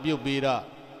ယုံပြုတ်ပြီးတော့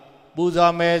ပူ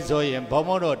ဇော်မဲဆိုရင်ဘုံ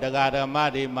ဘုံတို့တရားဓမ္မ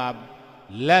တွေမှာ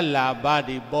လက်လာဘာ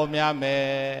ဒီပေါ်များမယ်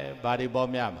ဘာဒီပေါ်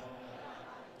များမှာ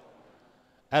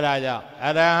အဲ့ဒါကြောင့်အ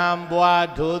ရဟံဘွား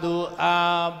ထိုသူအာ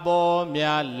ပေါ်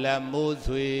များလက်မိုး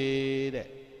ဆွေတဲ့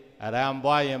အရဟံ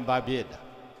ဘွားရင်ဘာဖြစ်တာ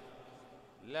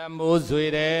လက်မိုးဆွေ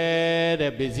တယ်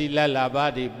တဲ့ပစ္စည်းလက်လာဘာ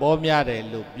ဒီပေါ်များတယ်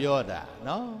လို့ပြောတာ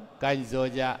နော်ကိုင်းစော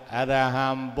ကြအရဟံ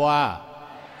ဘွား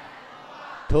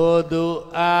ထိုသူ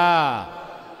အာ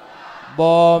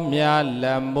ပေါ်များလ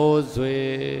က်မိုးဆွေ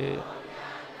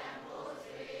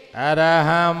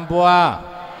Araham Bua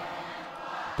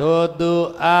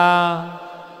Todu A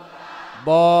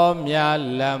Bomya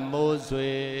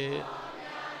Lamuswe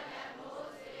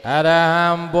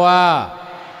Araham Bua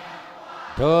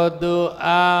Todu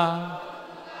A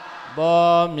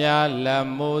Bomya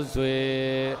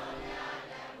Lamuswe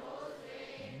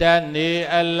Dani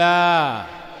Allah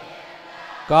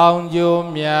Kaung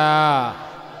Jumya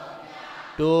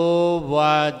Tu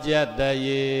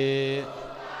Wajadaye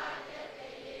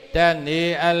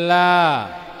Dani Allah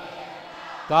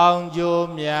Kaung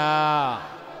Jumya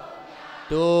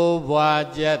Tu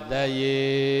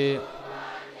Wajadaye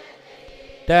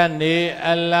Dani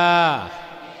Allah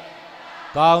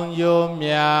Kaung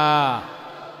Jumya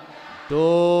Tu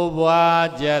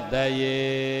Wajadaye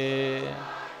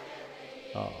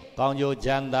Kaung Ju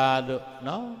Chanda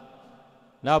no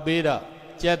Now be the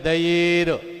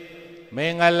Jadaye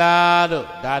Mengala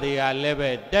Daria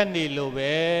Leve Dani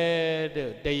Lube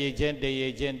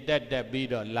Deyen Dada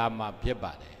Bido Lama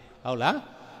Pibade Hola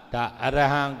Da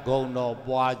Arahan Gono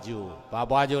Boaju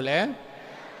Babuaju Le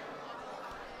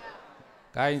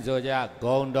Kain Zoja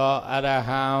Gondo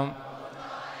Araham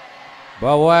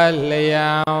Bawal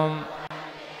Layam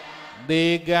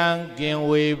Digang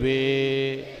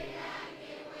Kinwibi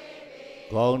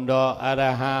Gondo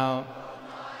Araham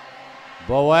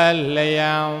Bawal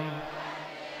Layam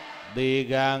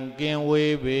Digang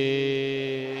Kinwibi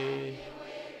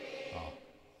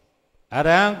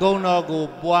Araham Gono Gu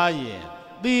Boyen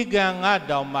Digang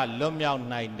Adama Lumyao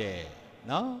Nainde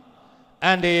No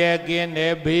And they again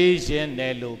a vision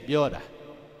they look Yoda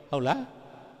Hola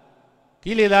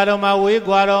Kilidama we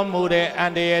guaro mude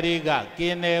and the eriga,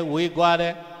 kine we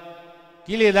guare.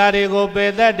 Kilidari go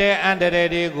better de and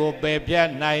the go bebia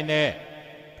nine,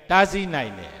 Tazi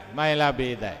nine, my la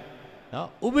beda. No,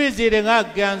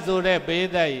 Ubisiringa ganzo de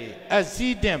beda, a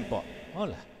sea tempo.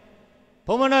 Hola.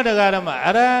 Pomona de Garama,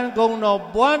 Aran go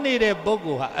no buani de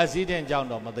bogu, a seating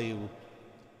jound of Madibu.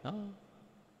 No.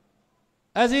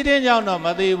 A seating jound of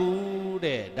Madibu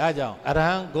de Dajan,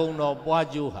 Aran go no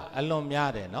buajuha, alone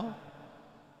yade, no?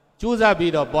 Choose a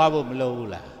bit of Babu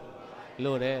Mlula.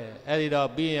 Lure, Editor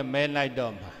be a man like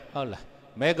Dom. Hola.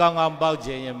 Megong on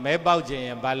Bouchin, May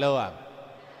Bouchin and Baloa.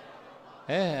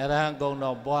 Arango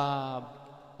no Boab.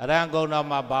 Arango no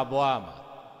ma Babuama.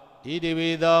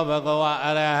 Idivido Bagoa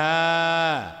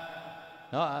Araha.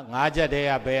 No, Naja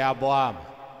de Bea Boam.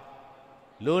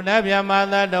 Lunabia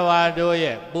Mother no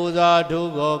Adoye. Buzo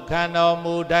Dugo Kano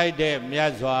Mudai de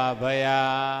Miazwa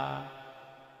Baya.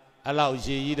 Allow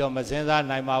she eat on Masenza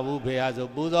Naimabu Peazo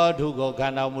Buzo to go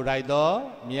Kana Muraido,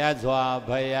 Miazwa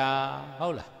Baya,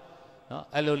 Hola. No,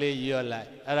 Aluli, you're like,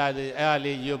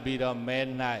 early you beat on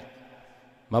midnight.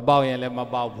 Mabao and let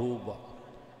Mabao Puba.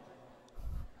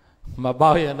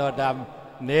 Mabao and not damn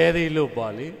Neri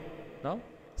Lupoli. No,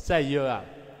 say you up.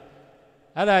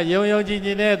 Ada Yo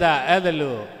Jineta,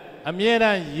 Adalu,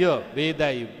 Amira, you be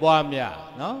the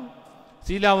Boamia, no?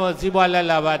 Sila Sibala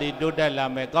Lavadi, Duda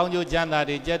Lame, Konju Janda,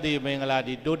 Jadi Mingala,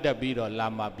 Duda Bido,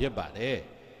 Lama Bibade.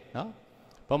 No?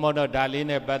 Pomono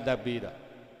Daline Bada Bido.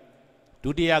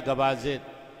 Dudia Gabazit,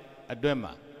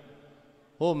 Adwema.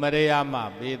 O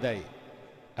Mariama, Bedai.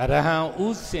 Arahan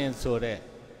Usen Sore,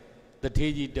 the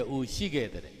Tiji de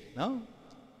Ushigate. No?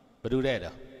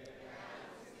 Badureda.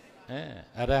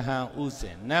 Arahan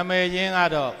Usen. Name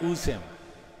Yengado Usem.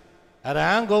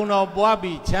 Arahan go no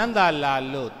Bobby Chanda la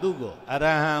lo dugo.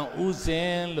 Arahan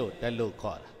Uzen lo the lo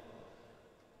call.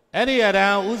 Eddie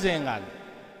Arahan Uzengal.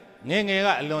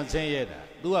 Nengega alone say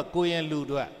do a Koyan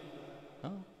Ludwa.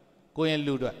 Koyan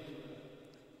Ludwa.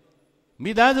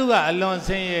 Midazuga alone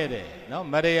say no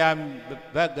Maria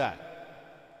Baga.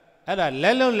 Ada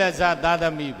Lelo Leza Dada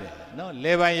Mibe. No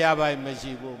Leva Yaba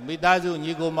Meshibu. Midazu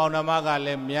Nigo Maunamaga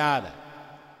le Miada.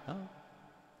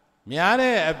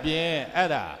 Miare a bien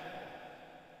Ada.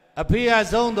 Appear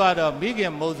zone daughter,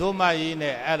 Migan Mozoma in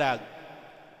Ada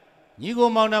Nigo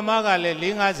Maunamaga le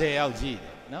Linga say LG.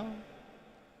 No?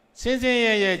 Since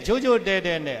Jojo dead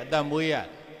in the Muya,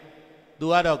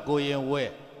 do other going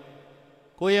way.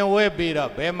 Going way beat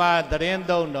up, Bema, the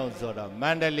Rendo no sort of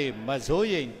Mandali,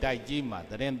 Mazoye, Taijima,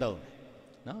 the Rendo.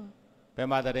 No?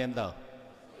 Bema the Rendo.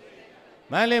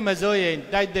 Manly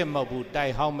Mazoye, died them Mabu,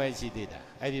 die how much she did.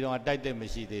 I did not die them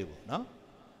she did. No?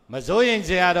 Mazoyan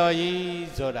Zero yi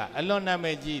soda, alona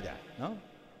mejida, no?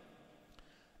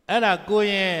 Era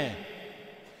Goyen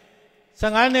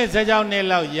Sangane Sajao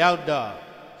Nelo Yaudo,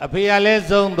 a Piale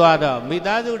Zone Dwado,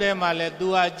 Midazu de Male,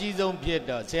 Dua Gizon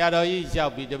Pieto, Seado yi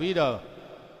shall be the video.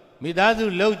 Midazu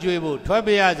low juibu,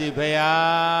 Twabiazi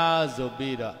Pea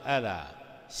Zobido, Era,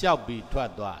 shall be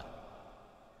Twadwa.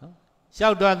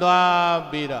 Shout to the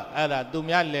Peter, Ada,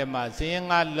 Tumia Lema,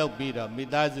 saying I love Peter,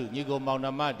 Mitazu, Nico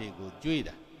Mountamati,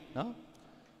 Juida. No?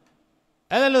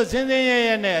 Hello,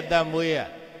 Sending at Damuya.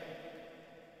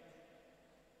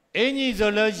 Any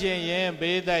solution,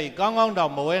 be they gone on the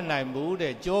Moen I moved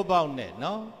a job on it,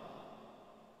 no?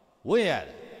 Where?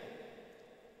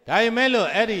 Daimelo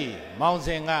Eddie, Mount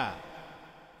Senga,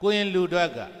 Queen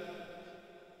Ludaga.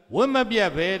 Women be a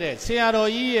bed, Seattle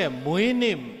ye,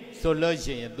 Muinim.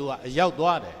 Solution to a yacht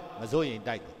water, Mazoy in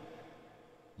Dyke.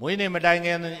 Winning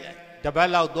Madang the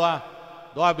Bella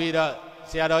Dwa Bida,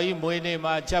 Seattle, Winning,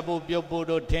 my Chapu,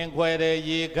 Piopudo, Tenquere,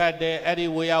 Ye Cade, Eddie,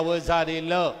 we are was in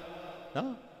love.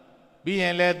 No?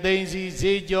 Being let Daisy,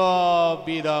 Sejo,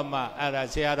 Bidoma, Ada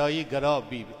Seattle,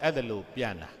 Garobi, Adelu,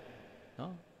 Piana.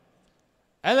 No?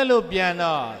 Adelu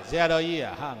Piano, Seattle,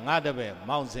 hang Adabe,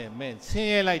 Mountain, men,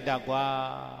 sing like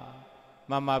Dagua,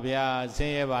 Mamma Bia,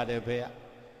 sing about the pair.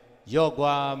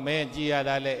 Yogwa, Mengia,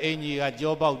 Enya,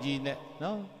 Jobauji,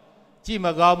 no?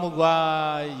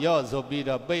 Chimagamuga,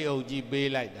 Yozobida, Bay OG, Bay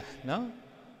like that, no?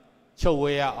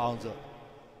 Chowea also.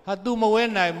 Haduma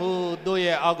when I move, do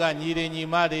ye organ, Yidini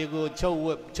Madi go,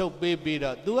 chow baby,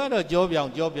 do other job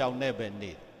young never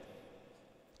need.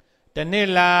 The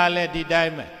Nilla let the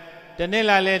diamond, the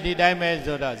Nilla let the diamond,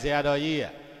 so that the other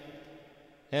year.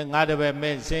 And other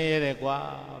men say,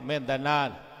 men the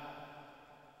none.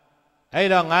 I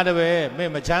don't way, me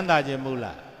Machanda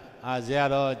Jemula, as they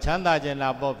are Chanda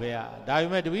Jena Bopea,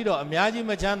 Diamond Widow, Miaji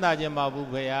Machanda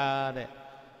Jemabupea,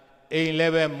 A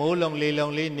level Molongly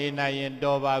Lonely Nina and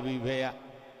Doba Vipea.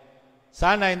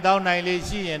 Sana and down 9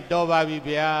 she and Doba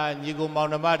Vipea, Nigo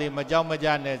Mountamati,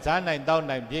 Majamajan, Sana and down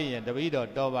 9 billion, the widow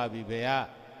Doba Vipea.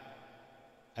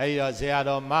 I say I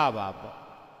don't Maba.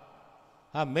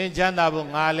 I mentioned about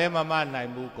Nalema Man, I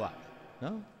Mukwa.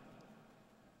 No?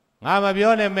 I'm a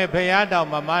beyond me payada,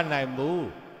 Mamma, I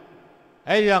move.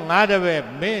 A young other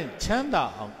men,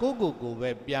 Chanda on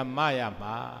Kuku, Piamaya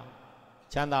Ma,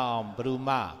 Chanda on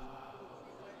Bruma,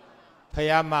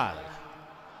 Payama,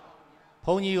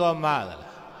 Pony or Mother,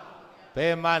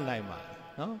 Payama,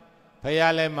 no?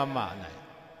 Payale Mamma,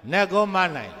 Nego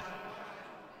Manai,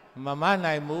 Mamma,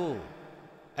 I move.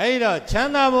 Ada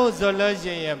Chanda was the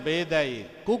legend and Beda,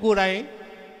 Kukurai,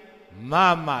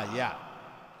 Mama, ya.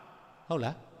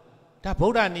 Hola. Ta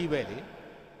Boda ni belly,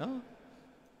 no?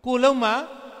 Kuloma,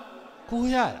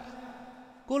 Kuyara.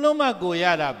 Kuloma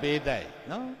Goyara Bede,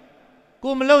 no?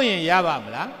 Kumloyan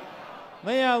Yabamla.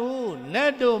 Mayawu,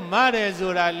 Nedo Mare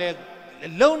Zura leg,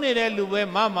 lonely Lue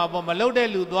Mama,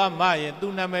 Bomalode Ludua Maya,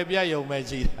 Duna Mabia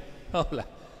Yomaji. Hola,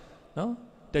 no?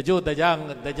 The Joe the young,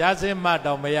 the Jazzy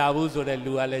Madam Mayawu, so the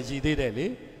Lua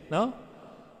Legideli, no?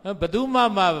 But do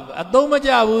Mama, a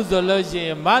Domajawu, the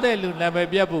Logi, Mare Luna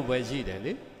Mabia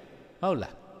Bubajideli. Hola,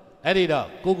 Edido,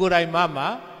 Kukurai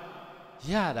Mama,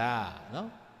 Yada,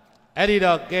 no?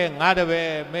 Edido, King,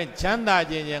 Adabe, men Chanda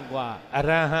Jinqua,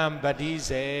 Araham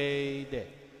Badise,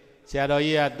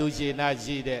 Shadoya Dushi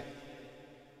Naji,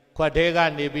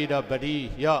 Quadega Nibido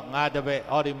Badi, Yo, Adabe,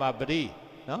 Odima Badi,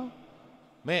 no?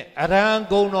 Me Arang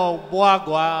Gono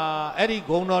Boagua, Edi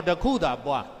Gono the Kuda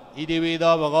Boa,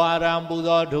 Idivido, Aram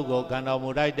Budo, Dugo,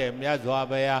 Kanamurai,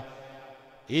 Yazwabea.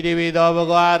 Idivido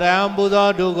Baguaram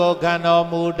Budo Dugo Kano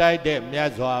Mudai de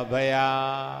Miazwa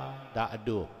Baya da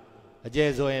do. A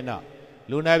Jesuena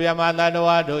Luna Yamana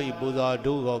Noado Ibudo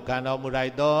Dugo Kano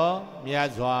Mudai do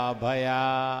Miazwa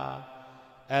Baya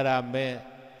Era me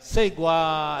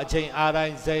Segua a chain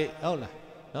Arain say Ola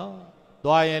no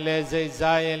Doyen Leze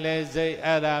Zayen Leze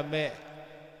Era me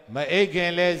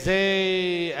Maegan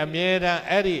Leze Amira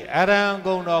Eri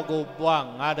Arango no go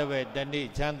Buang Adawe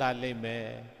Dani Chanda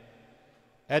Lime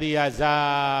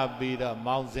Eriaza be the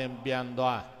mountain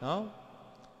Biandoa, no?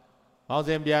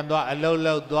 Mountain Biandoa, a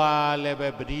low doa,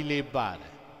 lebe brilli bad,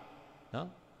 no?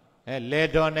 And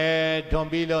let on it,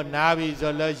 Tombilo, Navi,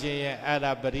 Zologian, at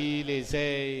a brilli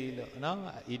say,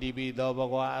 no? EDB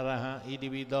Doboguara,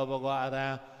 EDB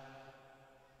Doboguara,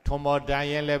 Tomo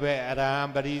Diane lebe at a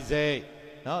hambarize,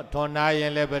 no?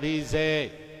 Tonayan leberize,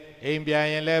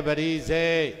 Imbian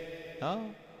leberize,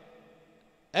 no?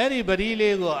 Anybody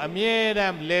lego, a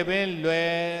meram leven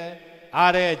lue,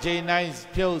 are J9's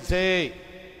Pose,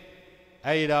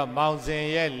 Ada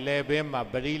mountain yet lebema,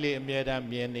 barili meram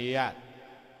yeniat.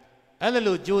 And the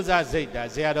Lujuza Zeta,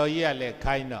 Zeroia le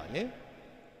Kaino, eh?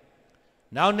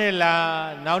 Now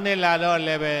Nella don't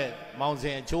leve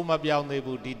mountain, Chuma beyond the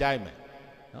booty diamond.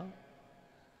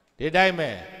 The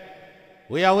diamond.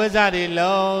 We are wizard in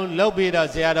low bidder,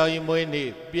 Zero in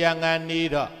Winnie,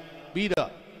 Pianganida, bidder.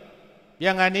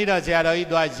 Young Anita Zero,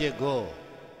 it was go.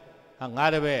 Hang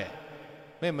out of it.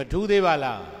 Remember 2 days.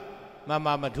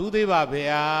 Mama Matudi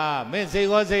Babea, men say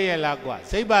was a laqua,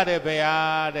 say bade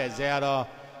bea, de zero,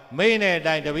 main a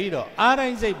didavido,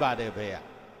 aren't say bade bea.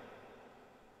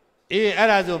 E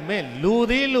arazo men,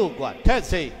 ludi luqua, tet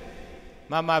say,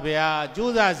 Mama bea,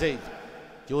 Juza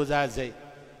say,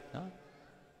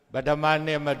 but a man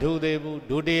named Matudebu,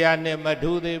 Dudia named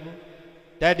Matudebu,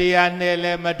 Dadia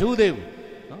nele Matudebu,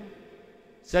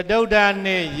 Sadoda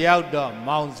ne Yaudo,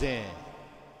 Mountain,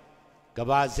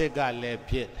 Gabazeka le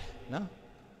pit. No,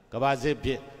 Gabazi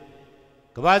pit.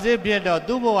 Gabazi pit or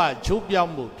Duboa,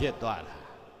 Chupiambu pit.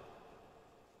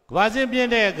 Gabazi pit,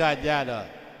 Gajado.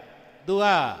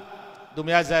 Dua,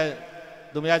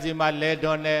 Dumiazima led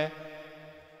on there.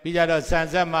 Pijado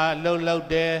Sansama, low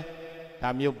there,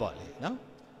 Tamu Boli. No,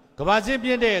 Gabazi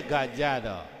pit,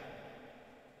 Gajado.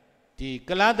 The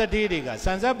Kalata Tiriga,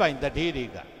 Sansaba in the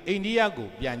Tiriga, India go,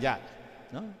 Pianja.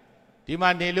 No,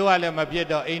 Dimandilua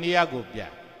Lemapiedo, India go, Pia.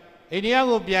 India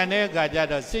go piane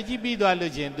gajado, CGP do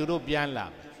allusion, Duro pianla.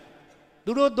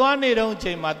 Duro doane don't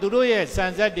chema, Duro ye,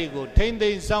 Sansadigo, 10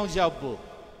 days sound shapu,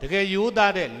 to get you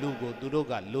that Lugo,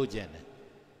 Duroga, Logen.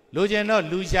 Logen no,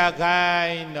 Lucia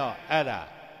Kai, no, Ada.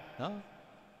 No?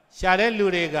 Share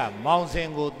Lurega,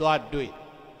 Mountain go do it.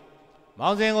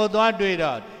 Mountain go do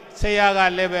it, Sayaga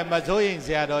leve, Mazoing,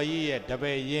 Seado ye,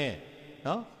 Tabe yen.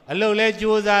 No? Allo le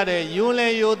Josare, you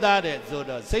lay you that, so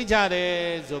the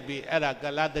Sejare, so be Era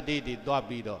Galatadi,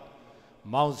 Dobido.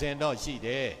 Mountain no, she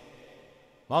there.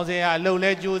 Mountain, allo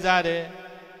le Josare.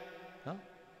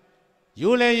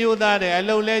 You lay you that,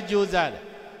 allo le Josare.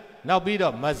 Now be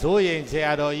the Mazoing,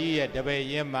 Seado ye, Tabe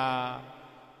yema.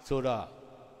 So the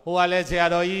who are let's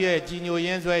say, Gino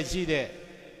Yens, she there.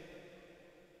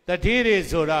 The Tiri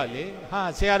Sorali,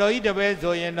 ha, Seado eat the best,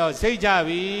 so you know,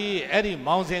 Sejavi, Eddie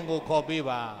Mountain go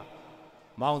Cobiba,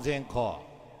 Mountain call,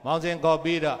 Mountain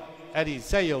Cobida, Eddie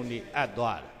Sayoni at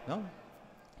Dwar, no?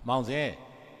 Mountain,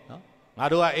 no?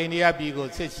 Madua India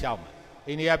Bigo, sit shaman,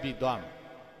 India be done.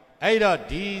 Ada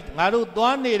did Maru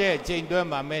Dwani, Jane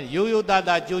Dwema, men, you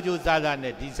Dada, Juju Zada, and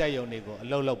Disayonigo,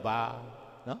 Lolo Ba,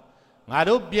 no?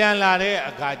 Maru Bianlare,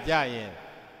 a Gajayan.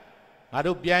 I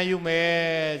do pian you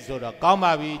me, so the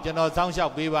Kamabi, General Sound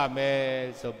Shout Biba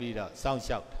me, so be the sound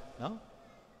shout, no?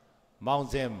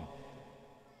 Mountain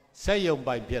say you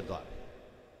by Pietro.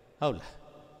 Hola,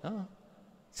 no?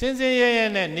 Since ye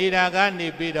and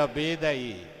Nidagani be the Beda,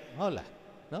 hola,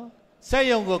 no? Say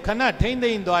you go cannot taint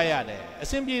the Indoyade, a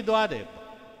simply doade.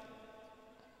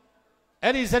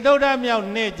 Eddie Sadoda Miao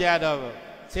Nejado,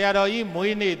 Seado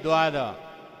Muini Doado.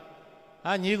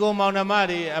 Nigo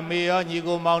Maunamari, a meo,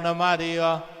 Nigo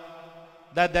Maunamari,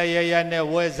 that the Yayane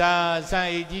was a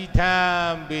San Egi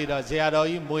Tam, be the Seado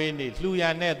Imuini,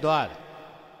 Luyanet Dwar.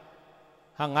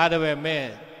 Hang out of a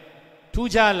man,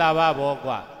 Tuja Lava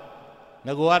Bogua,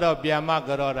 Naguado Biama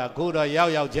Garora, Kuda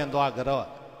Yao Gentwa Garo.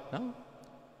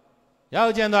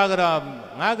 Yao Gentwa Garo,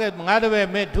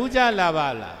 Nagabe me Tuja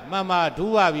Lavala, Mama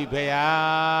Tua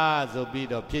Vipea, so be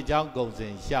the Pijan goes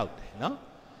and shout, no?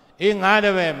 In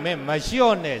other way,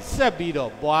 Machine,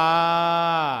 Sabido,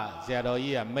 Bois,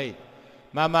 Zeroia made.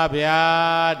 Mama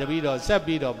Bea, the Vido,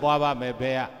 Sabido, Boba me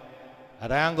Bea.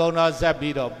 Rango no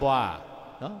Sabido, Bois.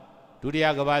 No? To the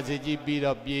Agavazi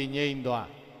Bido, being Yindua.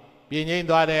 Being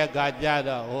Yindua, the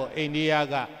Gajada, or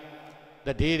Indiaga,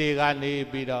 the Tirigani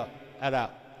Bido, Ada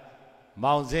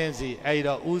Mountainsi,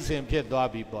 Ada Usin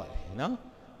Pietwabi boy. No?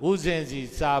 Usensi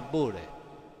Sabure.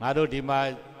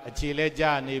 Marodima.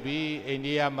 Chileja Nibi,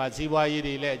 India Masiwa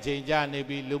Yiri, Jinja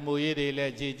Nibi, Lumu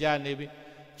Yiri, Jinja Nibi,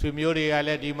 Sumuri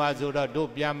Ale di Mazura, Do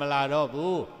Biamala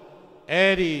Robu,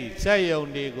 Eri, Sayo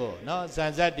Nigo, no,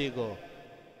 Sanzadigo,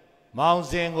 Mount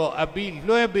Zengo, a big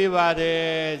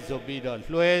Luebivade, Zobido,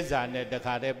 Lueza, and the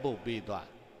Carebu Bidwa.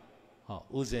 Oh,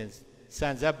 Uzens,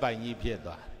 Sanza by Ni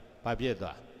Piedwa,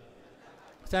 Papiedwa.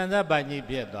 Sanza by Ni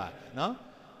Piedwa, no?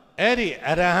 Eri,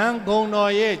 Arahan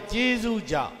Gonoye, Jesus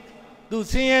Jao. To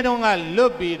see it on a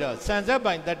lubido, Sansa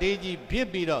by the Deji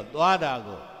Pipido,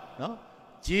 Duadago, no?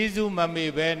 Jesus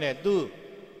Mami Bene, do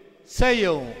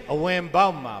Sayo, a when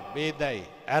Bauma, Bede,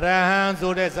 Arahan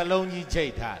so that's a lonely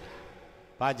Jata,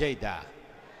 Pajata,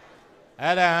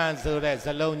 Arahan so that's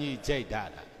a lonely Jata,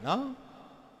 no?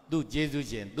 Do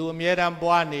Jesus in, do Miram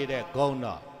Boani, the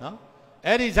Gono, no?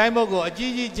 Eddie Simogo, a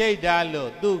Gigi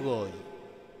Jata, do go,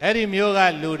 Eddie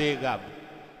Myoga Ludiga.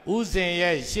 Usen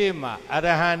ye shema,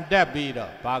 Arahan Dabido,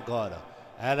 Pagodo,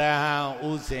 Arahan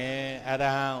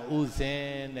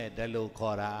Usen, the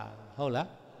Lucora, Hola.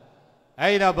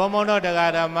 Aida Bomono de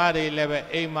Gada Mari Leve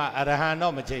Ema Arahan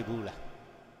no Machebula.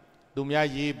 Dumya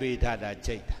ye beta da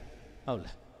cheta.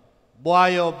 Hola.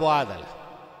 Boyo Boadala.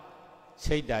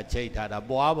 Cheta, the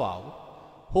Boabo.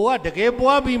 Who are the gay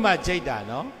Boabi ma cheta,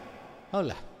 no? ဟုတ်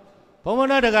လားဘုံဘုံ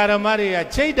တော်တရားဓမ္မတွေက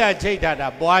ချိတ်တာ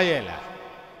ပွားရဲ့လား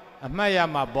အမှတ်ရ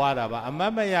မှပွားတာပါအမှ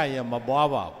တ်မရရင်မပွား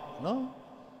ပါဘူးနော်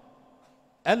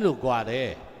အဲ့လိုကြွားတယ်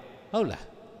ဟုတ်လား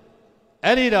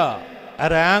အဲ့ဒီတော့အ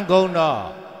ရဟံဂုံတော့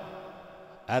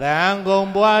အရဟံဂုံ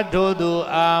ပွားထိုသူ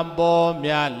အာပေါ်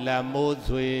မြလက်မိုး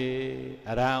ဆွေ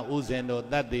အရဟံဥစဉ်တို့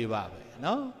တတ်သေးပါပဲ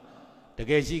နော်တ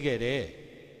ကယ်ရှိခဲ့တယ်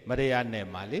မရရနဲ့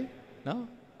မှာလေနော်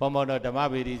ဘုံဘုံတော်ဓမ္မ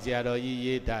ဗေဒိဆရာတော်ကြီး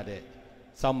ရေးထားတဲ့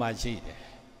စောင့်မရှိတယ်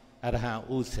အရဟံ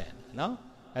ဥစဉ်နော်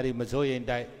အဲ့ဒီမစိုးရင်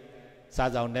တိုက်စာ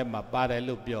ဆောင်ထဲမှာပါတယ်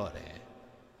လို့ပြောတယ်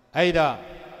အဲ့တော့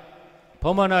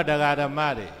ဘုံဘုံတော်တရားဓမ္မ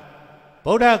တွေ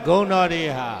ဗုဒ္ဓဂုဏ်တော်တွေ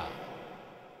ဟာ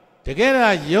တကယ်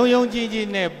တော့ယုံကြည်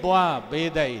နဲ့ပွားပေး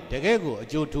တဲ့တကယ်ကိုအ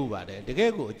ကျိုးထူပါတယ်တက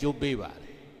ယ်ကိုအကျိုးပေးပါတ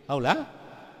ယ်ဟုတ်လား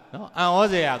နော်အံ့ဩ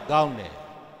စရာကောင်းတယ်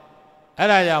အဲ့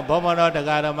ဒါကြောင့်ဘုံဘုံတော်တ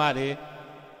ရားဓမ္မတွေ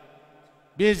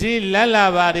ပစ္စည်းလက်လာ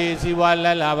ပါတွေစီဝါလ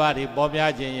က်လာပါတွေပေါ်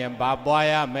များခြင်းရင်ဘာပွား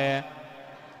ရမယ်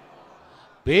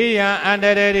ဘေးရန်အန္တ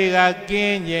ရာယ်တွေကက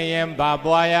င်းခြင်းရင်ဘာ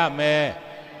ပွားရမယ်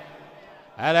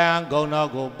အရဟံဂုဏ်တော်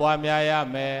ကိုပွားများရ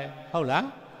မယ်ဟုတ်လား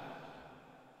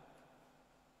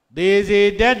သေစီ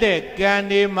တတ်တဲ့ကံ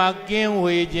ဒီမှာကင်း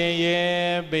ဝေခြင်းရ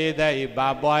င်ဘေးတဲ့ဘာ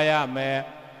ပွားရမယ်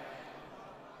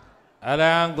အရ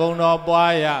ဟံဂုဏ်တော်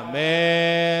ပွားရမ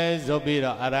ယ်ဆိုပြီး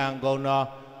တော့အရဟံဂုဏ်တော်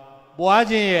ပွား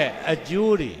ခြင်းရဲ့အ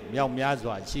ကျိုးတွေမြောက်များ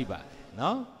စွာရှိပါတယ်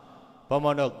နော်ဘုံ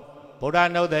ဘုံတို့ဗုဒ္ဓ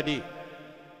နုဒ္ဓတိ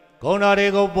ဂုဏ်တော်တွေ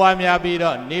ကိုပွားများပြီး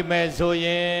တော့နေမယ်ဆိုရ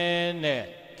င်တဲ့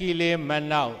ကိလေမ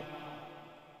နောက်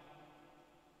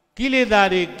ကိလေသာ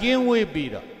တွေကင်းဝေး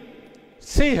ပြီးတော့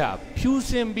စိတ်ဟာဖြူ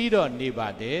စင်ပြီးတော့နေပါ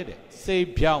တယ်တဲ့စိတ်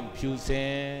ဖြောင်းဖြူစ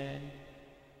င်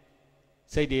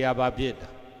စိတ်တရားဘာဖြစ်တာ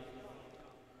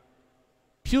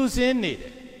ဖြူစင်နေတ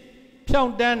ယ်ဖြော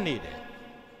င်းတန်းနေတယ်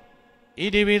ဣ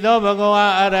တိပိသောဘဂဝါ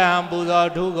အရဟံပူဇော်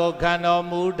ထုကိုခံတော်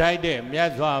မူထိုက်တဲ့မြ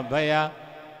တ်စွာဘုရား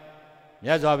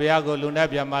ကိုလူနဲ့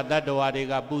မြတ်တတ္တဝါတွေ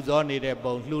ကပူဇော်နေတဲ့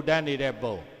ပုံလှူဒန်းနေတဲ့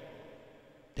ပုံ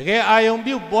တကယ်အာယုံ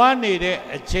ပြုပွားနေတဲ့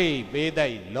အချိန်ပေး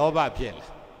တဲ့လောဘဖြစ်လာ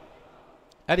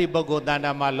အဲ့ဒီပုဂ္ဂိုလ်တဏ္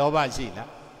ဍာမှာလောဘရှိလား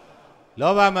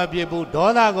လောဘမဖြစ်ဘူးဒေါ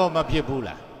သကောမဖြစ်ဘူး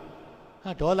လား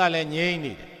ဟာဒေါသလည်းငြိမ့်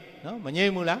နေတယ်နော်မငြိ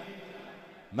မ့်ဘူးလား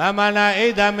မာနာအိ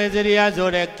ဒ္ဓမေစရိယဆို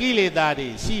တဲ့ကိလေသာတွေ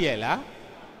ရှိရဲ့လား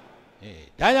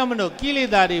ဒါကြောင့်မလို့ကိလေ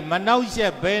သာတွေမနှောက်ယှ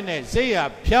က်ဘဲနဲ့စိတ်ဟာ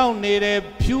ဖြောင်းနေတယ်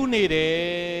ဖြူနေတ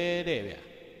ယ်တဲ့ဗျာ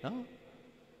နော်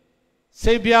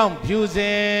စိတ်ဖြောင်းဖြူစ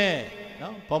င်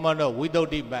နော်ဘုံမတော်ဝိသုဒ္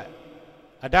ဓိပတ်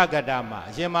အဋ္ဌကတမှာ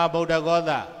အရှင်မဗုဒ္ဓဂော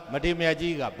သမထေရမြတ်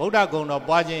ကြီးကဗုဒ္ဓဂုဏ်တော်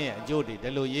ပွားခြင်းရဲ့အကျိုးတွေဒီ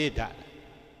လိုရေးထားတယ်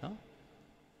နော်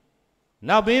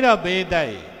နောက်ပြီးတော့ဘေးတို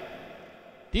က်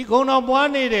ဒီဂုဏ်တော်ပွား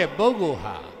နေတဲ့ပုဂ္ဂိုလ်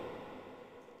ဟာ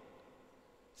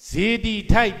ဇေတီ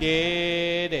ထိုက်တ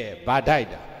ယ်တဲ့ဗာထိုက်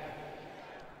တာ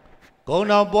ဂုဏ်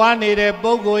တော်ပွားနေတဲ့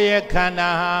ပုဂ္ဂိုလ်ရဲ့ခန္ဓာ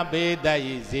ဟာဘေးတို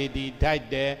က်ဇေတီထိုက်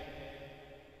တယ်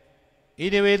ဣ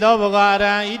တိပိသောဘဂဝါအရ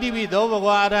ဟံဣတိပိသောဘဂ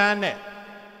ဝါအရဟံနဲ့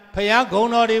ဖယားဂုဏ်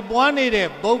တော်တွေပွားနေတဲ့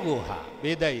ပုဂ္ဂိုလ်ဟာ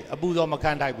ဘေးတိုက်အပူဇော်မ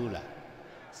ခံထိုက်ဘူးလား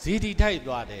ဇေတီထိုက်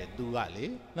သွားတယ်သူကလေ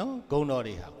နော်ဂုဏ်တော်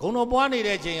တွေဟာဂုဏ်တော်ပွားနေ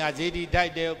တဲ့အချိန်ကဇေတီထို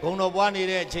က်တယ်ဂုဏ်တော်ပွားနေ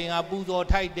တဲ့အချိန်ကပူဇော်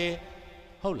ထိုက်တယ်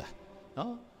ဟုတ်လား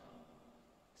နော်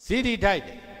ဇေတီထိုက်တ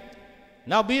ယ်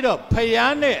နောက်ပြီးတော့ဖ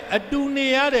ယားနဲ့အတူနေ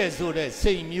ရတယ်ဆိုတဲ့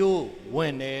စိတ်မျိုးဝ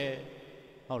င်တယ်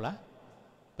ဟုတ်လား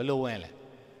ဘယ်လိုဝင်လဲ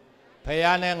ဖ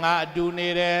ယားနဲ့ငါအတူနေ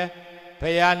တယ်ဖ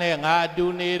ယားနဲ့ငါအတူ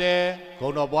နေတယ်ဂု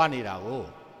ဏ်တော်ပွားနေတာကို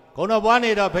ဂုဏ်တော်ပွား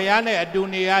နေတော့ဖယားနဲ့အတူ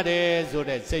နေရတယ်ဆို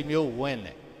တဲ့စိတ်မျိုးဝင်တ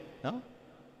ယ်နော်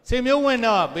စိတ်မျိုးဝင်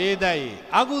တော့ဘေးတိုက်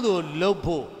အကုသိုလ်လုပ်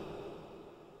ဖို့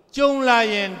ကြုံလာ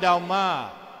ရင်တောင်မှ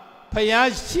ဖယား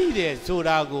ရှိတယ်ဆို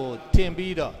တာကိုထင်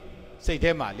ပြီးတော့စိတ်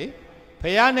ထဲမှာလေဖ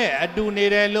ယားနဲ့အတူနေ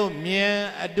တယ်လို့မြင်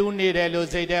အတူနေတယ်လို့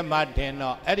စိတ်ထဲမှာထင်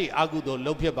တော့အဲ့ဒီအကုသိုလ်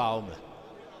လုပ်ဖြစ်ပါအောင်မလား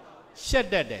ရှက်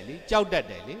တတ်တယ်လေကြောက်တတ်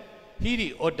တယ်လေဟိရိ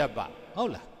ဩတ္တပဟု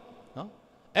တ်လားနော်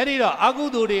အဲ့ဒီတော့အကု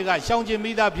သိုလ်တွေကရှောင်ကျင်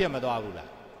မိသားဖြစ်မသွားဘူးလား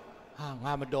ဟာ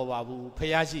ငါမတော်ပါဘူးဖ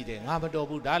ယားရှိတယ်ငါမတော်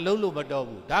ဘူးဒါလုံးလို့မတော်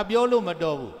ဘူးဒါပြောလို့မ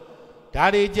တော်ဘူးဒါ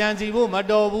တွေကြံစီဖို့မ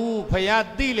တော်ဘူးဖယား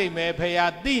သိလိမ့်မယ်ဖ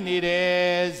ယားသိနေတယ်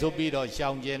ဆိုပြီးတော့ရှော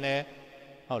င်ကျင်တယ်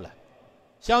ဟုတ်လား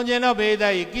ရှောင်ကျင်တော့ဘေး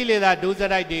တိုက်ကိလေသာဒုစ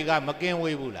ရိုက်တွေကမကင်း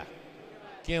ဝေးဘူးလား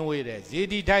ကင်းဝေးတယ်ဇေ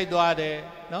တီထိုက်သွားတယ်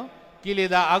နော်ကိလေ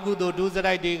သာအကုသိုလ်ဒုစ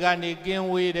ရိုက်တွေကနေကင်း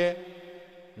ဝေးတယ်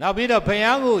နောက်ပြီးတော့ဘု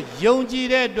ရားကိုယုံကြည်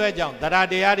တဲ့အတွက်ကြောင့်တရား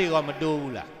တရားတွေကမတိုး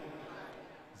ဘူးလား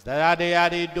တရားတရား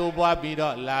တွေတိုးပွားပြီး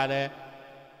တော့လာတယ်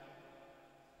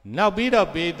နောက်ပြီးတော့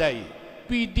ဘေးတိုက်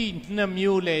ပီတိ2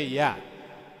မျိုးလဲရ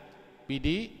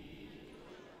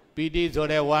ပီတိဆို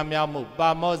တဲ့ဝမ်းမြောက်မှုပါ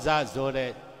မောဇ္ဇဆိုတဲ့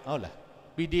ဟုတ်လား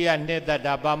ပီတိကနှစ်သက်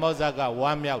တာပါမောဇ္ဇကဝ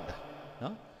မ်းမြောက်တာ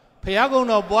နော်ဘုရားကုံ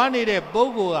တော်ပွားနေတဲ့ပု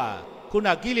ဂ္ဂိုလ်ဟာခုန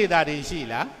ကိလေသာတွေရှိ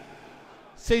လား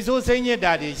စိတ်ဆိုးစိတ်ညစ်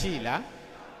တာတွေရှိလား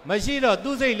မရှိတော့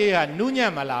သူ့စိတ်လေးဟာနူး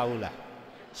ညံ့မလာဘူးလား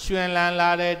Xuân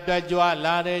la de, Dajua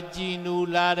la de, Jinu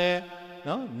la de,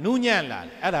 no, Nunyan la,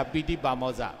 Ada Piti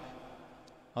Pamosa.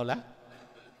 Hola?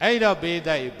 Ada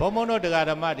Beda, Pomono de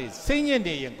Garamati, singing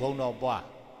the Gono Bois,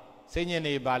 singing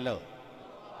the Balo.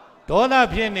 Dona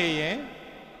Piene,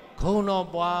 Gono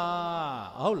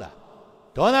Bois, Hola.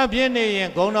 Dona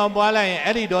Piene, Gono Bois, and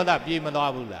Eddie Dona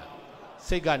Pimanabula.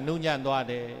 Sega Nunyan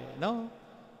Doade, no?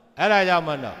 Ada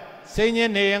Yamano,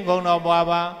 singing the Gono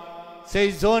Baba.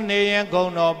 Say Zone and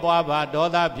Gono Baba,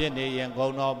 Doda Piene and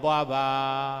Gono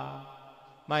Baba.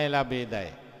 My la Beda.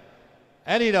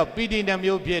 Editor beating them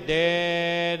you be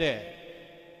dead.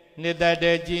 Neither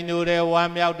de Ginu de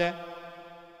one out there.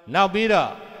 Now beat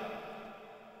up.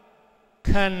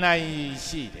 Can I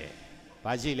see it?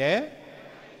 Basile?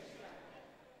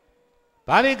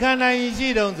 Bari can I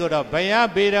see don't sort of Baya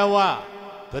Beda wa.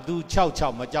 But do chow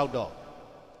chow, my chow dog.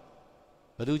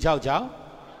 But do chow chow?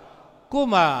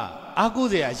 Kuma,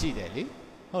 Aguze, I see that.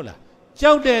 Hola.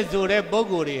 Chow de Zore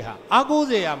Bogoriha.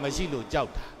 Aguze, a Machilo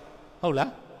Chowta.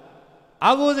 Hola.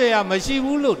 Aguze, a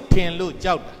Machibulu, Tin Lu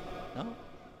Chowta. No?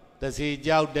 The sea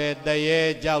Jowde, the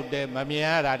ye Jowde,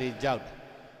 Mamia, Radi Jowda.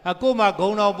 Akuma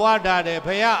Gono Bada, the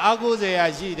Paya Aguze,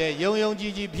 I see the Young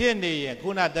Gigi Piene,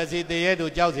 Kuna, the sea the Yedo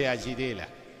Jowse, I see the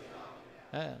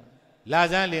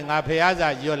Lazanling, a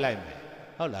Piazza, your life.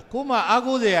 Hola. Kuma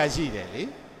Aguze, I see that.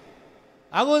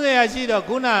 Aguze, I see the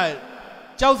Kuna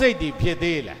Jowse di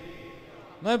Piedela.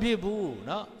 My people,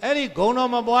 no? Any Gono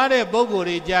Mabuade,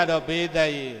 Bogori Jado Beda,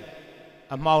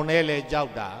 a Maunele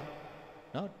Jowda,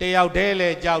 no?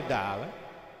 Teaudele Jowda,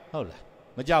 hola,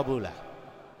 Majabula.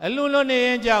 A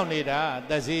Lulone and Jownida,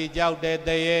 the sea Jowde,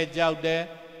 the air Jowde,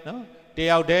 no?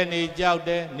 Teaudeni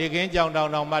Jowde, Nigin Jown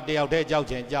down on my Teaude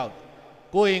Jowchen Jow.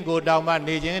 Going go down my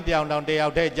Nigin down on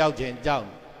Teaude Jowchen Jow.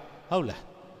 Hola,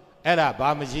 Era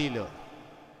Bamajilo.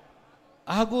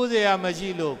 Aguze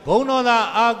Amajilo,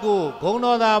 Gonoda Agu,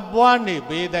 Gonoda Buani,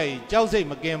 Beda, Jose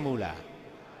Magemula.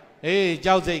 Eh,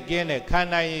 Jose Gene,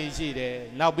 can I see the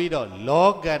Nabido,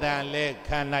 Logadan Le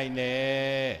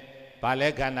Canine,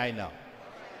 Pale Canino.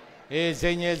 Eh,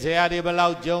 Senior Seadi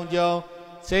Balau Jonjo,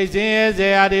 say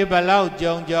Seadi Balau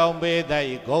Jonjo, Beda,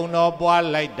 Gono Boa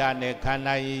like Dane, can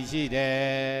I see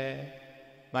the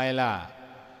Myla.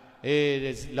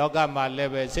 Eh, Logama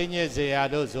Leve, Senior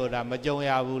Seado Soda,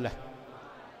 Majoya Vula.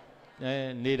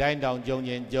 Need I down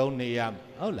Jonian Joniam.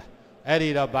 Hola.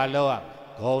 Edida Baloa.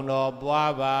 Gono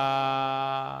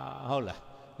Baba. Hola.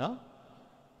 No?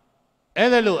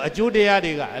 Edalu, a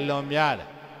Judeadiga, a Lomiada.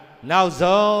 Now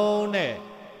zone.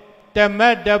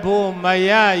 Temetabu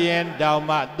Mayayan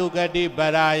Dauma, Dugadi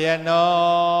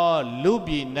Barayano,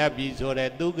 Lubi Nabi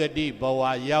Sore, Dugadi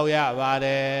Boa, Yawya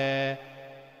Vare.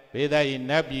 Beda in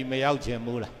Nabi Mayauchem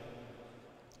Mula.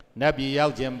 Nabi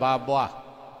Yauchem Babwa.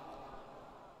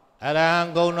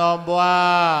 Arang Gono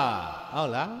Boa.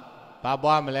 Hola.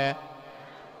 Babwa Mele.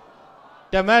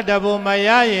 Temetabu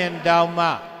Mayayan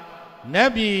Dauma.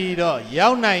 Nabi do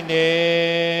Yaunai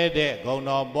de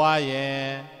Gono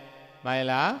Boyen.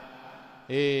 Maila.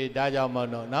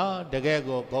 Dajamono, no? The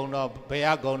Gego Gono,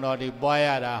 Paya Gono, the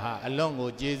Boyada,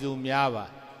 Alongo, Jesu Miava.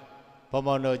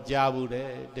 Pomono Jabu,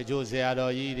 the Joe Seado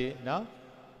Yidi, no?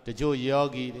 The Joe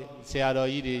Yogi, Seado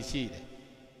Yidi, she.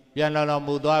 Piano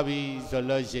Mudavi,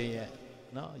 Solution,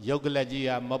 no?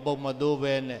 Yogalagia, Mabo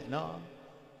Madoven, no?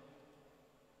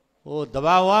 Oh, the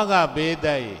Bawaga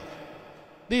Beda.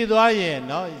 The Doyen,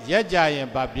 no? Yajayan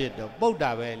Babito,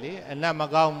 Boda Valley, and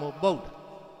Namagamo boat.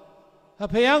 A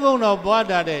Payago no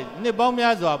Boda de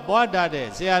Nibomiazo, Boda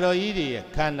de Seado Idi,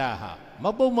 Kanaha,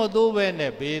 Mabo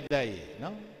Madoven, Beda,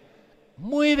 no?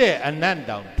 Muide and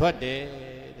Nandown, 20.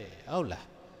 Ola.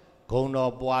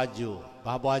 Gono Boaju,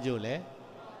 Babajo, le?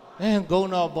 And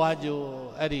Gono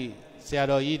Boaju, Eddie,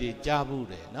 Seado Idi,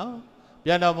 Jabude, no?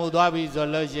 Piano Mudavi,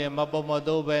 Zologian, Mabo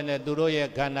Madoven, Duroya,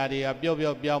 Canadia, Bio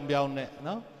Bion,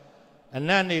 no? And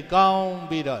Nanny Gong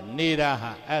Bido,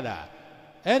 Nida, Ada.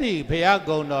 Eddie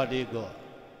Payago no digo.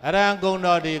 Arango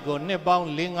no digo,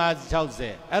 Nibon Linga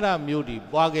Chause, Ada Muti,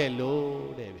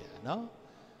 Bogelo, no?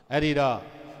 Eddie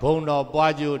Gono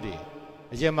Boajudi.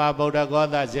 Jema Boda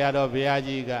Goda, Zero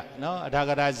Viajiga, no?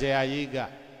 Atagada Zeayiga,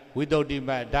 Widow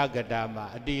Dima,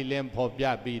 Dagadama, a Dilim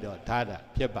Popia Bido, Tada,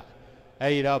 Pipa.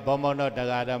 Aida Bomono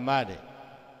Dagada Made.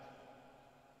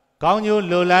 Conju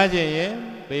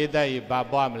Lulaje, Beda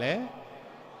Babamle.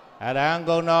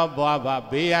 Arango no Baba,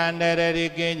 Bianere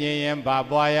Guinea,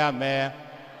 Baboya me.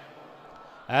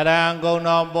 Arango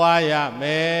no Boya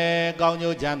me,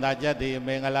 Conju Janda Jadi,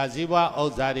 Mengala Ziba,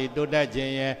 Ozari,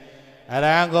 Dudaje.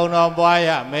 Arango no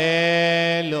Boya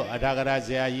me, look at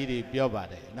Agrazia Yidi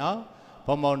Piobade, no?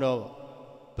 Pomono,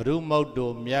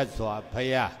 Brumodo Miazwa,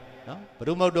 Paya. နော်ဘု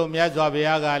ရုမုတ်တို့မြတ်စွာဘု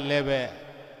ရားကလည်းပဲ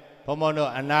ဘုံဘုံ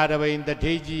တို့အနာတပိန်တ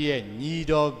ထေးကြီးရဲ့ညီ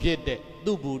တော်ဖြစ်တဲ့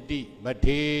သူဗုဒ္ဓမ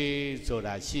ထေရဆို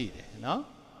တာရှိတယ်နော်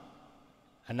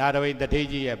အနာတပိန်တထေး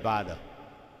ကြီးရဲ့ပါတော့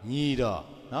ညီတော်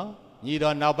နော်ညီ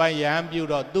တော်နောက်ပိုင်းယဟန်ပြု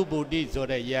တော့သူဗုဒ္ဓဆို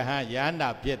တဲ့ယဟန်နာ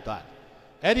ဖြစ်သွား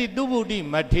အဲ့ဒီသူဗုဒ္ဓ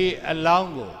မထေရအလော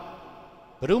င်းကို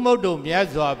ဘုရုမုတ်တို့မြတ်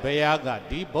စွာဘုရားက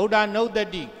ဒီဗုဒ္ဓနုဿ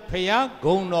တိဖျား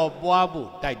ဂုံတော်ပွားဖို့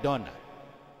တိုက်တွန်းတာ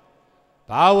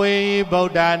ဘာဝေဗု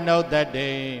ဒ္ဓနုဿ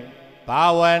တိဘာ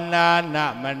ဝနာန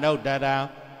မနုဿတံ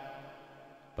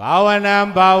ဘာဝနံ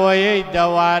ဘာဝယိတ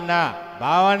ဝါန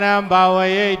ဘာဝနံဘာဝ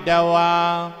ယိတဝါ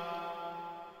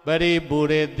ပရိပူ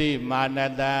ရိတိမာန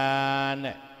တံ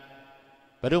နဲ့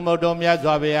ဘုရုမုတ်တော်မြတ်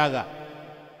စွာဘုရားက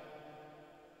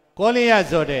ကောလိယ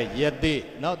ဆိုတဲ့ယတိ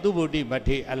နော်သူဗုဒ္ဓမ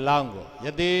ထေရအလောင်းကိုယ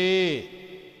တိ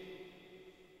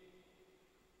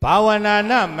ဘာဝနာ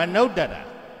နမနုဿတံ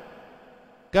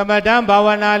ကမ္မဋ္ဌာန်းဘာဝ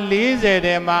နာ40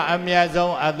ထဲမှာအမြတ်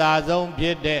ဆုံးအသာဆုံးဖြ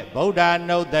စ်တဲ့ဗုဒ္ဓ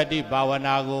နုဿတိဘာဝ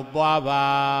နာကိုပွားပါ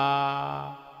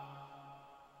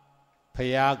ဖ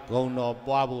ရာဂုံတော်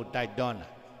ပွားဖို့တိုက်တွန်းတာ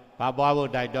ဘာပွား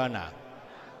ဖို့တိုက်တွန်းတာ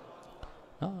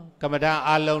နော်ကမ္မဋ္ဌာန်း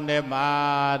အလုံးထဲမှာ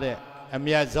တဲ့အ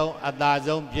မြတ်ဆုံးအသာ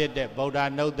ဆုံးဖြစ်တဲ့ဗုဒ္ဓ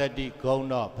နုဿတိဂုံ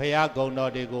တော်ဖရာဂုံ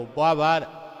တော်တွေကိုပွားပါ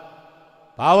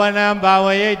ဘာဝနာဘာဝ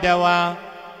ယိတဝါ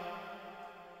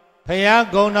ဖယား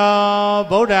ဂုံတော်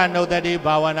ဗုဒ္ဓနုဿတိ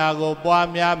ဘာဝနာကိုပွား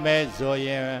များမယ်ဆိုရ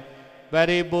င်ပ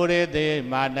ရိပူရိသေ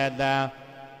မာနတံ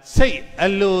စိတ်အ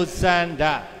လိုစန္ဒ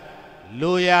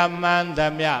လူရမှန်သ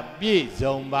မျှပြည့်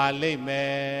စုံပါလိမ့်မ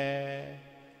ယ်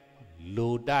လူ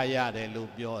တရတယ်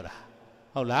လို့ပြောတာ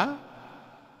ဟုတ်လား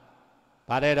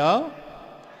ပါတယ်တော့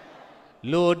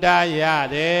လူတရ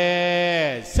တယ်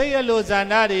စိတ်အလိုစန္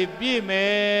ဒတွေပြည့်မ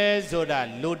ယ်ဆိုတာ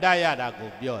လူတရတာ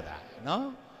ကိုပြောတာနော်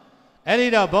အဲ့ဒီ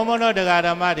တော့ဘုံဘုံတို့တရားဓ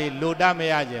မ္မတွေလူတမ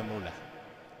ရခြင်းဘူးလား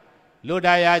လူတ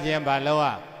ရခြင်းဘာလို့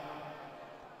อ่ะ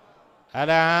အ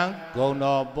ရဟံဂုံ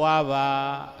တော်ပွားပါ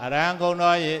အရဟံဂုံ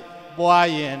တော်ပွား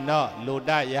ရင်တော့လူ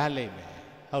တရလိမ့်မယ်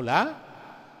ဟုတ်လား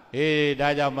အေးဒါ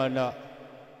ကြောင့်မလို့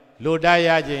လူတရ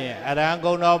ခြင်းအရဟံ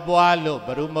ဂုံတော်ပွားလို့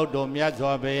ဘုရုမုတ်တော်မြတ်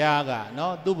စွာဘုရားက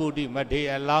နော်သူဗုဒ္ဓမထေရ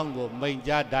အလောင်းကိုမိန့်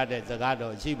ကြားတတ်တဲ့စကား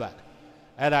တော်ရှိပါတယ်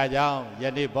အဲ့ဒါကြောင့်ယ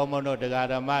နေ့ဘုံဘုံတို့တရား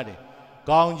ဓမ္မတွေ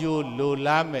ကောင်းကျိုးလို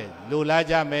လားမယ်လိုလား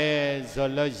ကြမယ်ဆို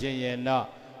လို့ရှိရင်တော့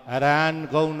အရဟံ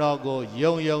ဂုံတော်ကို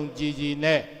ယုံယုံကြည်ကြည်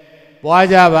နဲ့ပွား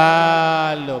ကြပါ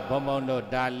လို့ဘုံဘုံတို့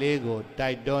ဒါလေးကို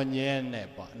တိုက်တွန်းခြင်းနဲ့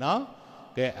ပေါ့နော်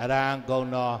ကဲအရဟံဂုံ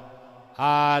တော်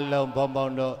အားလုံးဘုံဘုံ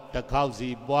တို့တစ်ခေါက်စီ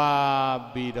ပွား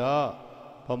ပြီးတော့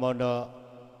ဘုံဘုံတို့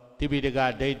တိပိဋက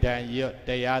ဒိဋ္ဌံရွတ်တ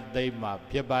ရားသိမ်းမှာ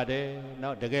ဖြစ်ပါတယ်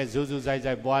နော်တကယ်စူးစူးဆိုင်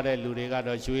ဆိုင်ပွားတဲ့လူတွေက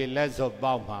တော့ရွှေလက်စွပ်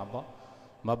ပေါက်မှာပေါ့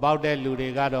မပေါက်တဲ့လူတွေ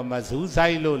ကတော့မစူးဆို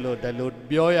င်လို့တလို့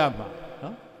ပြောရမှာ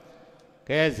နော်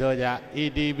ကဲဆိုကြဣ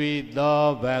တိပိသော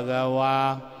ဘဂဝါ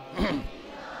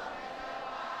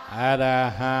အရ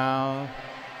ဟံ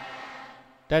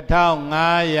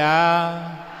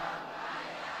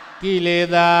1500ကိလေ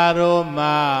သာတို့မှ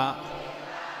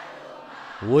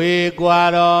ဝေကွာ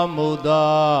တော်မူ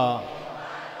သော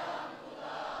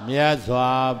မြတ်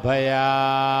စွာဘု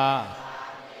ရား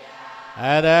အ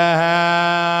ရဟံ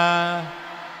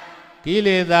ကိ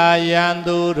လေသာယံ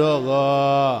သူတို့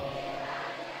ကို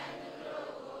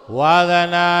ဝါဒ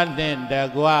နာနှင့်တ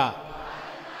ကွ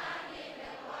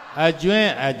အကျွ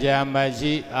င်းအကြံမ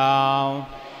ရှိအောင်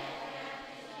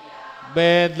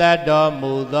ပေတတ်တော်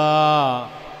မူသော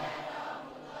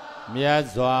မြတ်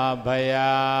စွာဘု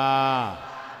ရား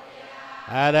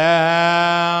အရဟံ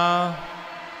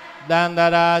တန္တ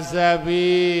ရာစပိ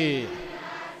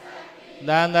တ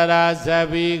န္တရာစ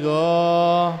ပိကို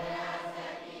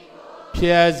ဖြ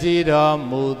ည့်စည်းတော်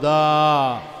မူသော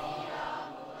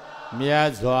မြ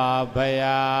တ်စွာဘု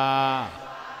ရား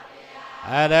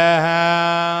အရဟံ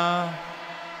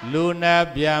လူနာ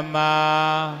မြတ်မာ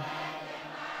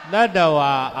တတ္တ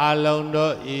ဝါအလုံး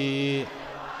တို့ဤ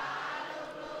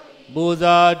ပူ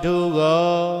ဇော်ထုကို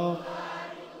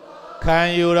ခံ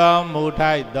ယူတော်မူ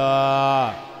ထိုက်သော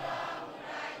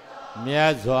မြ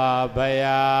တ်စွာဘု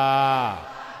ရား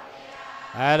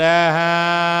အရဟံ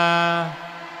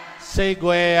စိတ်ွ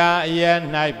ယ်ရာအရ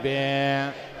၌ပင်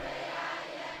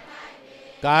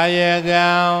ကာယကံ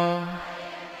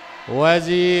ဝ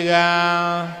စီကံ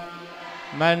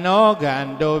မနောကံ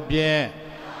တို့ဖြင့်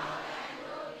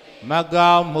မ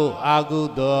ကောင်းမှုအကု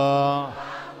သိုလ်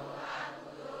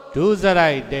ဒုစ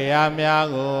ရိုက်တရားများ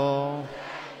ကို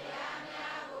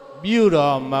ပြု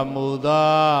တော်မမူ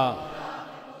သော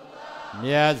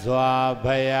မြတ်စွာ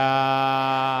ဘု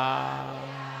ရား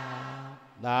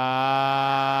သာ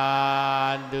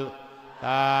ဓု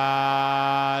သာ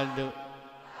ဓု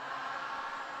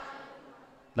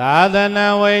သ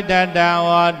Tādana Vaidata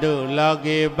Vādu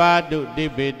Loki Pādu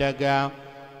Dipitaka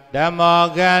Dhammo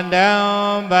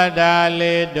Gandam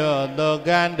Badalido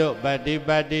Dogandu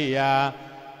Patipatiya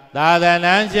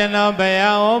Tādana Shino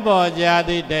Paya Obo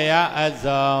Jadi Daya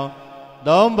Aso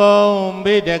Dombo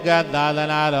Umbitaka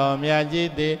Tādana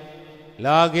Romyajiti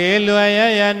Loki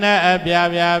Luaya Yana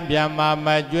Abhyabya Byama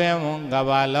Majwem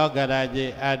Gava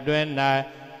Lokaraji Adwenai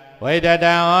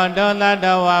Vaidata Ondona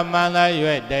Dawa Mala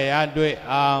Yue Daya Dwe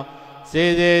Ao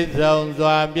Sisi Zong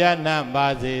Zwa Byanam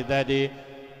Basi Tadi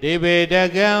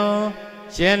Dipitaka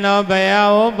Shino Paya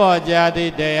Obo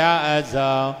Jadi Daya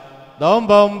Aso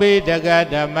Dombombi Daga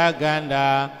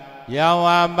Dhammaganda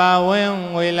Yawa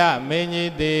Bawin Wila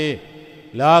Minyiti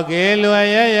Loki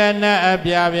Luaya Yana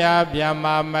Abhyabya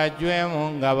Byama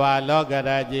Majwem Gava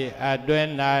Lokaraji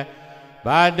Adwenai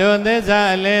Badu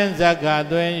Disa Alin Zaka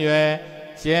Dwen Yue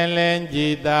Shinlin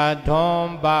Jita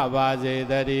Thom Baba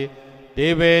Zedari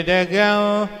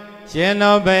Dipitaka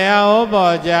Shino Paya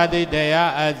Obo Jadi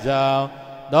Daya Aso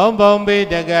Dombombi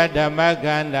Daga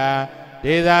Dhammaganda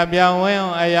Disa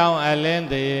Byawin Ayang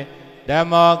Alindi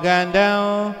Dhammo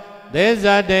Gandam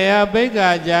Disa Daya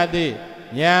Bika Jadi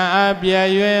Nya Abya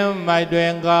Yuen Mai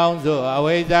Duen Gong Su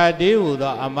Aweza Diu Do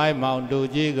Amai Maung Du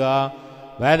Ji Go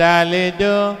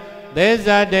Badalido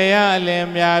Desa Daya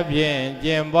Limya Bien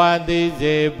Jimbwa Di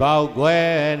Se Bao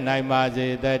Gwe Nai Ma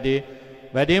Se Tadi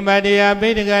Badimadiya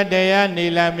Bidika Daya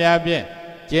Nilamya Bien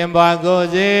Jimbwa Go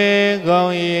Se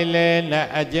Gong Yi Le Na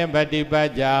Ajin Badipa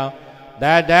Jao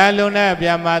Dada Luna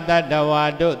Byama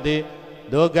Tadawa Duti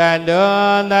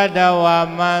Dukando Tadawa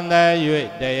Manda Yue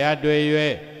Daya Dwe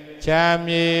Yue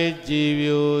Chamye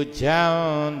Jivyu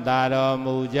Cham Daro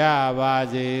Muja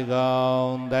Basi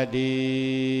Gong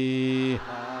Tadi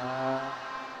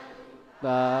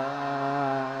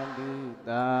Tadu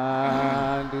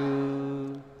Tadu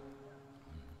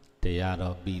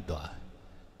Teyaro Bidwa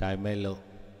Taimelo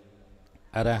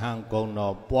Arahang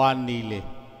Kono Puanile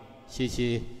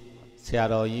Shishi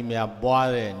Siaro Yimya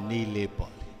Boare Nile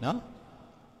Poli No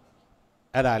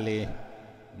Arali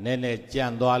Nene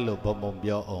Chandwalu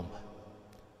Bombio Om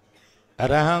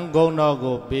Arahang Kono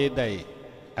Go Bedai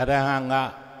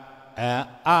Arahanga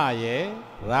Aye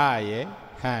Raye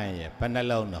Hanye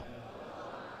Panalono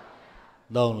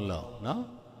Don't low, no?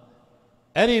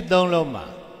 Any don't low ma,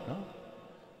 no?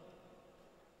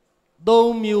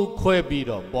 Don't you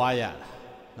quebiro, boya,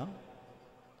 no?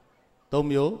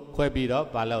 Don't you quebiro,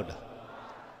 baloda.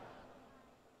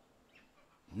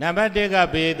 Namadega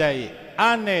bedai,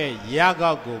 ane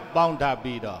yagago, bounda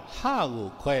bido,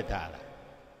 hagu queta.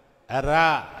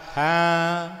 Ara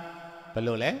ha,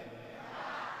 balole?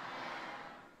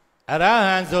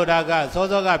 Arahan Zodaga,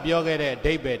 Sozoga Biogere,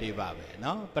 David Babe,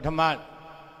 no? But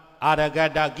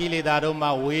Aragata Kilida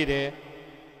Roma Wede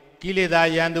Kilida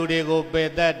Yandurego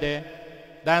Bedade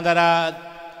Dandara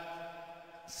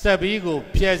Sabigo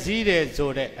Piazide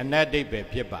Zode and Nadibe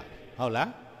Pipa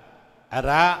Hola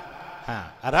Ara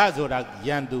Ara Zodak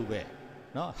Yandube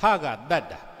no Haga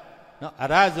Dada no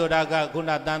Ara Zodaga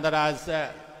Kuna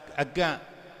Dandara Again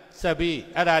Sabi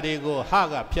Aradigo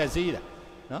Haga Piazida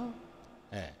no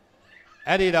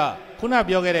Adida Kuna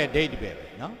Biogere David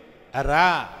no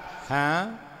Ara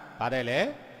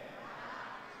Padele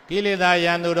Kilida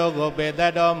Yanduro go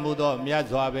Bedado Mudo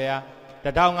Miazwabea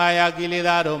The Tongaya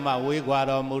Kilida Roma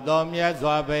Wiguado Mudo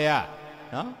Miazwabea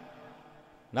No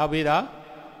Nabida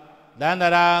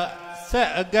Dandara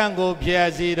Set a gango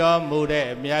Piazido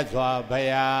Mude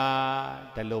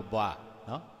Miazwabea The Lupa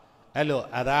No Hello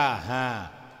Araha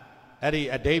Eri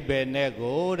a day be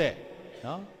nego de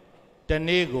No The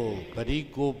nego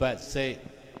Badigo Bat say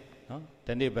No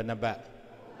The Nibanabat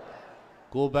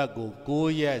Go back, go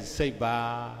yes, say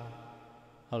ba.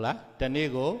 Hola,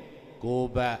 Tanego, go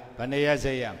back, Panea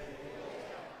sayam.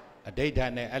 A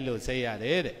daytime, allo say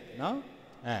it, no?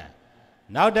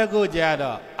 Now the go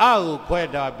jado, au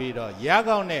queta bido,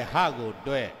 Yagone hago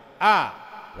dwe,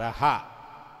 raha,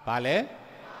 pale,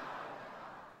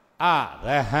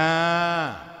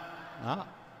 raha, no,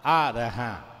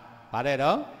 raha,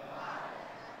 paredo,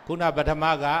 Kuna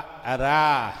Batamaga,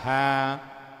 raha,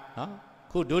 no?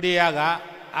 Kududiaga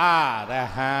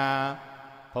Araha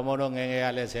Pomodong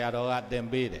Searoga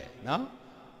Dembide, no?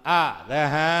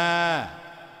 Araha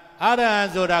Araha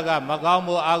Zodaga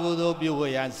Magamu Agudu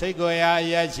Buyan Segoya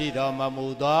Yashido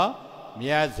Mamudo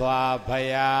Miazwa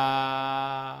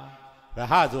Paya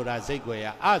Rahazura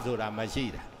Segoya Azura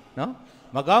Mashida, no?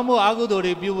 Magamu Agudu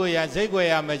Buyan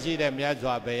Segoya Mashida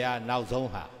Miazwa Paya now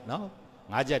Zonha, no?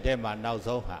 Majatema now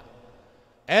Zonha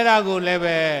Erago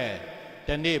Leve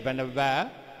Tani Banaba,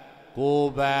 go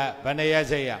back, Banaya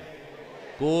say,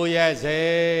 go yes,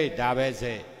 Dabe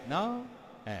say, no?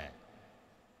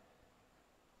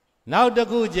 နောက်တစ်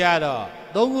ခုကြတော့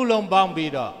သုံးခုလုံးပေါင်း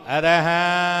ပြီးတော့အရဟံ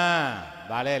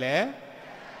ဗာလဲလေ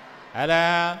အရ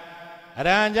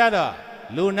ဟံကြတော့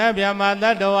လူနဲ့ဗျမတ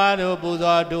တ္တဝါတို့ပူ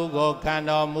ဇော်တုကိုခံ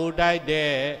တော်မူတိုက်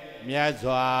တဲ့မြတ်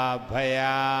စွာဘု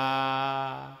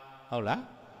ရားဟုတ်လား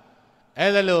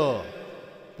အဲ့ဒါလို့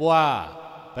ပွား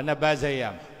ဘယ်နှပတ်စိတ်ရ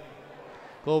မလဲ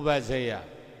ကိုးပတ်စိတ်ရ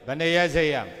ဘယ်နှရက်စိတ်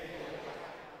ရမလဲ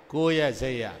ကိုးရက်စိ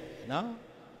တ်ရနော်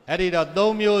အဲ့ဒီတော့၃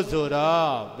မျိုးဆို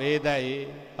တော့ပေးတတ်၏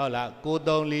ဟုတ်လားကိုး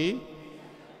3လီ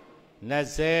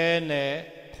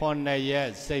29ရက်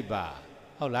စိတ်ပါ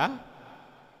ဟုတ်လား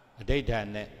အဋိဋ္ဌာန်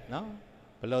နဲ့နော်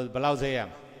ဘယ်လောက်စိတ်ရမ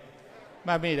လဲ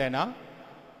မှတ်မိတယ်နော်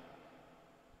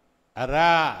အရ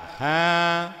ဟံ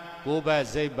ကိုးပတ်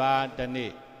စိတ်ပါတ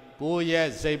နေ့ကိုးရက်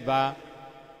စိတ်ပါ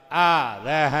အရ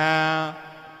ဟံ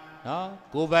နော်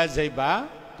ကိုးပတ်စိတ်ပါ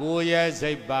ကိုးရက်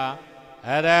စိတ်ပါ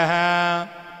အရဟံ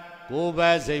ကိုးပ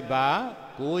တ်စိတ်ပါ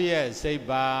ကိုးရက်စိတ်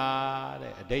ပါ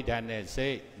တဲ့အဋိဋ္ဌာန်နဲ့စိ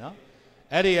တ်နော်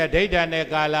အဲ့ဒီအဋိဋ္ဌာန်နဲ့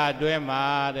ကာလအတွင်းမှာ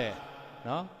တဲ့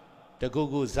နော်တခု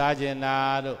ခုစားကျင်တာ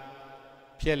တို့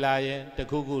ဖြစ်လာရင်တ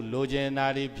ခုခုလိုချင်တာ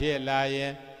တွေဖြစ်လာရ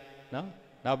င်နော်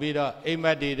နောက်ပြီးတော့အိမ်မ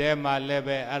က်တွေထဲမှာလည်း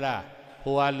ပဲအဲ့ဒါ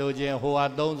ဟိုဟာလိုချင်ဟိုဟာ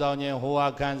သုံးဆောင်ခြင်းဟိုဟာ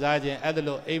ခံစားခြင်းအဲ့ဒါ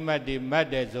လို့အိမ်မက်တွေမတ်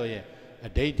တယ်ဆိုရင်အ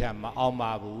ဋိဋ္ဌာန်မအောင်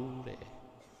ပါဘူးတဲ့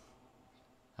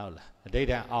ဟုတ်လားအဋိဋ္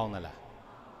ဌာန်အောင်သလား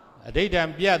အဋိဋ္ဌာန်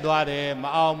ပြတ်သွားတယ်မ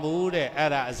အောင်ဘူးတဲ့အဲ့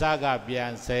ဒါအစကပြ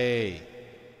န်စိတ်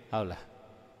ဟုတ်လား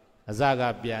အစက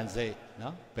ပြန်စိတ်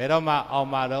နော်ဘယ်တော့မှအောင်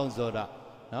မတော့ဆိုတော့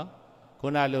နော်ခု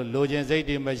နလိုချင်စိတ်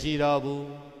တွေမရှိတော့ဘူး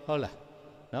ဟုတ်လား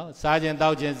နော်စားခြင်းတော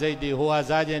က်ခြင်းစိတ်တွေဟိုဟာ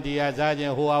စားခြင်းဒီဟာစားခြ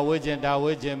င်းဟိုဟာဝှေ့ခြင်းဒါ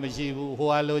ဝှေ့ခြင်းမရှိဘူးဟို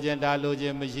ဟာလိုခြင်းဒါလိုခြ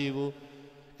င်းမရှိဘူး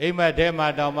အိမ်မက်ထဲမှာ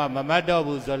တောင်မှမမတ်တော့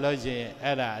ဘူးဆိုလို့ရှိရင်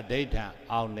အဲ့ဒါအဋိဋ္ဌာန်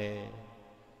အောင်တယ်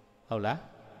ဟုတ်လား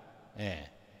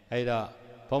အဲ့တော့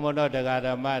ဘုံဘုံတော်တရားဓ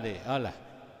မ္မတွေဟုတ်လား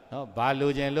နော်ဘာ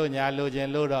လိုခြင်းလို့ညာလိုခြင်း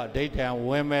လို့တော့အဋိဋ္ဌာန်ဝ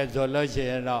င်မဲ့ဆိုလို့ရှိ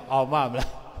ရင်တော့အောင်မလား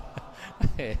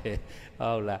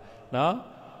ဟုတ်လားနော်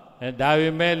ဒါပေ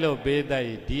မဲ့လို့ပေးတတ်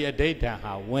ဒီအဋိဋ္ဌာန်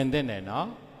ဟာဝင်တဲ့တယ်နော်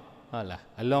ဟုတ်လား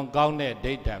အလွန်ကောင်းတဲ့အ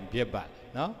ဋိဋ္ဌာန်ဖြစ်ပါတယ်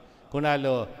နော်ခုန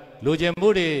လိုချင်မှု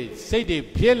တွေစိတ်တွေ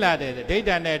ဖြစ်လာတဲ့အဋိဋ္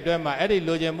ဌာန်နဲ့အတွဲမှာအဲ့ဒီ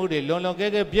လိုချင်မှုတွေလွန်ကဲ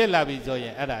ဖြစ်လာပြီဆိုရ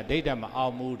င်အဲ့ဒါအဋိဋ္ဌာန်မအော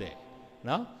င်ဘူးတဲ့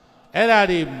နော်အဲ့ဒါ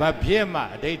ဒီမဖြစ်မှ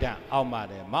အဋိဋ္ဌာန်အောင်ပါ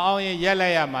တယ်မအောင်ရင်ရက်လို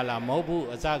က်ရမှာလားမဟုတ်ဘူး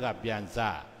အစကပြန်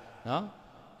စားနော်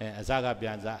အစကပြ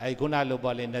န်စားအဲ့ခုနလို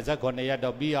ပေါ့လေ29ရက်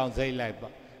တော့ပြီးအောင်စိတ်လိုက်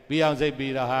ပေါ့ပြီးအောင်စိတ်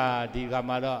ပြီးတော့ဟာဒီက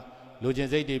မှာတော့လူချ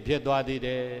င်းစိတ်တွေဖြစ်သွားသေးတ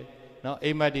ယ်နော်အိ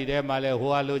မ်မက်တွေထဲမှာလဲ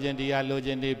ဟိုဟာလူချင်းဒီဟာလူချ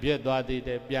င်းတွေဖြစ်သွားသေးတ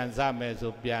ယ်ပြန်စားမယ်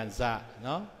ဆိုပြန်စား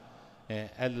နော်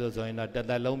အဲ့လိုဆိုရင်တော့တစ်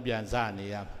သက်လုံးပြန်စားနေ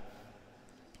ရ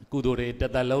ကုသိုလ်တွေတ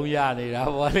စ်သက်လုံးရနေတာ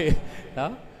ပေါ့လေ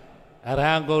နော်အရ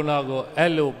ဟံဂုဏ်တော်ကို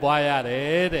အဲ့လိုပွားရတ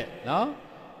ယ်တဲ့နော်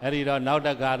အဲ့ဒီတော့နောက်တ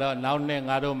ခါတော့နောက်နှစ်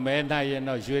ငါတို့မဲနိုင်ရင်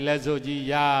တော့ရွှေလက်စုပ်ကြီး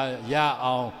ရ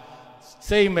အောင်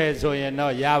စိတ်မယ်ဆိုရင်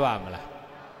တော့ရပါမလား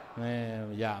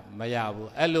မရဘူး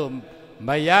အဲ့လိုမ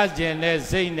ရခြင်းနဲ့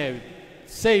စိတ်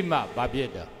မှဘာဖြစ်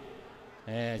တော့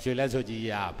ရွှေလက်စုပ်ကြီး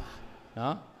ရပါ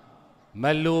နော်မ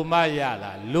လိုမှရ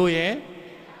တာလိုရင်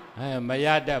မရ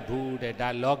တတ်ဘူးတဲ့ဒါ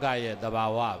လောကရဲ့သဘာ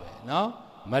ဝပဲနော်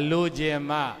မလိုခြင်း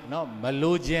မှနော်မ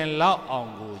လိုခြင်းလောက်အော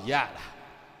င်ကိုရတာ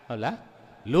ဟုတ်လား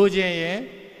လိုခြင်းရင်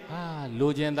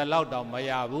လိုခြင်းတလောက်တော့မ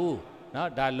ရဘူးနော်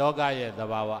ဒါလောကရဲ့သ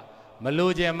ဘာဝမလို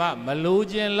ခြင်းမှမလို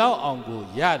ခြင်းလောက်အောင်ကို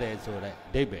ရတယ်ဆိုတဲ့အ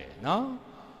ဓိပ္ပာယ်နော်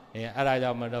အဲ့ဒါ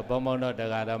ကြောင့်မလို့ဘုံဘုံတော်တ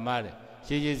ရားဓမ္မတွေ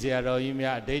ရှိဆရာတော်ကြီး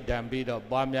များအဋိဋ္ဌံပြီးတော့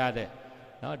ပွားများတဲ့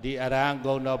နော်ဒီအရဟံ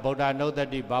ဂုဏ်တော်ဗုဒ္ဓနုတ္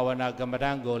တိဘာဝနာကမ္မဋ္ဌာ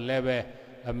န်းကိုလည်းပဲ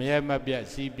အမြဲမပြတ်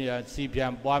စီပြ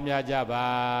န်ပွားများကြပါ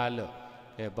လို့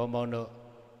ဘုံဘုံတို့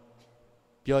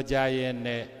ပြောကြရင်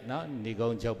နဲ့နော်ဏိ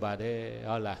ကုံးချုပ်ပါတယ်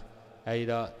ဟုတ်လားအဲဒီ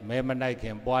တော့မဲမနိုင်ခ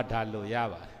င်ပွားထားလို့ရ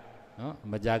ပါတယ်နော်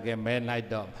မကြခင်မဲနိုင်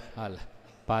တော့ဟုတ်လား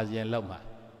ပါရင်လောက်မှာ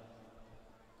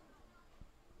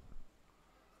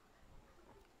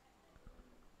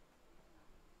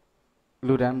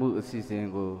လူဒန်းမှုအစီအစဉ်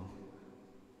ကို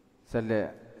ဆက်လက်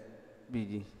ပြီး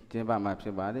ကျင်းပမှာဖြ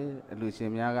စ်ပါတယ်အလူရှ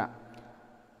င်များက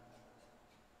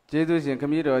ကျေးဇူးရှင်ခ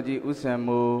မည်းတော်ကြီးဥဆံ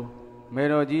မိုးမေ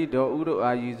တော်ကြီးဒေါ်ဥတို့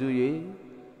အားရည်စူး၍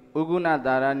ဥကုဏ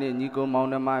တာရနှင့်ညီကုံမောင်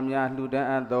နှမများလှူဒန်း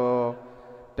အပ်သော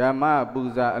ဓမ္မပူ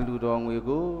ဇာအလှူတော်ငွေ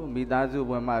ကိုမိသားစု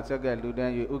ဝင်မှဆက်ကလှူဒ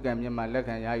န်း၍ဥက္ကံမြတ်မှလက်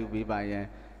ခံရယူပေးပါရန်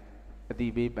အတိ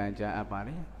ပေးပန်ကြားအပ်ပါ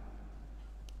တယ်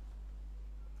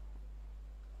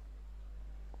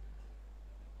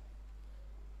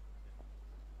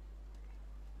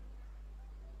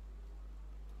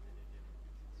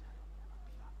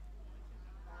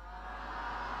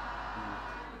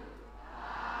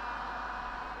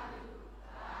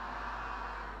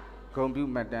ဂုဏ်ပြု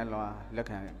မှတ်တမ်းလွှာလက်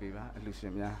ခံပေးပါအလှူရှ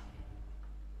င်များ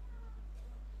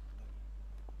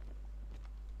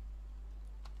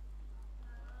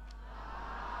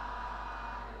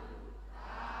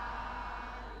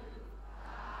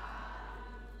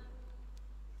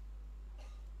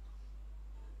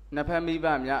နဖက်မိဘ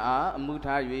များအားအမှု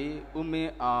ထား၍ဥမ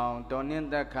င်းအောင်ဒေါ်နှင်း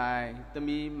သက်ခိုင်သ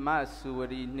မီးမဆူဝ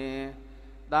ရီနှင့်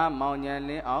သားမောင်ညံ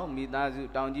လင်းအောင်မိသားစု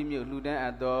တောင်ကြီးမြို့လှူဒန်းအ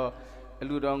ပ်သောအ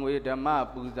လှူတော်ငွေဓမ္မ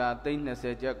ပူဇာသိန်း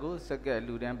20ကျပ်ကိုစက္ကန့်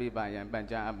လှူဒန်းပေးပါရန်ပန်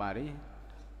ကြားအပ်ပါသည်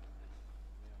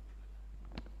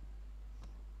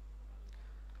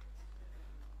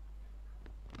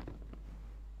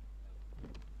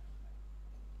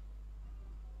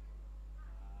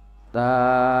သာ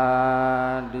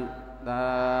ဓုသာ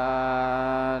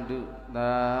ဓု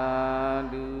သာ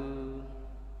ဓု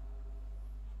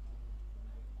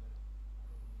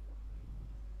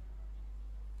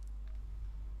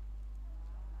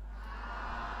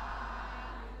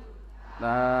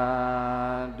သာ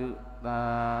ဓုသာ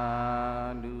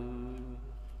ဓု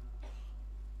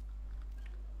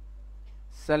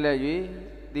ဆက်လက်၍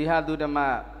တိဟသုဓမ္မ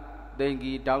ဒိင်္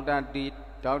ဂီဒေါက်တာ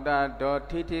ဒေါက်တာဒေါ်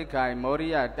ထိထိခိုင်မောရိ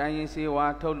ယတိုင်းရင်စေဝါ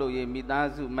ထုတ်လုပ်ရေးမိသား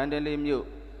စုမန္တလေးမြို့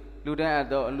လူတန်းအပ်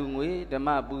သောအလူငွေဓမ္မ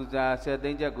ပူဇာ10သိ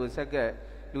န်းကျပ်ကိုဆက်ကပ်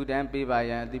လူတန်းပေးပါ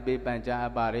ရန်အသိပေးပန်ကြားအ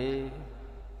ပ်ပါရယ်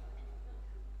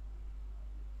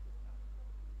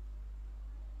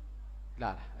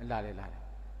လာလေ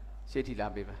ရှေ့ထီလာ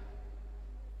ပေးပါ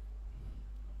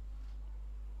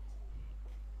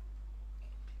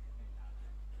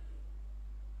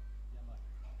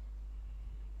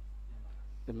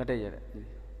မတည့်ရတဲ့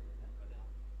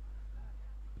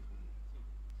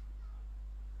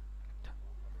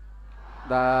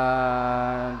သာ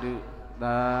ဓု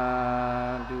သာ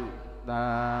ဓုသာ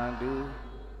ဓု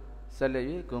ဆက်လက်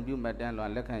၍ဂုဏ်ပြုမှတ်တမ်းလွှာ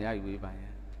လက်ခံရယူပေးပါရ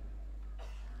န်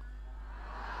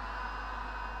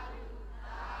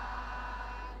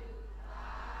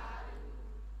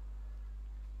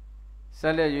ဆ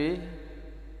က်လက်၍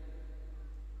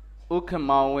ဥက္က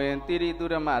မောင်ဝင်တိရိသု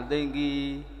ရမသိင်္ဂီ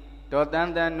ဒေါ်တ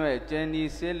န်းတန်းနွဲ့ကျန်ဒီ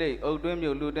ဆေးလိပ်အုတ်တွင်း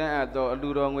မြို့လူတန်းအပ်သောအလူ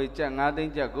တော်ငွေကျပ်9သိ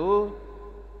န်းကျပ်ကို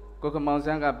ကိုကမောင်ဆ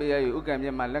န်းကပေးရယူဥက္ကံမြ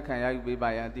တ်မှလက်ခံရယူပေးပါ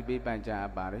ရန်အတိပေးပန်ကြားအ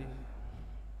ပ်ပါရယ်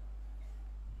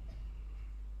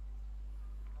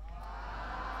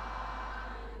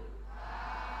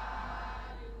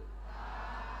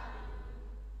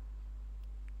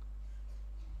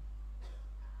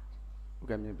ဥက္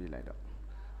ကံမြတ်ပေးလိုက်တော့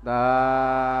သာ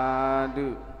ဓု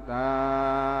သာ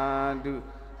ဓု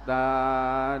သာ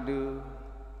ဓု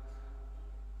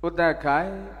ဥဒ္ဒခို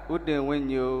င်ဥတင်ဝိ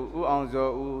ညိုဥအောင်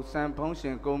ဇော်ဦးစံဖုံးရှ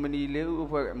င်ကုမ္ပဏီ၄ဦးအ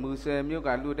ဖွဲ့မူဆယ်မြို့က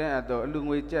လူတန်းအပ်သောအလူ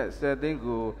ငွေကျပ်10သိန်း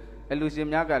ကိုအလူရှင်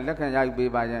များကလက်ခံရယူ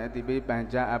ပေးပါရန်အတိပေးပန်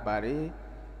ကြားအပ်ပါရယ်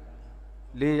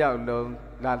၄ယောက်လုံး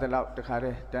လာတဲ့လောက်တခါတ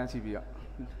ည်းတန်းစီပြီးတော့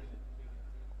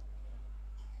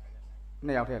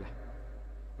2ယောက်ထဲလား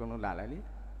အကုန်လုံးလာလိုက်လေ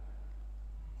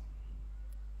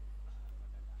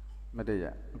မတည့်ရ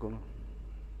အကုန်လုံး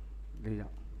၄ယော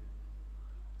က်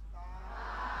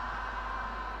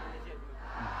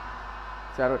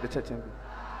ဆရာတို့တစ်ချက်ချင်း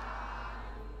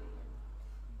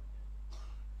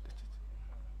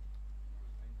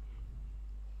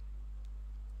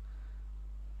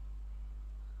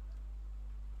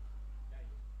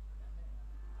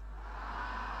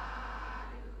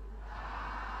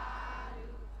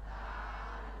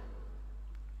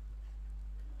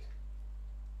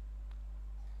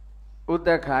ဥဒ္ဒ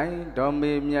ခိုင်ဒေါ်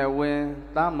မေမြတ်ဝင်း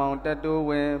သားမောင်တတိုး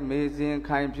ဝင်းမေစင်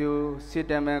ခိုင်ဖြူစစ်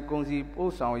တမန်ကုံစီ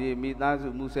ပို့ဆောင်ရေးမိသားစု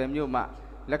မူဆယ်မြို့မှ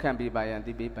လက်ခံပေးပါရန်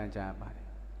တိပေးပန်ကြားပါတယ်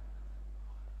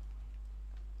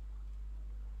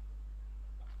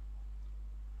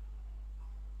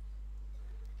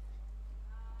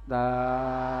သာ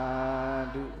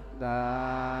ဓုသာ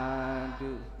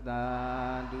ဓုသာ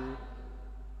ဓု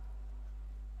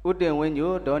ဥတင်ဝင်း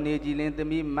ညိုဒေါ်နေကြည်လင်းသ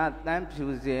မီးမတန်းဖြူ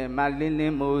စင်မလင်းလ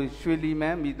င်းမိုးရွှေလီမ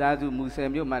န်းမိသားစုမူဆယ်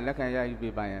မြို့မှာလက်ခံရယူ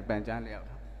ပေးပါရန်ပန်ကြားလျက်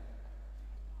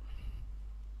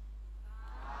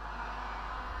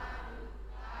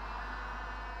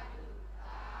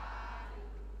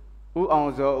ဦးအော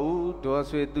င်ဇော်ဦးဒေါ်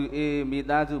ဆွေသူအေးမိ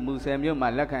သားစုမူဆယ်မြို့မှာ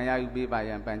လက်ခံရယူပေးပါရ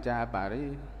န်ပန်ကြားပါရ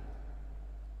ယ်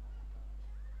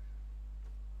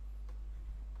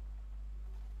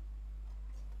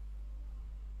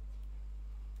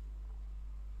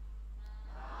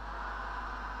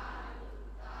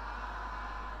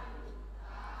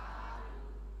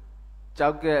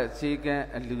ကြောက်ကဲ့စီကံ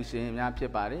အလူရှင်များဖြ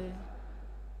စ်ပါတယ်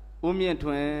။ဦးမြင့်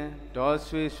ထွန်းဒေါ်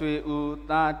ဆွေဆွေဦး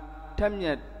သားထက်မြ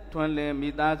က်ထွန်းလင်းမိ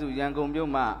သားစုရန်ကုန်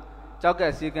မြို့မှကြောက်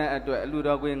ကဲ့စီကံအတွက်အလူ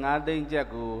တော်ကွေ9သိန်းကျပ်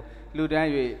ကိုလူတန်း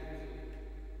၍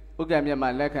ဥက္ကံမြတ်မှ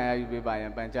လက်ခံရယူပေးပါရ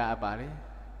န်ပန်ကြားအပ်ပါတယ်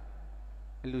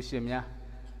။အလူရှင်များ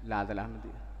လာသလားမ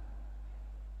သိဘူး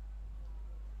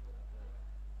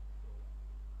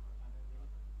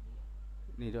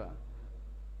။နေတော့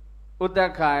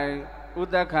ဥ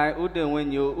ဒ္ဒခိုင်ဥတင်ဝင်း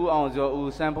ညိုဥအောင်ဇော်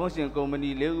ဦးစံဖုံးရှင်ကုမ္ပ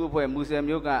ဏီ၄ဦးအဖွဲ့မူဆယ်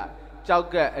မြို့ကကြောက်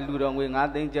ကက်အလူတော်ငွေ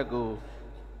9သိန်းကျပ်ကို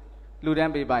လူတ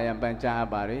န်းပေးပါရန်ပန်ကြားအပ်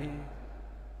ပါတယ်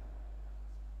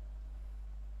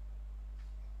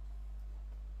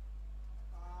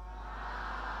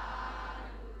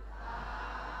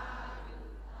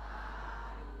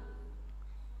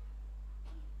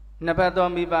နှစ်ဖက်သော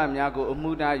မိဘများကိုအ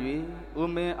မှုထား၍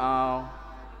ဦးမင်းအောင်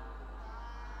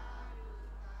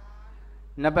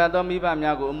နှစ်ဖက်သောမိဘ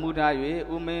များကိုအမှုထား၍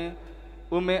ဦးမ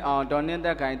င်းအောင်ဒေါ်နှင်းသ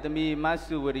က်ခိုင်သမီးမ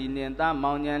ဆုဝရီနှင့်သား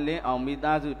မောင်ဉဏ်လင်းအောင်မိ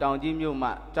သားစုတောင်ကြီးမြို့မှ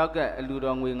ကြောက်ကက်အလူ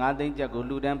တော်ငွေ9 သိန်းကျပ်ကို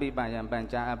လှူဒန်းပေးပါရန်ပန်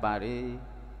ကြားအပ်ပါတယ်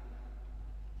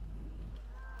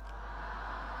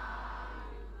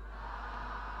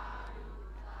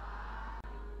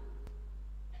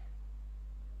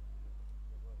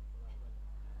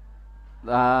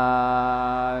သာ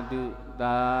ဓု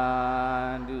သာ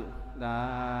ဓုသာ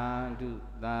ဓု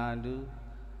သာဓု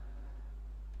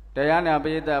တရားနာပ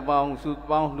ရိသတ်ပေါင်းစု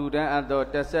ပေါင်းလှူဒန်းအပ်သော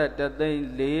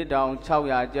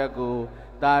11,4,600 ကျပ်ကို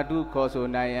သာဓုခေါ်ဆို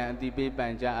နိုင်ရန်အတိပေးပ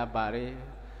န်ကြားအပ်ပါတယ်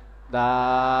သာ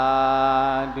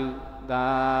ဓုသာ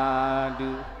ဓု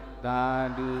သာ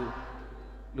ဓု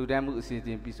လှူဒန်းမှုအစီအစ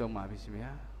ဉ်ပြီးဆုံးပါပြီရှင်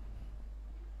ဗျာ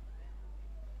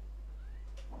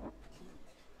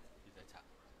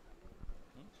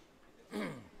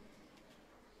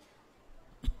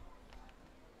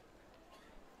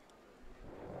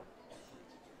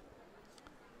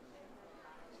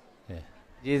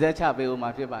ရေစက်ချပေးဦးမှာ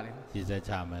ဖြစ်ပါလိမ့်ရေစက်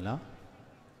ချမယ်နော်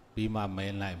ပြီးမှမဲ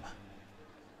လိုက်မှာ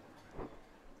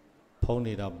ဖုံး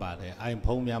နေတော့ပါတယ်အိုင်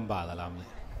ဖုံးများပါသလားမသိ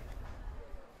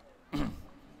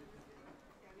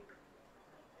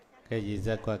ခဲရေစ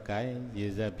က်ခွက်ကိုင်းရေ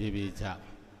စက်ပြေးပြေးချ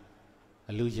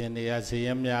အလူရှင်တွေကဆေးရ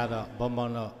များတော့ဘုံဘုံ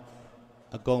တော့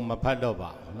အကုန်မဖတ်တော့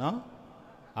ပါဘူးနော်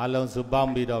အလုံးစုပေါ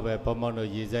င်းပြီးတော့ပဲဘုံဘုံတို့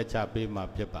ရေစက်ချပေးမှ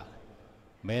ဖြစ်ပါ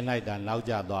မဲလိုက်တာနောက်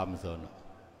ကျသွားမှဆိုတော့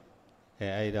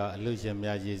အဲ့တော့အလူရှင်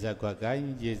များရေစက်ခွက်ကိုင်း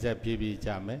ရေစက်ပြေးပြေးချ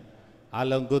မယ်အ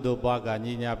လုံးကုသိုလ်ပွားက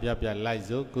ညီညာပြပြလိုက်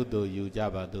စို့ကုသိုလ်ယူကြ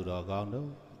ပါသူတော်ကောင်းတို့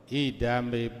ဣဒံ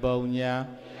မေပုံညာ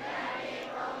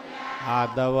အာ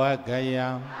တဝကယံ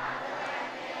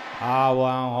အာ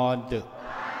ဝံဟောတု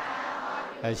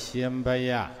အရှင်ဘ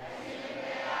ယ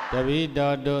တပိ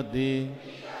တော်တို့သည်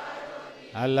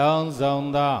အလုံးစုံ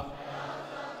သော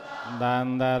တန္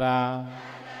တရာ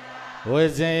ဝိ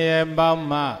ဇ္ဇင်ရဲ့ပေါင်း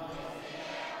မှ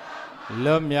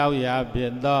လွတ်မြောက်ရာဖြ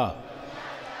စ်သော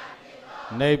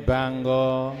နိဗ္ဗာန်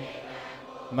ကို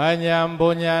မဉ္ဇဉ်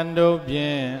ဘုံဉဏ်တို့ဖြ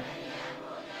င့်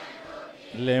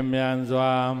လင်းမြန်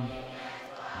စွာ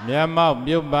မျက်မှောက်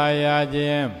ပြုပါရခြ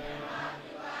င်း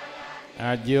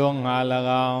အကျိုးငါ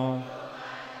၎င်း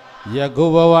ယခု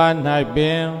ဘဝ၌ပ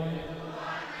င်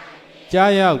ကြာ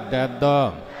ရောက်တတ်သော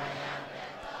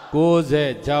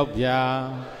96ပြာ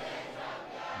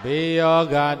ဘေးယော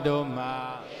ဂတို့မှာ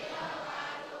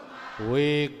ဝေ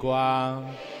ကွာ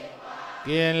က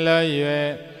င်းလွတ်၍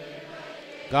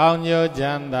ကောင်းကျိုးချ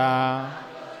မ်းသာ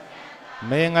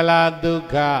မင်္ဂလာဒုက္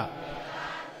ခ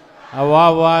အဝ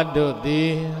ဝတို့သ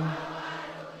ည်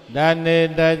တနေ့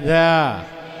တခြား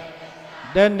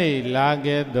တနေ့လာ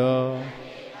ခဲ့သော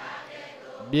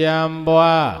ပြန်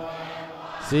ပွား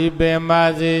စီပင်ပါ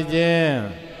စေခြင်း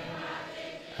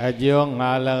အကျိုး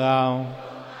ငါ၎င်း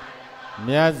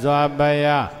မြတ်စွာဘု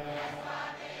ရား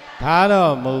ထား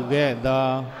တော်မူခဲ့သော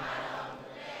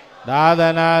သာသ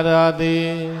နာတော်သည်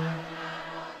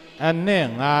အနှစ်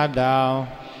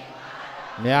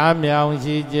5000များမြောင်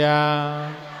ရှိကြ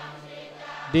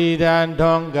တည်တံ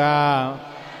ထွန်းကား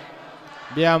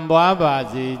ပြန်ပွားပါ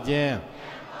စေခြင်း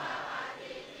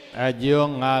အ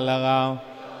ကျိုးငါ၎င်း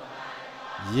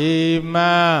ရည်မှ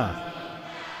န်း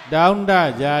တောင်းတ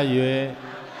ကြ၍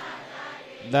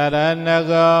တရဏ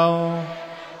ဂုံ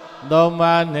သုံး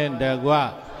ပါးနှင့်တကွ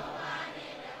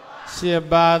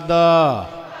8 ပါးသော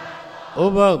ဥ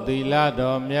ပုသ်သီလ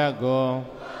တော်မြတ်ကို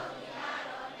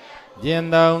ကျင့်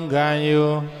သုံးခံယူ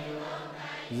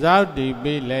ဇောက်တည်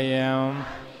ပိလယံ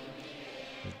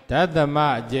ဓမ္မ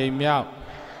အကျိန်မြောက်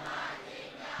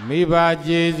မိဘ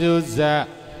ကျေးဇူးဆက်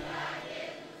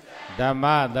ဓမ္မ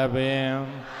သဘင်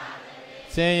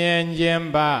ဆင်းရဲခြင်း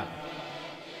ပ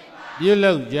ပြု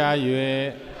လုပ်ကြ၍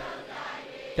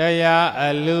တရားအ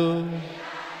လူ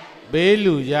ပေး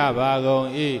လူကြပါကုန်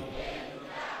၏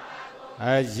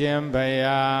အရှင်ဘု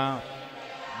ရား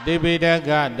တိပိဋက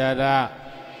တရ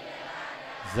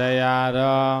ဇရာ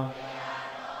တော်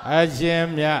အရှင်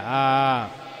မြတ်အား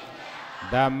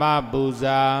ဓမ္မပူ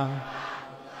ဇာ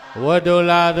ဝတ္တု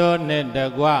လာတို့နှင့်တ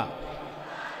ကွ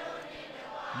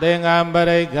သင်္ကန်းပ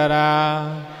ရိက္ခရာ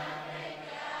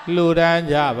လှူဒန်း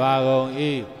ကြပါကုန်၏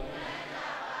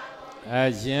အ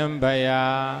ရှင်ဘု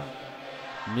ရား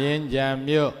မြင်းကြံ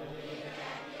မြို့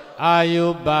အာယု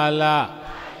ပါလ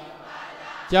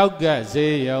ကြောက်ကစေ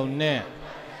ယုံနှင့်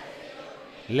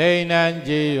လိန်နံ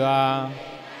ကြေးရွာ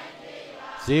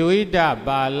ဇီဝိတ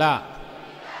ပါဠ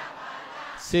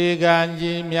စေကံ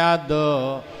ကြီးများသော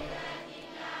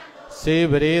စေ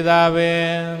ပရိသာပ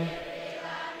င်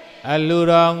အလှ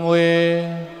တော်ငွေ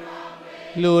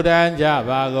လှူဒန်းကြ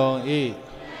ပါကုန်၏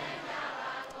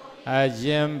အရှ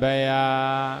င်ဘု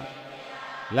ရား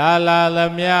လာလာသ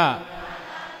မျှ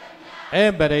ဧ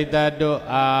ပရိသတ်တို့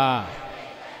အား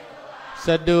စ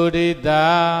တုရိတာ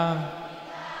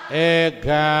ဧ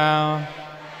ကံ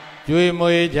ကျွေး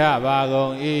မွေးကြပါကု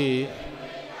န်၏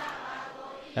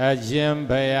အရှင်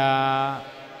ဘုရား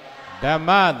ဓမ္မ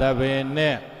သဘင်နှ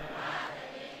င့်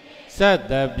ဆက်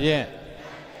သဖြင့်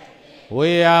ဝေ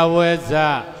ယဝေဇ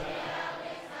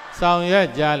ဆောင်ရွက်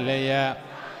ကြလျက်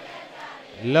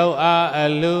လောက်အားအ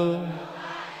လူ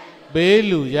ပေး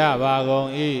လူကြပါကုန်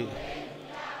၏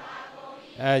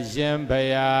အရှင်ဘု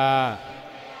ရား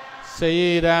စေ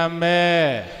ရ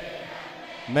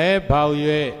မဲပေါက်၍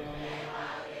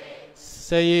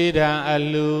စေရန်အ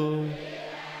လူ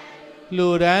လှူ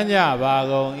ဒန်းကြပါ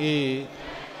ကုန်၏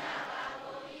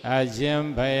အရှင်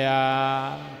ဘု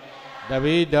ရားတပ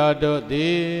ည့်တော်တို့သ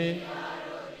ည်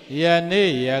ယ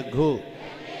နေ့ယခု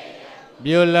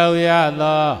ပြုလုပ်ရ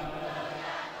သော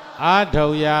အားထု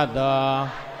တ်ရသော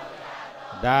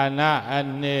ဒါနအ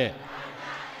နှစ်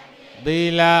သီ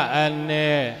လအနှ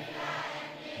စ်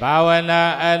ဘာဝနာ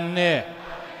အနှ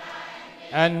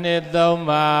စ်သုံး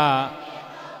ပါး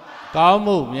ကောင်း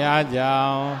မှုများကြော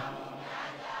င့်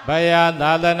ဘုရား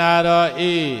သာသနာတော်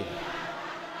ဤ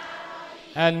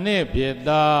အနှစ်ဖြစ်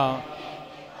သော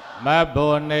မဘ္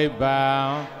ဗောနိဗ္ဗာန်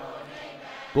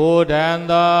ကိုယ်တန်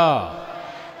သော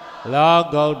လော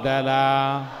ကုတ္တရာ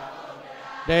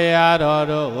တရားတော်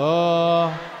တို့ကို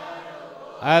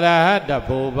အရဟတ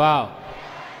ဖို့ပေါက်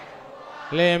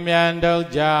လင်းမြန်တို့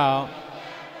ကြောင့်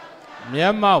မျ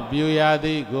က်မှောက်ပြုရသ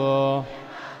ည်ကို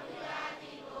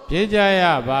ဖြစ်ကြရ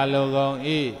ပါလိုကုန်၏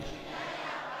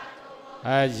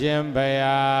အရှင်ဘု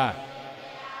ရား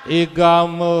ဤကော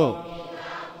င်းမှု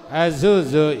အစု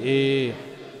စုဤ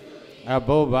အ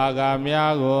ဘုဗ္ဗာက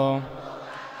များကို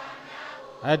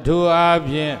အထူးအား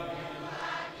ဖြင့်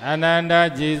အနန္တ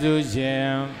ကျေးဇူးရှင်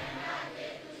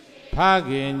ဖ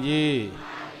ခင်ကြီး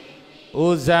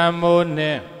ဦးဇံမိုးနှ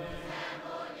င့်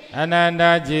အနန္တ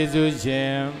ကျေးဇူးရှ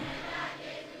င်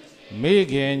မိ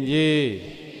ခင်ကြီး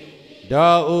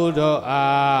ဒေါ်ဦးတို့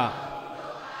အား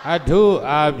အထူး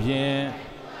အားဖြင့်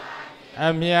အ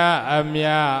မြ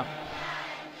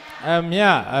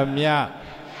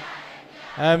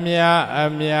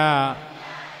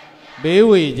ဘေး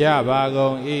ဝေကြပါကု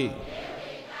န်၏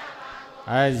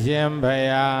အရှင်ဘု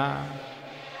ရား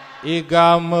ဤကော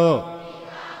င်းမှု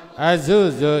အစု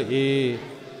စုဤ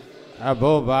အ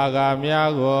ဘုဗ္ဗာကများ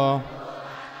ကို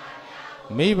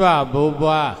မိဘဘိုး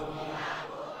ဘွား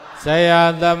ဆရာ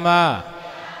သမား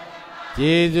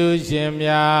ကျေးဇူးရှင်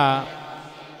များ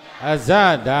အစ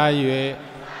ဒါ၍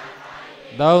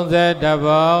31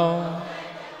ပုံ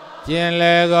ကျင်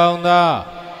လေကုန်သော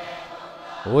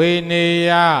ဝိနည်း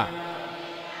ယ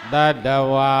တတ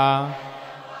ဝါ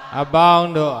အပေါင်း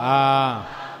တို့အား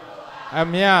အ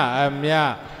မြ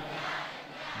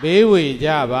ဘေးဝေကြ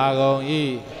ပါကုန်၏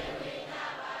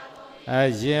အ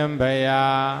ရှင်ဘု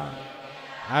ရား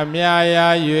အမြရာ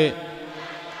၍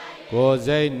ကိုယ်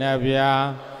စိတ်နှပြ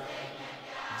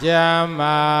ကျမ်း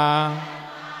မာ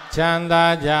ချမ်းသာ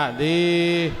ကြသ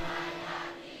ည်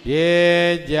ပြေ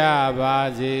ကြပါ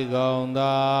စေကုန်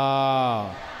သော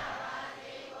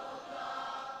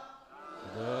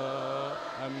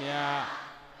အမြ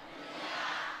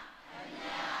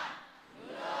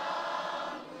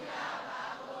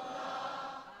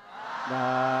သာ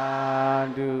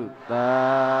ဓုသာ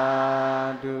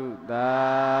ဓုသာ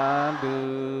ဓု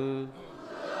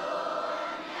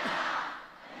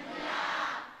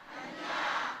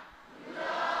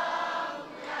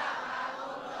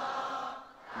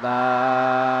သာ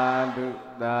ဓု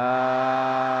သာ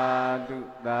ဓု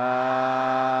သာ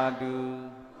ဓု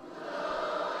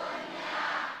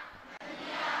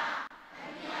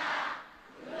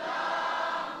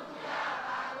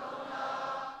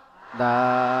သာ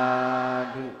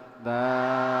ဓုသာ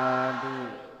ဓု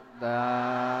သာ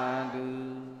ဓု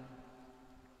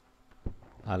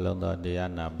အလုံးသောတ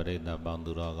ရားနာပရိသတ်ပေါင်း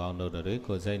သူတော်ကောင်းတို့တွေ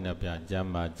ကိုယ်စိတ်နှပြကျမ်း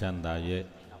မာချမ်းသာ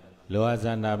၍လောအဇ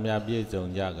န္တာများပြည့်စုံ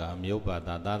ကြကအမျိုးဘာ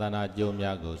သာသာသနာကျိုး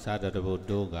များကိုစာတတဘု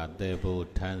တိုးကတည်ဖို့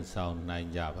ထမ်းဆောင်နိုင်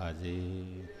ကြပါစေ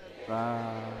။သာ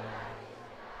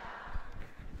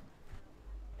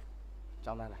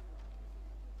ကျောင်းသားလား